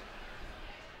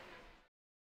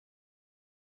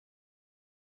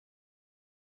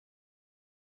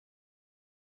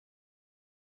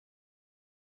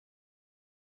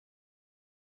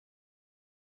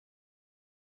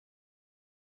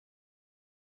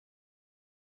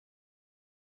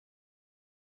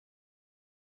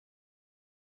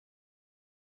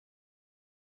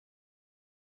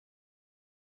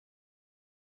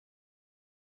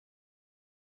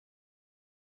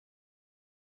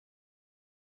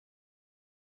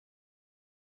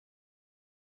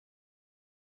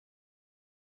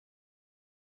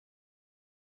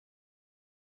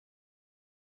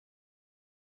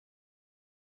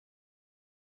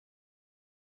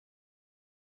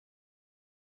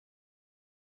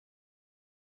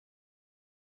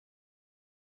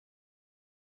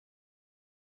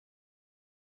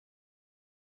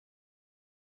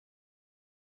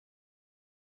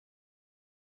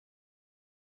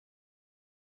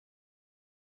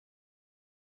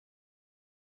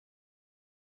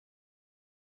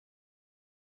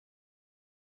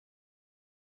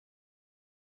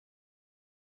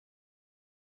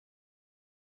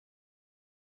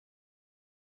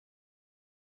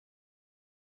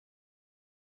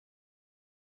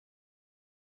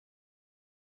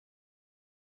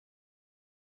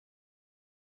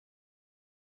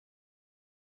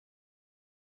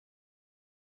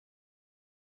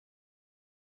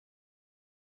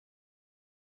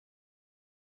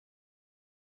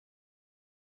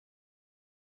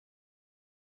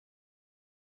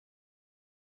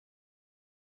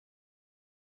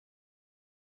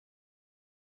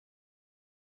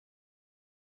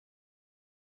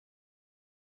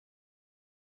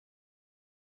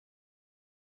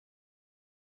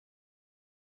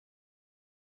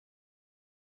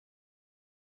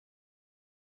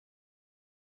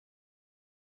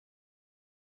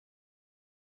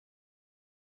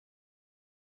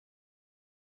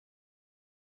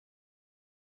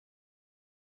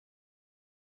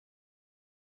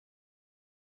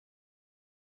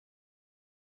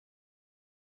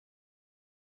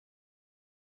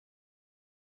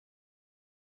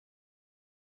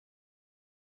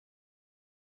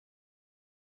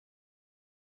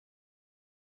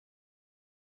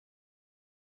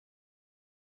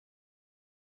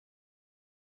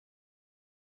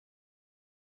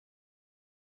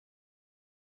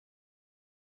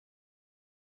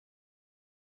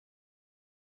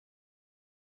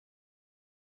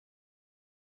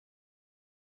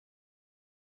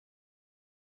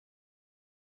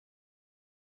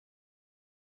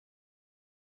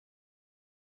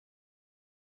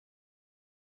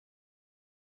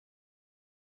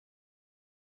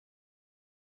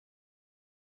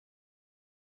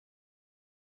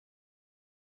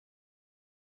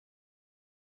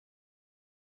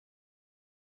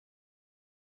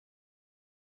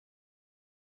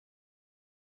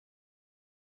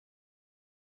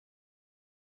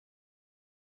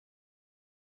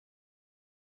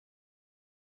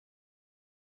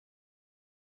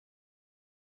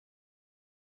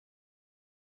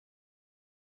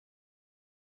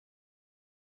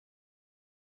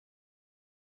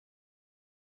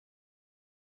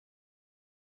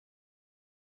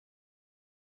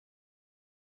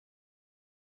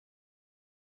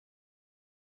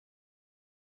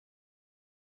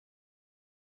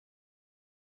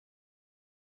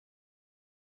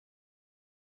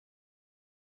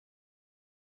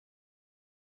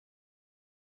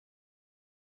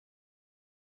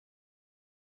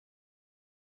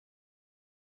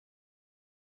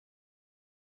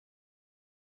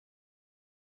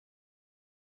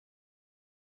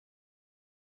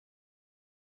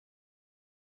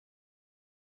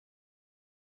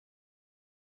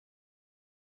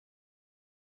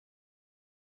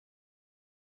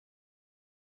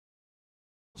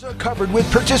 Are covered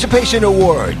with participation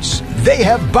awards. They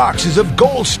have boxes of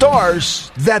gold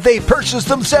stars that they purchase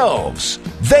themselves.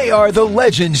 They are the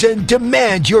legends and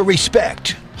demand your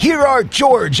respect. Here are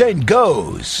George and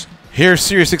Goes. Here's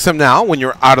SiriusXM Now when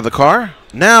you're out of the car.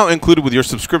 Now included with your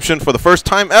subscription for the first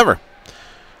time ever.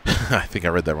 I think I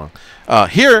read that wrong.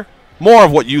 Hear more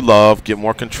of what you love, get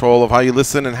more control of how you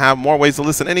listen, and have more ways to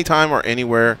listen anytime or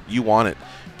anywhere you want it.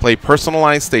 Play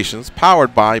personalized stations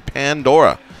powered by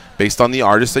Pandora, based on the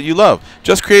artists that you love.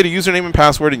 Just create a username and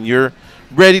password and you're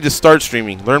ready to start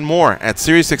streaming. Learn more at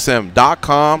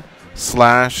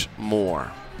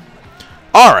SiriusXM.com/more.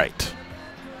 All right.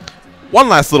 One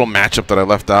last little matchup that I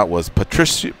left out was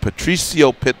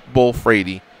Patricio Pitbull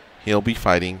Frady. He'll be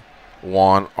fighting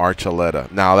Juan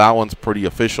Archuleta. Now, that one's pretty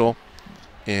official,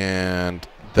 and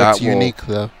that's unique,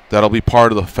 though. That'll be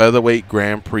part of the Featherweight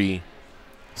Grand Prix.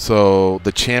 So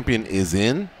the champion is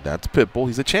in. That's Pitbull.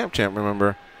 He's a champ,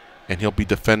 remember? And he'll be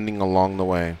defending along the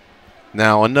way.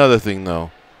 Now, another thing,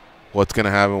 though. What's going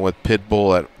to happen with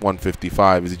Pitbull at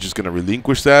 155? Is he just going to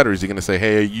relinquish that, or is he going to say,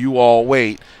 hey, you all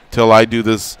wait till I do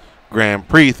this Grand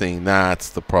Prix thing? That's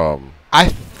the problem. I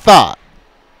thought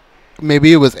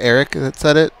maybe it was Eric that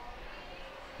said it,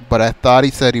 but I thought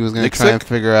he said he was going to try and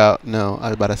figure out. No,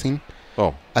 Albarracin.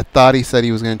 Oh. I thought he said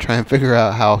he was going to try and figure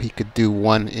out how he could do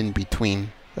one in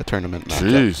between a tournament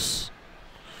matchup. Jeez.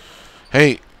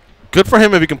 Hey, good for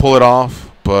him if he can pull it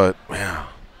off, but man,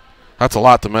 that's a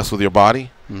lot to mess with your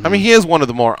body. I mean, he is one of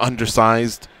the more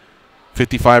undersized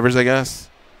 55ers, I guess.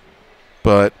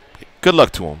 But good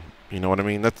luck to him. You know what I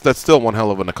mean? That's still one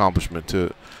hell of an accomplishment.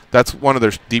 That's one of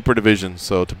their deeper divisions.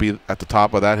 So to be at the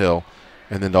top of that hill,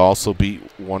 and then to also beat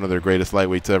one of their greatest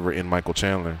lightweights ever in Michael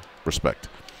Chandler, respect.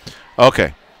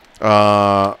 Okay.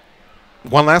 One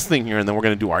last thing here, and then we're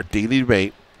going to do our daily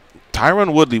debate.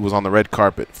 Tyron Woodley was on the red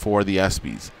carpet for the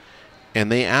ESPYs. And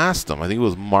they asked him, I think it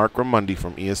was Mark Ramundi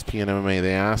from ESPN MMA,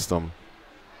 they asked him,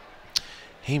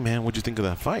 hey, man, what'd you think of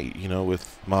that fight, you know,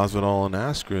 with Masvidal and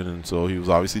Askren? And so he was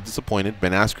obviously disappointed.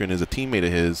 Ben Askren is a teammate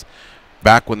of his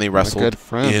back when they wrestled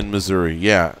in Missouri.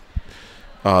 Yeah.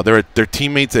 They're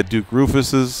teammates at Duke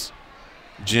Rufus's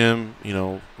gym, you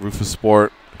know, Rufus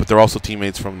Sport, but they're also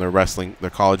teammates from their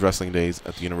college wrestling days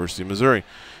at the University of Missouri.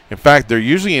 In fact, they're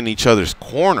usually in each other's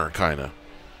corner, kind of.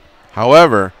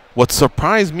 However, what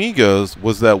surprised me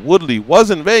was that Woodley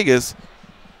was in Vegas,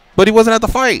 but he wasn't at the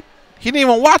fight. He didn't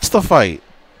even watch the fight.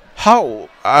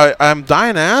 I'm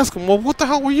dying to ask him, well, what the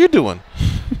hell were you doing?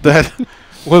 That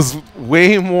was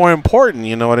way more important,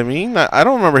 you know what I mean? I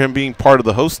don't remember him being part of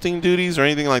the hosting duties or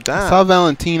anything like that. I saw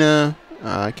Valentina.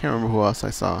 I can't remember who else I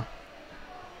saw.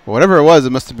 But whatever it was, it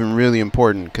must have been really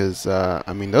important because,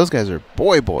 I mean, those guys are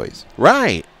boys.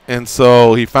 Right. And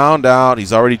so he found out.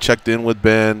 He's already checked in with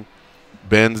Ben.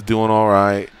 Ben's doing all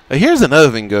right. Now, here's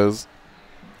another thing,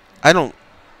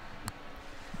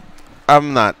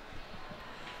 I'm not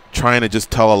trying to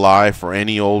just tell a lie for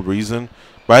any old reason.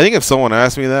 But I think if someone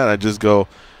asked me that, I'd just go,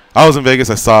 I was in Vegas,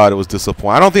 I saw it, it was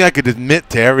disappointing. I don't think I could admit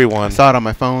to everyone. I saw it on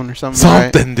my phone or something.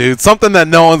 Something, dude. Something that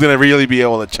no one's going to really be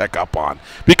able to check up on.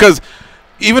 Because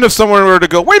even if someone were to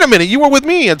go, wait a minute, you were with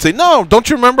me, I'd say, no, don't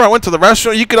you remember I went to the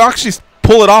restaurant? You could actually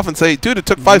pull it off and say, dude, it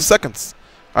took 5 seconds.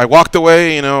 I walked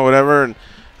away, you know, whatever, and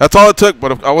that's all it took.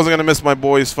 But if I wasn't going to miss my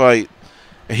boy's fight.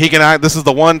 He can act. This is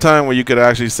the one time where you could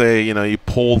actually say, you know, you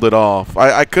pulled it off.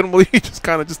 I couldn't believe he just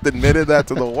kind of just admitted that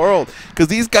to the world because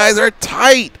these guys are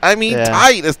tight. I mean,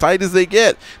 tight as they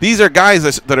get. These are guys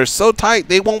that are so tight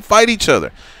they won't fight each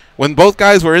other. When both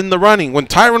guys were in the running, when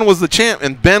Tyron was the champ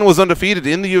and Ben was undefeated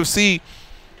in the UFC,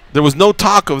 there was no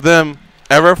talk of them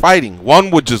ever fighting. One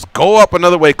would just go up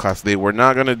another weight class. They were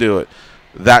not going to do it.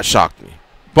 That shocked me.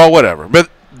 But whatever. But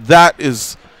that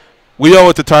is. We owe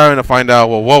it to Tyron to find out,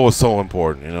 well, what was so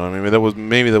important? You know, I mean,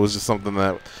 maybe there was just something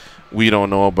that we don't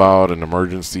know about, an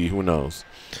emergency, who knows.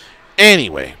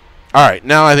 Anyway, all right,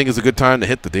 now I think it's a good time to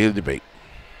hit the daily debate.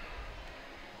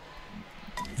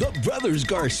 The brothers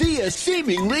Garcia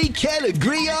seemingly can't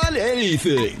agree on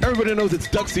anything. Everybody knows it's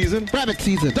duck season. Rabbit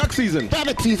season. Duck season.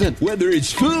 Rabbit season. Whether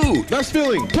it's food. Less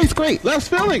filling. Tastes great. Less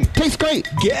filling. Tastes great.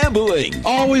 Gambling.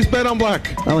 Always bet on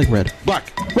black. I like red.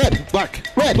 Black. Red. Black.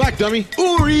 Red. Black, dummy.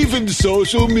 Or even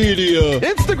social media.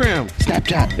 Instagram.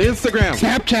 Snapchat. Instagram.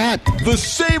 Snapchat. The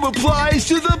same applies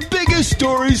to the biggest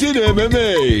stories in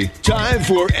MMA. Time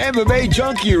for MMA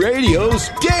Junkie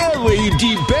Radio's Daily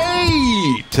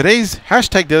Debate. Today's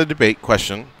hashtag Daily Debate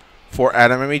question for at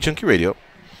MMA Junkie Radio.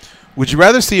 Would you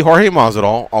rather see Jorge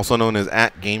Masvidal, also known as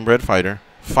 @GameBredFighter,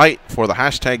 fight for the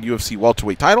hashtag UFC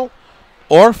welterweight title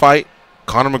or fight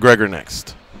Conor McGregor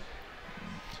next?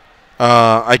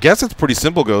 I guess it's pretty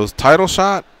simple, title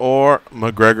shot or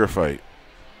McGregor fight.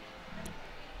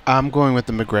 I'm going with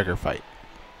the McGregor fight.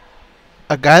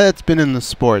 A guy that's been in the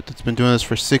sport, that's been doing this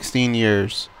for 16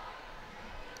 years,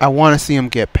 I want to see him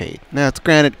get paid. Now, it's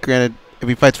granted, if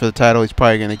he fights for the title, he's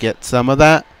probably going to get some of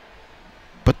that.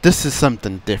 But this is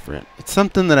something different. It's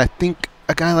something that I think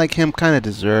a guy like him kind of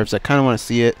deserves. I kind of want to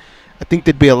see it. I think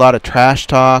there'd be a lot of trash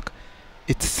talk.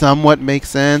 It somewhat makes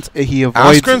sense. He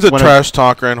avoids. Askren's a trash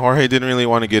talker, and Jorge didn't really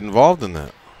want to get involved in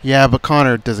that. Yeah, but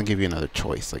Conor doesn't give you another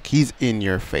choice. Like, he's in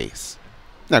your face.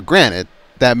 Now, granted,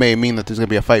 that may mean that there's going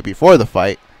to be a fight before the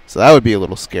fight, so that would be a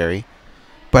little scary.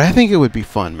 But I think it would be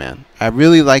fun, man. I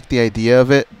really like the idea of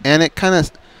it, and it kind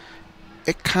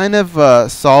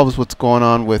of solves what's going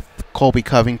on with Colby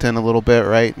Covington a little bit,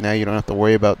 right? Now you don't have to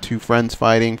worry about two friends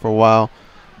fighting for a while.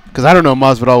 Because I don't know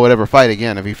Masvidal would ever fight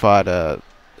again if he fought Conor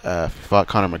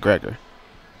McGregor.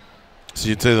 So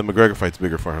you'd say the McGregor fight's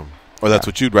bigger for him? Or that's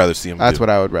what you'd rather see him do? That's what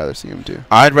I would rather see him do.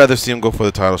 I'd rather see him go for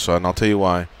the title shot, and I'll tell you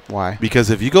why. Why? Because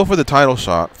if you go for the title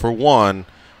shot, for one,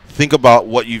 think about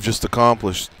what you've just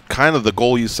accomplished, kind of the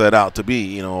goal you set out to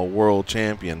be, a world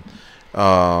champion.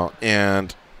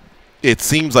 And it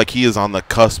seems like he is on the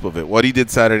cusp of it. What he did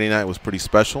Saturday night was pretty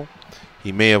special.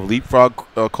 He may have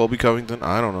leapfrogged Colby Covington.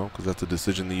 I don't know, because that's a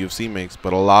decision the UFC makes.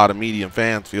 But a lot of media and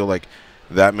fans feel like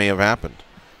that may have happened.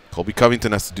 Colby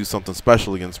Covington has to do something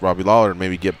special against Robbie Lawler and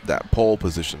maybe get that pole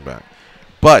position back.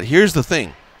 But here's the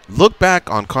thing. Look back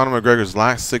on Conor McGregor's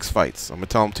last 6 fights. I'm going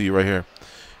to tell them to you right here.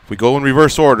 If we go in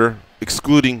reverse order,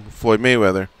 excluding Floyd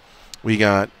Mayweather, we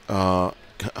got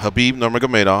Khabib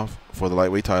Nurmagomedov for the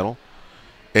lightweight title,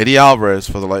 Eddie Alvarez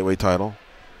for the lightweight title.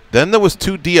 Then there was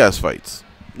 2 Diaz fights.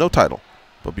 No title.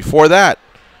 But before that,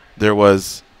 there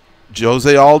was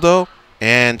Jose Aldo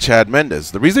and Chad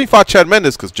Mendes. The reason he fought Chad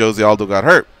Mendes is because Jose Aldo got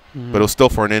hurt, but it was still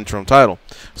for an interim title.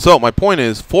 So my point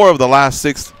is, 4 of the last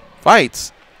 6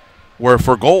 fights were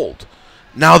for gold.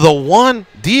 Now, the one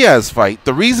Diaz fight,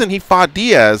 the reason he fought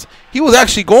Diaz, he was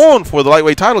actually going for the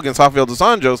lightweight title against Rafael dos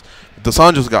Anjos. Dos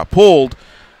Anjos got pulled.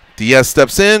 Diaz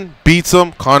steps in, beats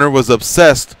him. Conor was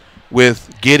obsessed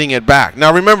with getting it back.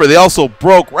 Now, remember, they also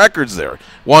broke records there.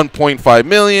 1.5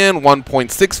 million,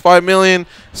 1.65 million.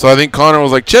 So I think Conor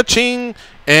was like, cha-ching,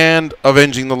 and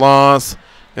avenging the loss.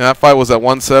 And that fight was at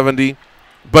 170.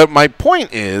 But my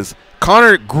point is,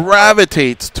 Conor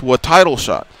gravitates to a title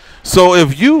shot. So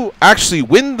if you actually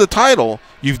win the title,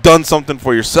 you've done something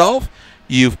for yourself.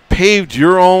 You've paved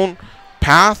your own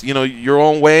path, your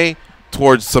own way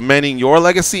towards cementing your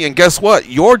legacy. And guess what?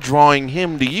 You're drawing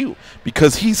him to you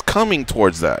because he's coming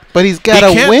towards that. But he's got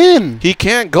to win. He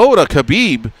can't go to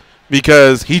Khabib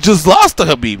because he just lost to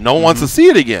Khabib. No one wants to see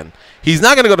it again. He's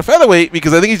not going to go to featherweight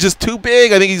because I think he's just too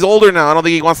big. I think he's older now. I don't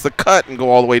think he wants to cut and go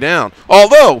all the way down.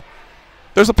 Although,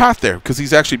 there's a path there because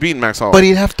he's actually beaten Max Holloway. But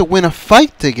he'd have to win a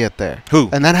fight to get there. Who?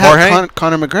 And that has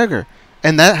Conor McGregor.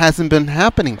 And that hasn't been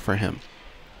happening for him.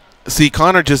 See,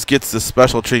 Conor just gets this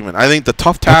special treatment. I think the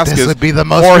tough task this is would be the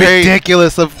most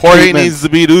ridiculous of Jorge treatments. needs to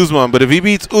beat Usman. But if he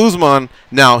beats Usman,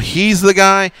 now he's the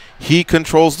guy. He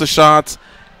controls the shots,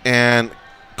 and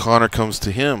Conor comes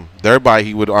to him. Thereby,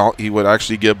 he would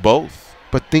actually get both.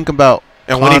 But think about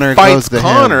and Conor when he fights goes to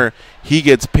Conor, him. He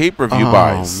gets pay-per-view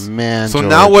buys. Oh, man, So George.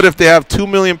 now what if they have 2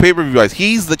 million pay-per-view buys?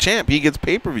 He's the champ. He gets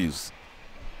pay-per-views.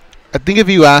 I think if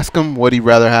you ask him what he'd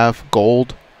rather have,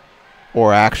 gold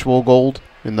or actual gold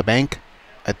in the bank,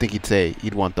 I think he'd say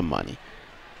he'd want the money.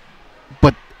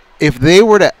 But if they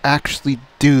were to actually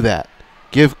do that,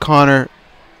 give Conor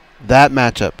that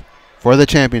matchup for the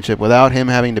championship without him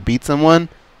having to beat someone,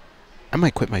 I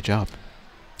might quit my job.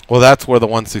 Well, that's where the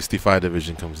 165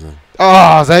 division comes in.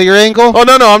 Oh, is that your angle? Oh,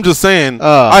 no, I'm just saying.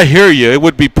 I hear you. It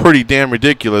would be pretty damn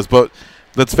ridiculous, but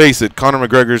let's face it, Conor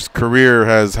McGregor's career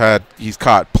he's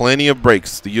caught plenty of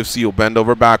breaks. The UFC will bend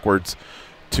over backwards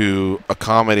to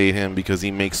accommodate him because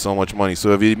he makes so much money.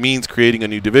 So if it means creating a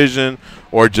new division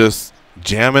or just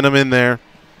jamming him in there,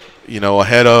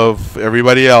 ahead of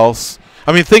everybody else.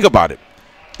 I mean, think about it.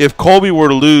 If Colby were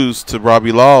to lose to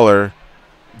Robbie Lawler,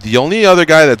 the only other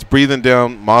guy that's breathing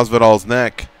down Masvidal's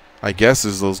neck, I guess,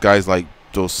 is those guys like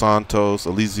Dos Santos,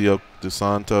 Eliseo Dos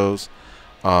Santos,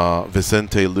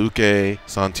 Vicente Luque,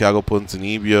 Santiago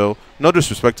Ponzinibbio. No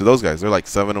disrespect to those guys. They're like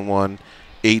 7-1,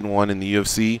 8-1 in the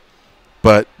UFC.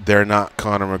 But they're not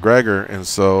Conor McGregor, and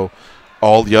so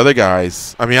all the other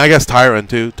guys. I mean, I guess Tyron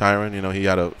too. Tyron, he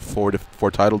had a 4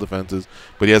 title defenses,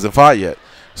 but he hasn't fought yet.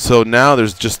 So now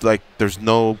there's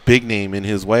no big name in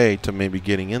his way to maybe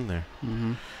getting in there.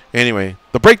 Mm-hmm. Anyway,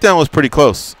 the breakdown was pretty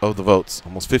close of the votes.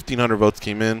 Almost 1,500 votes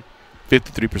came in.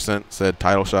 53% said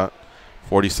title shot.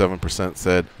 47%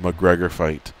 said McGregor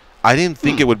fight. I didn't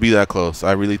think it would be that close.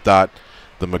 I really thought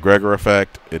the McGregor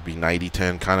effect, it'd be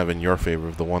 90-10, kind of in your favor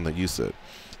of the one that you said.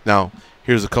 Now,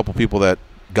 Here's a couple people that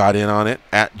got in on it.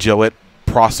 At Joette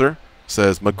Prosser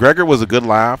says, McGregor was a good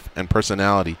laugh and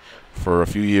personality for a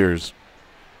few years,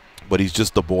 but he's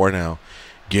just a bore now.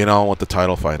 Get on with the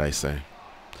title fight, I say.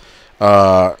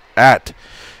 At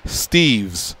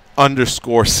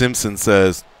Steves_Simpson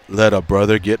says, let a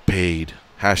brother get paid.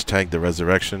 Hashtag the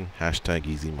resurrection. Hashtag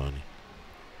easy money.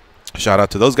 Shout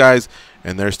out to those guys.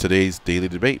 And there's today's Daily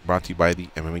Debate brought to you by the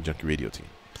MMA Junkie Radio team.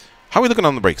 How are we looking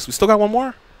on the breaks? We still got one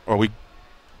more? Or are we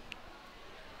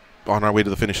on our way to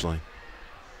the finish line?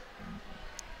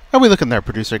 How are we looking there,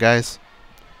 producer guys?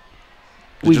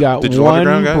 We got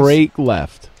one break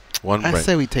left. One break. I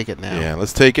say we take it now. Yeah,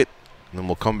 let's take it. And then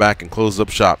we'll come back and close up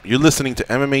shop. You're listening to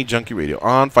MMA Junkie Radio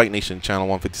on Fight Nation Channel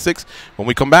 156. When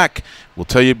we come back, we'll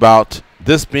tell you about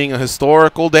this being a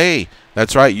historical day.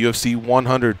 That's right, UFC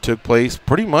 100 took place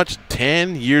pretty much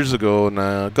 10 years ago.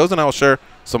 And Goz and I will share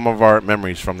some of our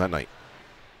memories from that night.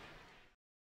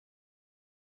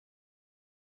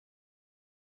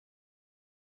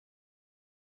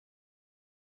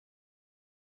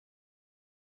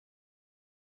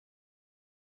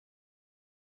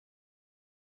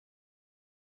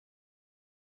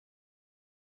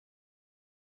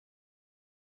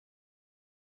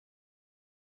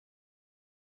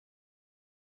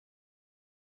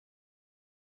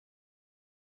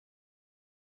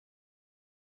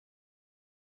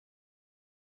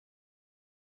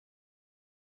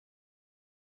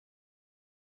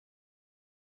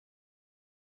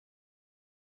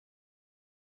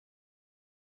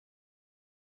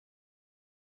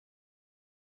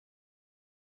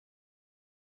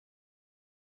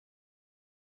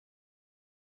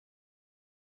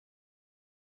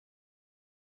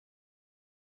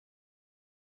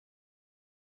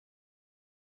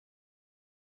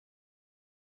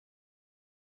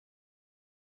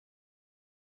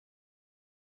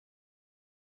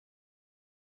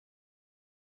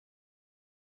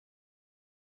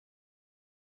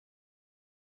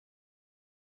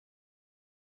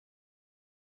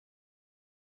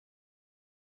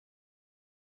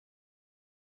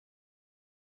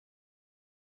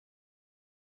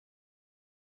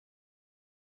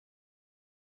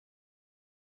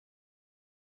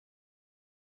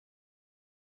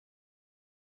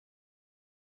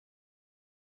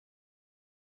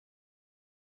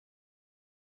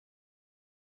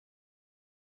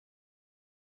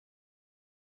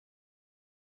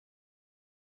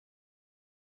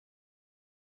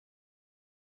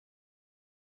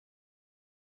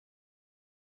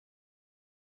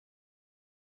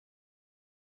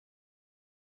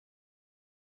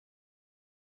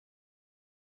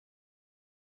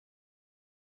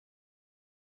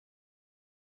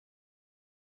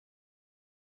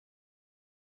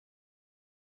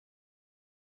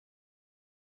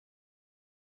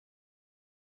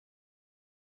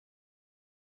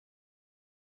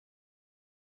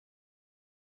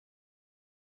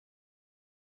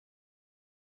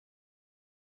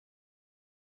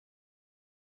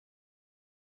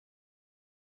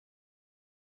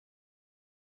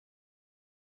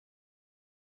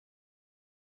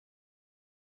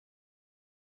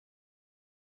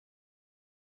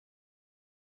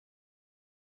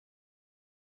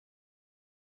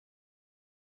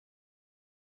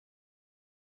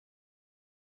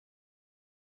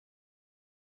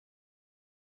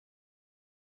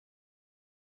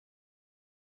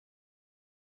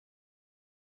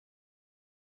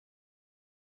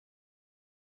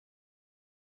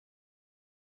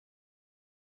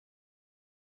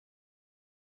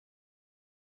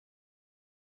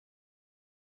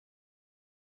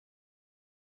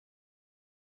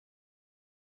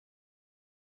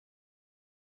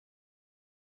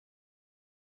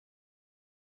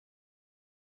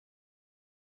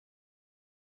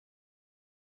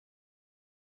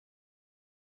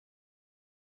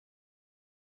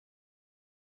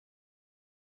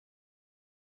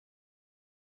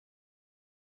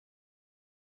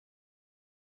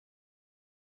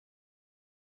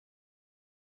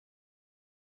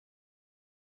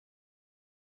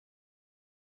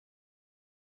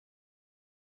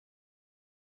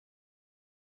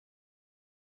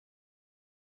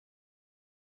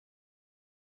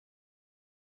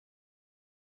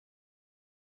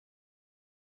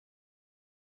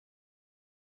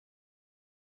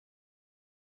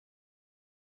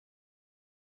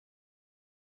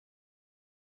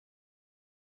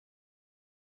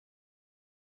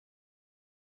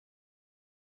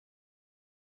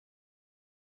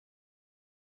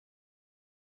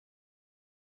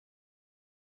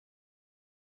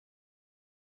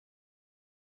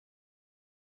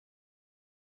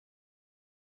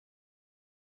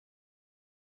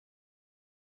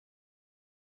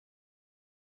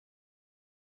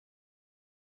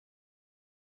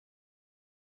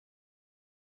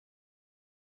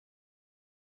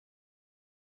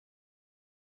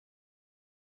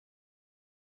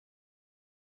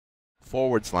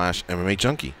 YouTube.com/MMA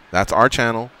Junkie. That's our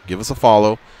channel. Give us a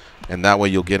follow, and that way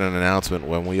you'll get an announcement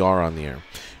when we are on the air.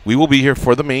 We will be here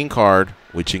for the main card,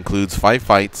 which includes 5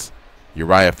 fights.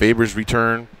 Uriah Faber's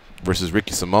return versus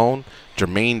Ricky Simone.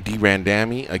 Jermaine D.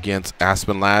 Randami against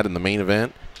Aspen Ladd in the main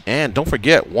event. And don't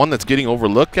forget, one that's getting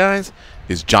overlooked, guys,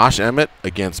 is Josh Emmett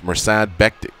against Mirsad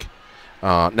Bektik.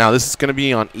 Now, this is going to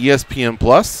be on ESPN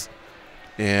Plus,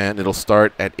 and it'll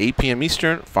start at 8 p.m.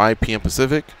 Eastern, 5 p.m.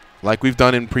 Pacific. Like we've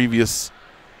done in previous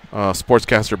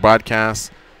Sportscaster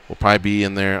broadcasts, we'll probably be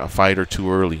in there a fight or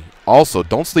two early. Also,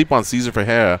 don't sleep on Cesar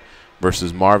Ferreira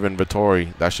versus Marvin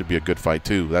Vettori. That should be a good fight,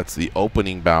 too. That's the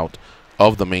opening bout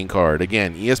of the main card.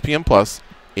 Again, ESPN Plus,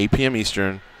 8 p.m.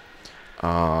 Eastern.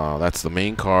 That's the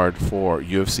main card for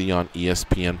UFC on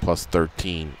ESPN Plus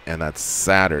 13, and that's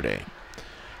Saturday.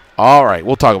 All right,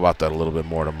 we'll talk about that a little bit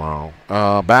more tomorrow.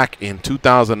 Back in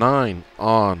 2009,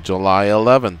 on July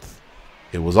 11th,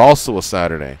 it was also a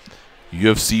Saturday.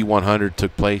 UFC 100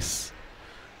 took place.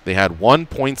 They had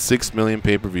 1.6 million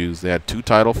pay-per-views. They had 2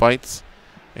 title fights,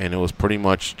 and it was pretty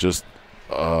much just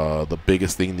the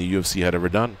biggest thing the UFC had ever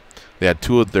done. They had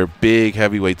 2 of their big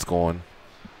heavyweights going.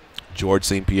 George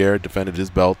St. Pierre defended his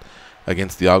belt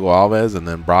against Thiago Alves, and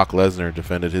then Brock Lesnar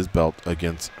defended his belt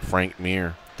against Frank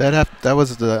Mir. That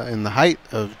was in the height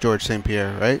of George St.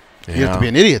 Pierre, right? Yeah. You have to be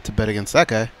an idiot to bet against that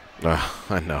guy.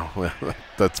 I know.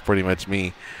 That's pretty much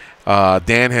me.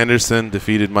 Dan Henderson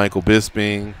defeated Michael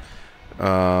Bisping.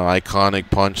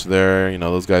 Iconic punch there. You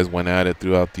know, those guys went at it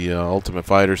throughout the Ultimate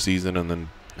Fighter season, and then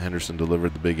Henderson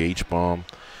delivered the big H-bomb.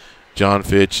 John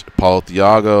Fitch, Paulo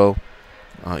Thiago,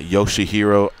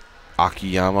 Yoshihiro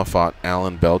Akiyama fought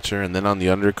Alan Belcher. And then on the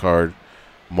undercard,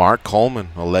 Mark Coleman,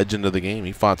 a legend of the game,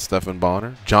 he fought Stephan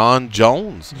Bonner. John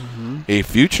Jones, a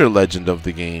future legend of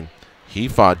the game, he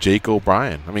fought Jake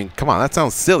O'Brien. I mean, come on, that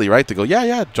sounds silly, right? To go,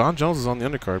 yeah, John Jones is on the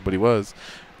undercard, but he was.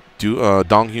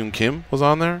 Dong Hyun Kim was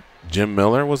on there. Jim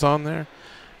Miller was on there.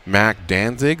 Mac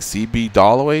Danzig, C.B.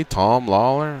 Dalloway, Tom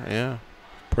Lawler. Yeah,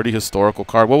 pretty historical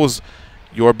card. What was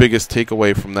your biggest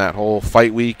takeaway from that whole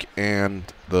fight week and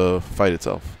the fight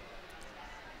itself?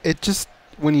 It just,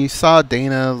 when you saw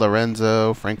Dana,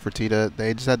 Lorenzo, Frank Fertitta,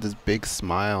 they just had this big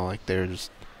smile. Like they just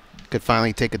could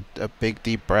finally take a big,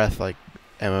 deep breath. Like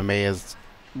MMA has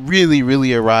really,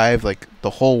 really arrived. Like the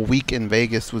whole week in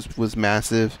Vegas was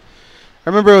massive. I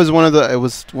remember it was one of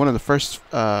the first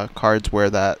cards where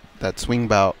that swing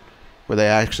bout where they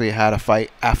actually had a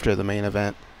fight after the main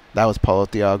event. That was Paulo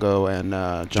Thiago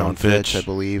and John Fitch, I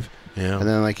believe. Yeah. And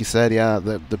then, like you said,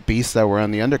 the beasts that were on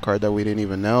the undercard that we didn't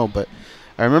even know. But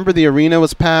I remember the arena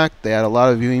was packed. They had a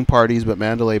lot of viewing parties, but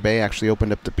Mandalay Bay actually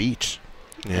opened up the beach.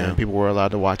 Yeah. And people were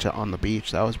allowed to watch it on the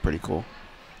beach. That was pretty cool.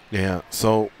 Yeah.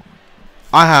 So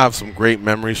I have some great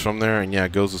memories from there. And, yeah,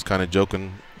 Goz was kind of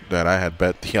joking that I had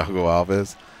bet Thiago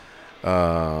Alves.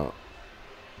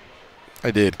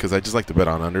 I did because I just like to bet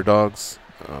on underdogs.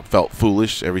 Felt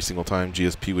foolish every single time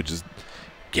GSP would just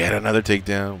get another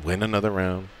takedown, win another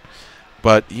round.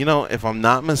 But, you know, if I'm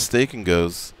not mistaken,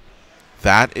 Goz,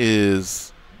 that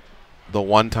is the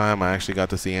one time I actually got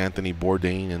to see Anthony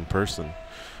Bourdain in person.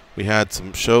 We had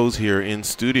some shows here in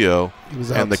studio,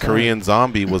 and the Korean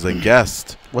Zombie was a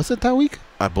guest. Was it that week?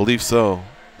 I believe so.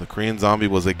 The Korean Zombie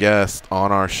was a guest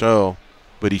on our show,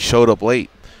 but he showed up late.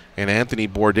 And Anthony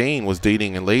Bourdain was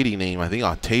dating a lady named, I think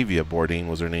Octavia Bourdain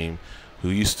was her name,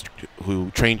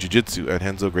 who trained jiu-jitsu at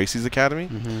Renzo Gracie's academy.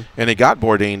 And it got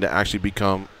Bourdain to actually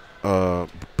become a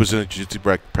Brazilian jiu-jitsu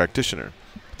practitioner.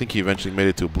 I think he eventually made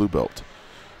it to a blue belt.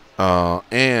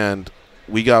 And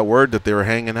we got word that they were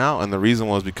hanging out, and the reason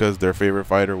was because their favorite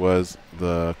fighter was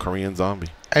the Korean Zombie.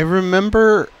 I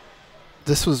remember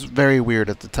this was very weird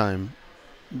at the time.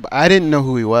 But I didn't know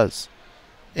who he was.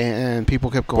 And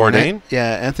people kept going, Bourdain?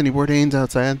 Yeah, Anthony Bourdain's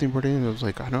outside. Anthony Bourdain. I was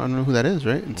like, I don't know who that is,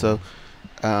 right? And so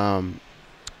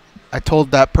I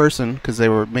told that person, because they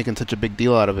were making such a big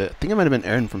deal out of it. I think it might have been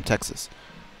Aaron from Texas.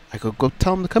 I go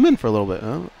tell him to come in for a little bit.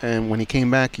 Huh? And when he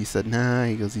came back, he said, nah.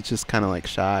 He goes, he's just kind of like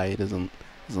shy. He doesn't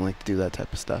like to do that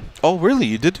type of stuff. Oh, really?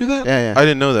 You did do that? Yeah. I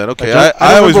didn't know that. Okay. I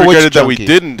I always remember which regretted that we junkie.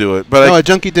 didn't do it. But No, a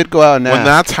junkie did go out and when ask.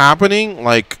 that's happening,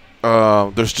 like,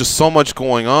 there's just so much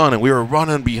going on, and we were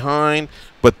running behind.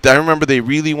 But I remember they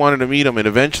really wanted to meet him, and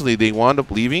eventually they wound up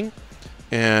leaving,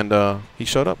 and he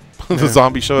showed up. The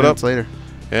zombie showed up. Later.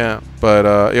 Yeah,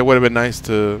 but it would have been nice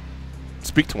to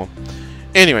speak to him.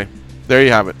 Anyway, there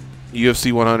you have it.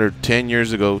 UFC 100, 10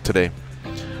 years ago today.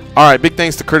 All right, big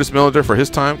thanks to Curtis Millender for his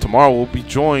time. Tomorrow we'll be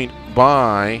joined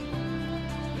by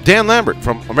Dan Lambert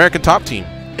from American Top Team.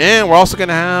 And we're also going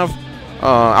to have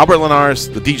Albert Linares,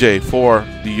 the DJ for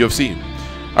the UFC.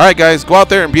 All right, guys, go out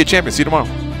there and be a champion. See you tomorrow.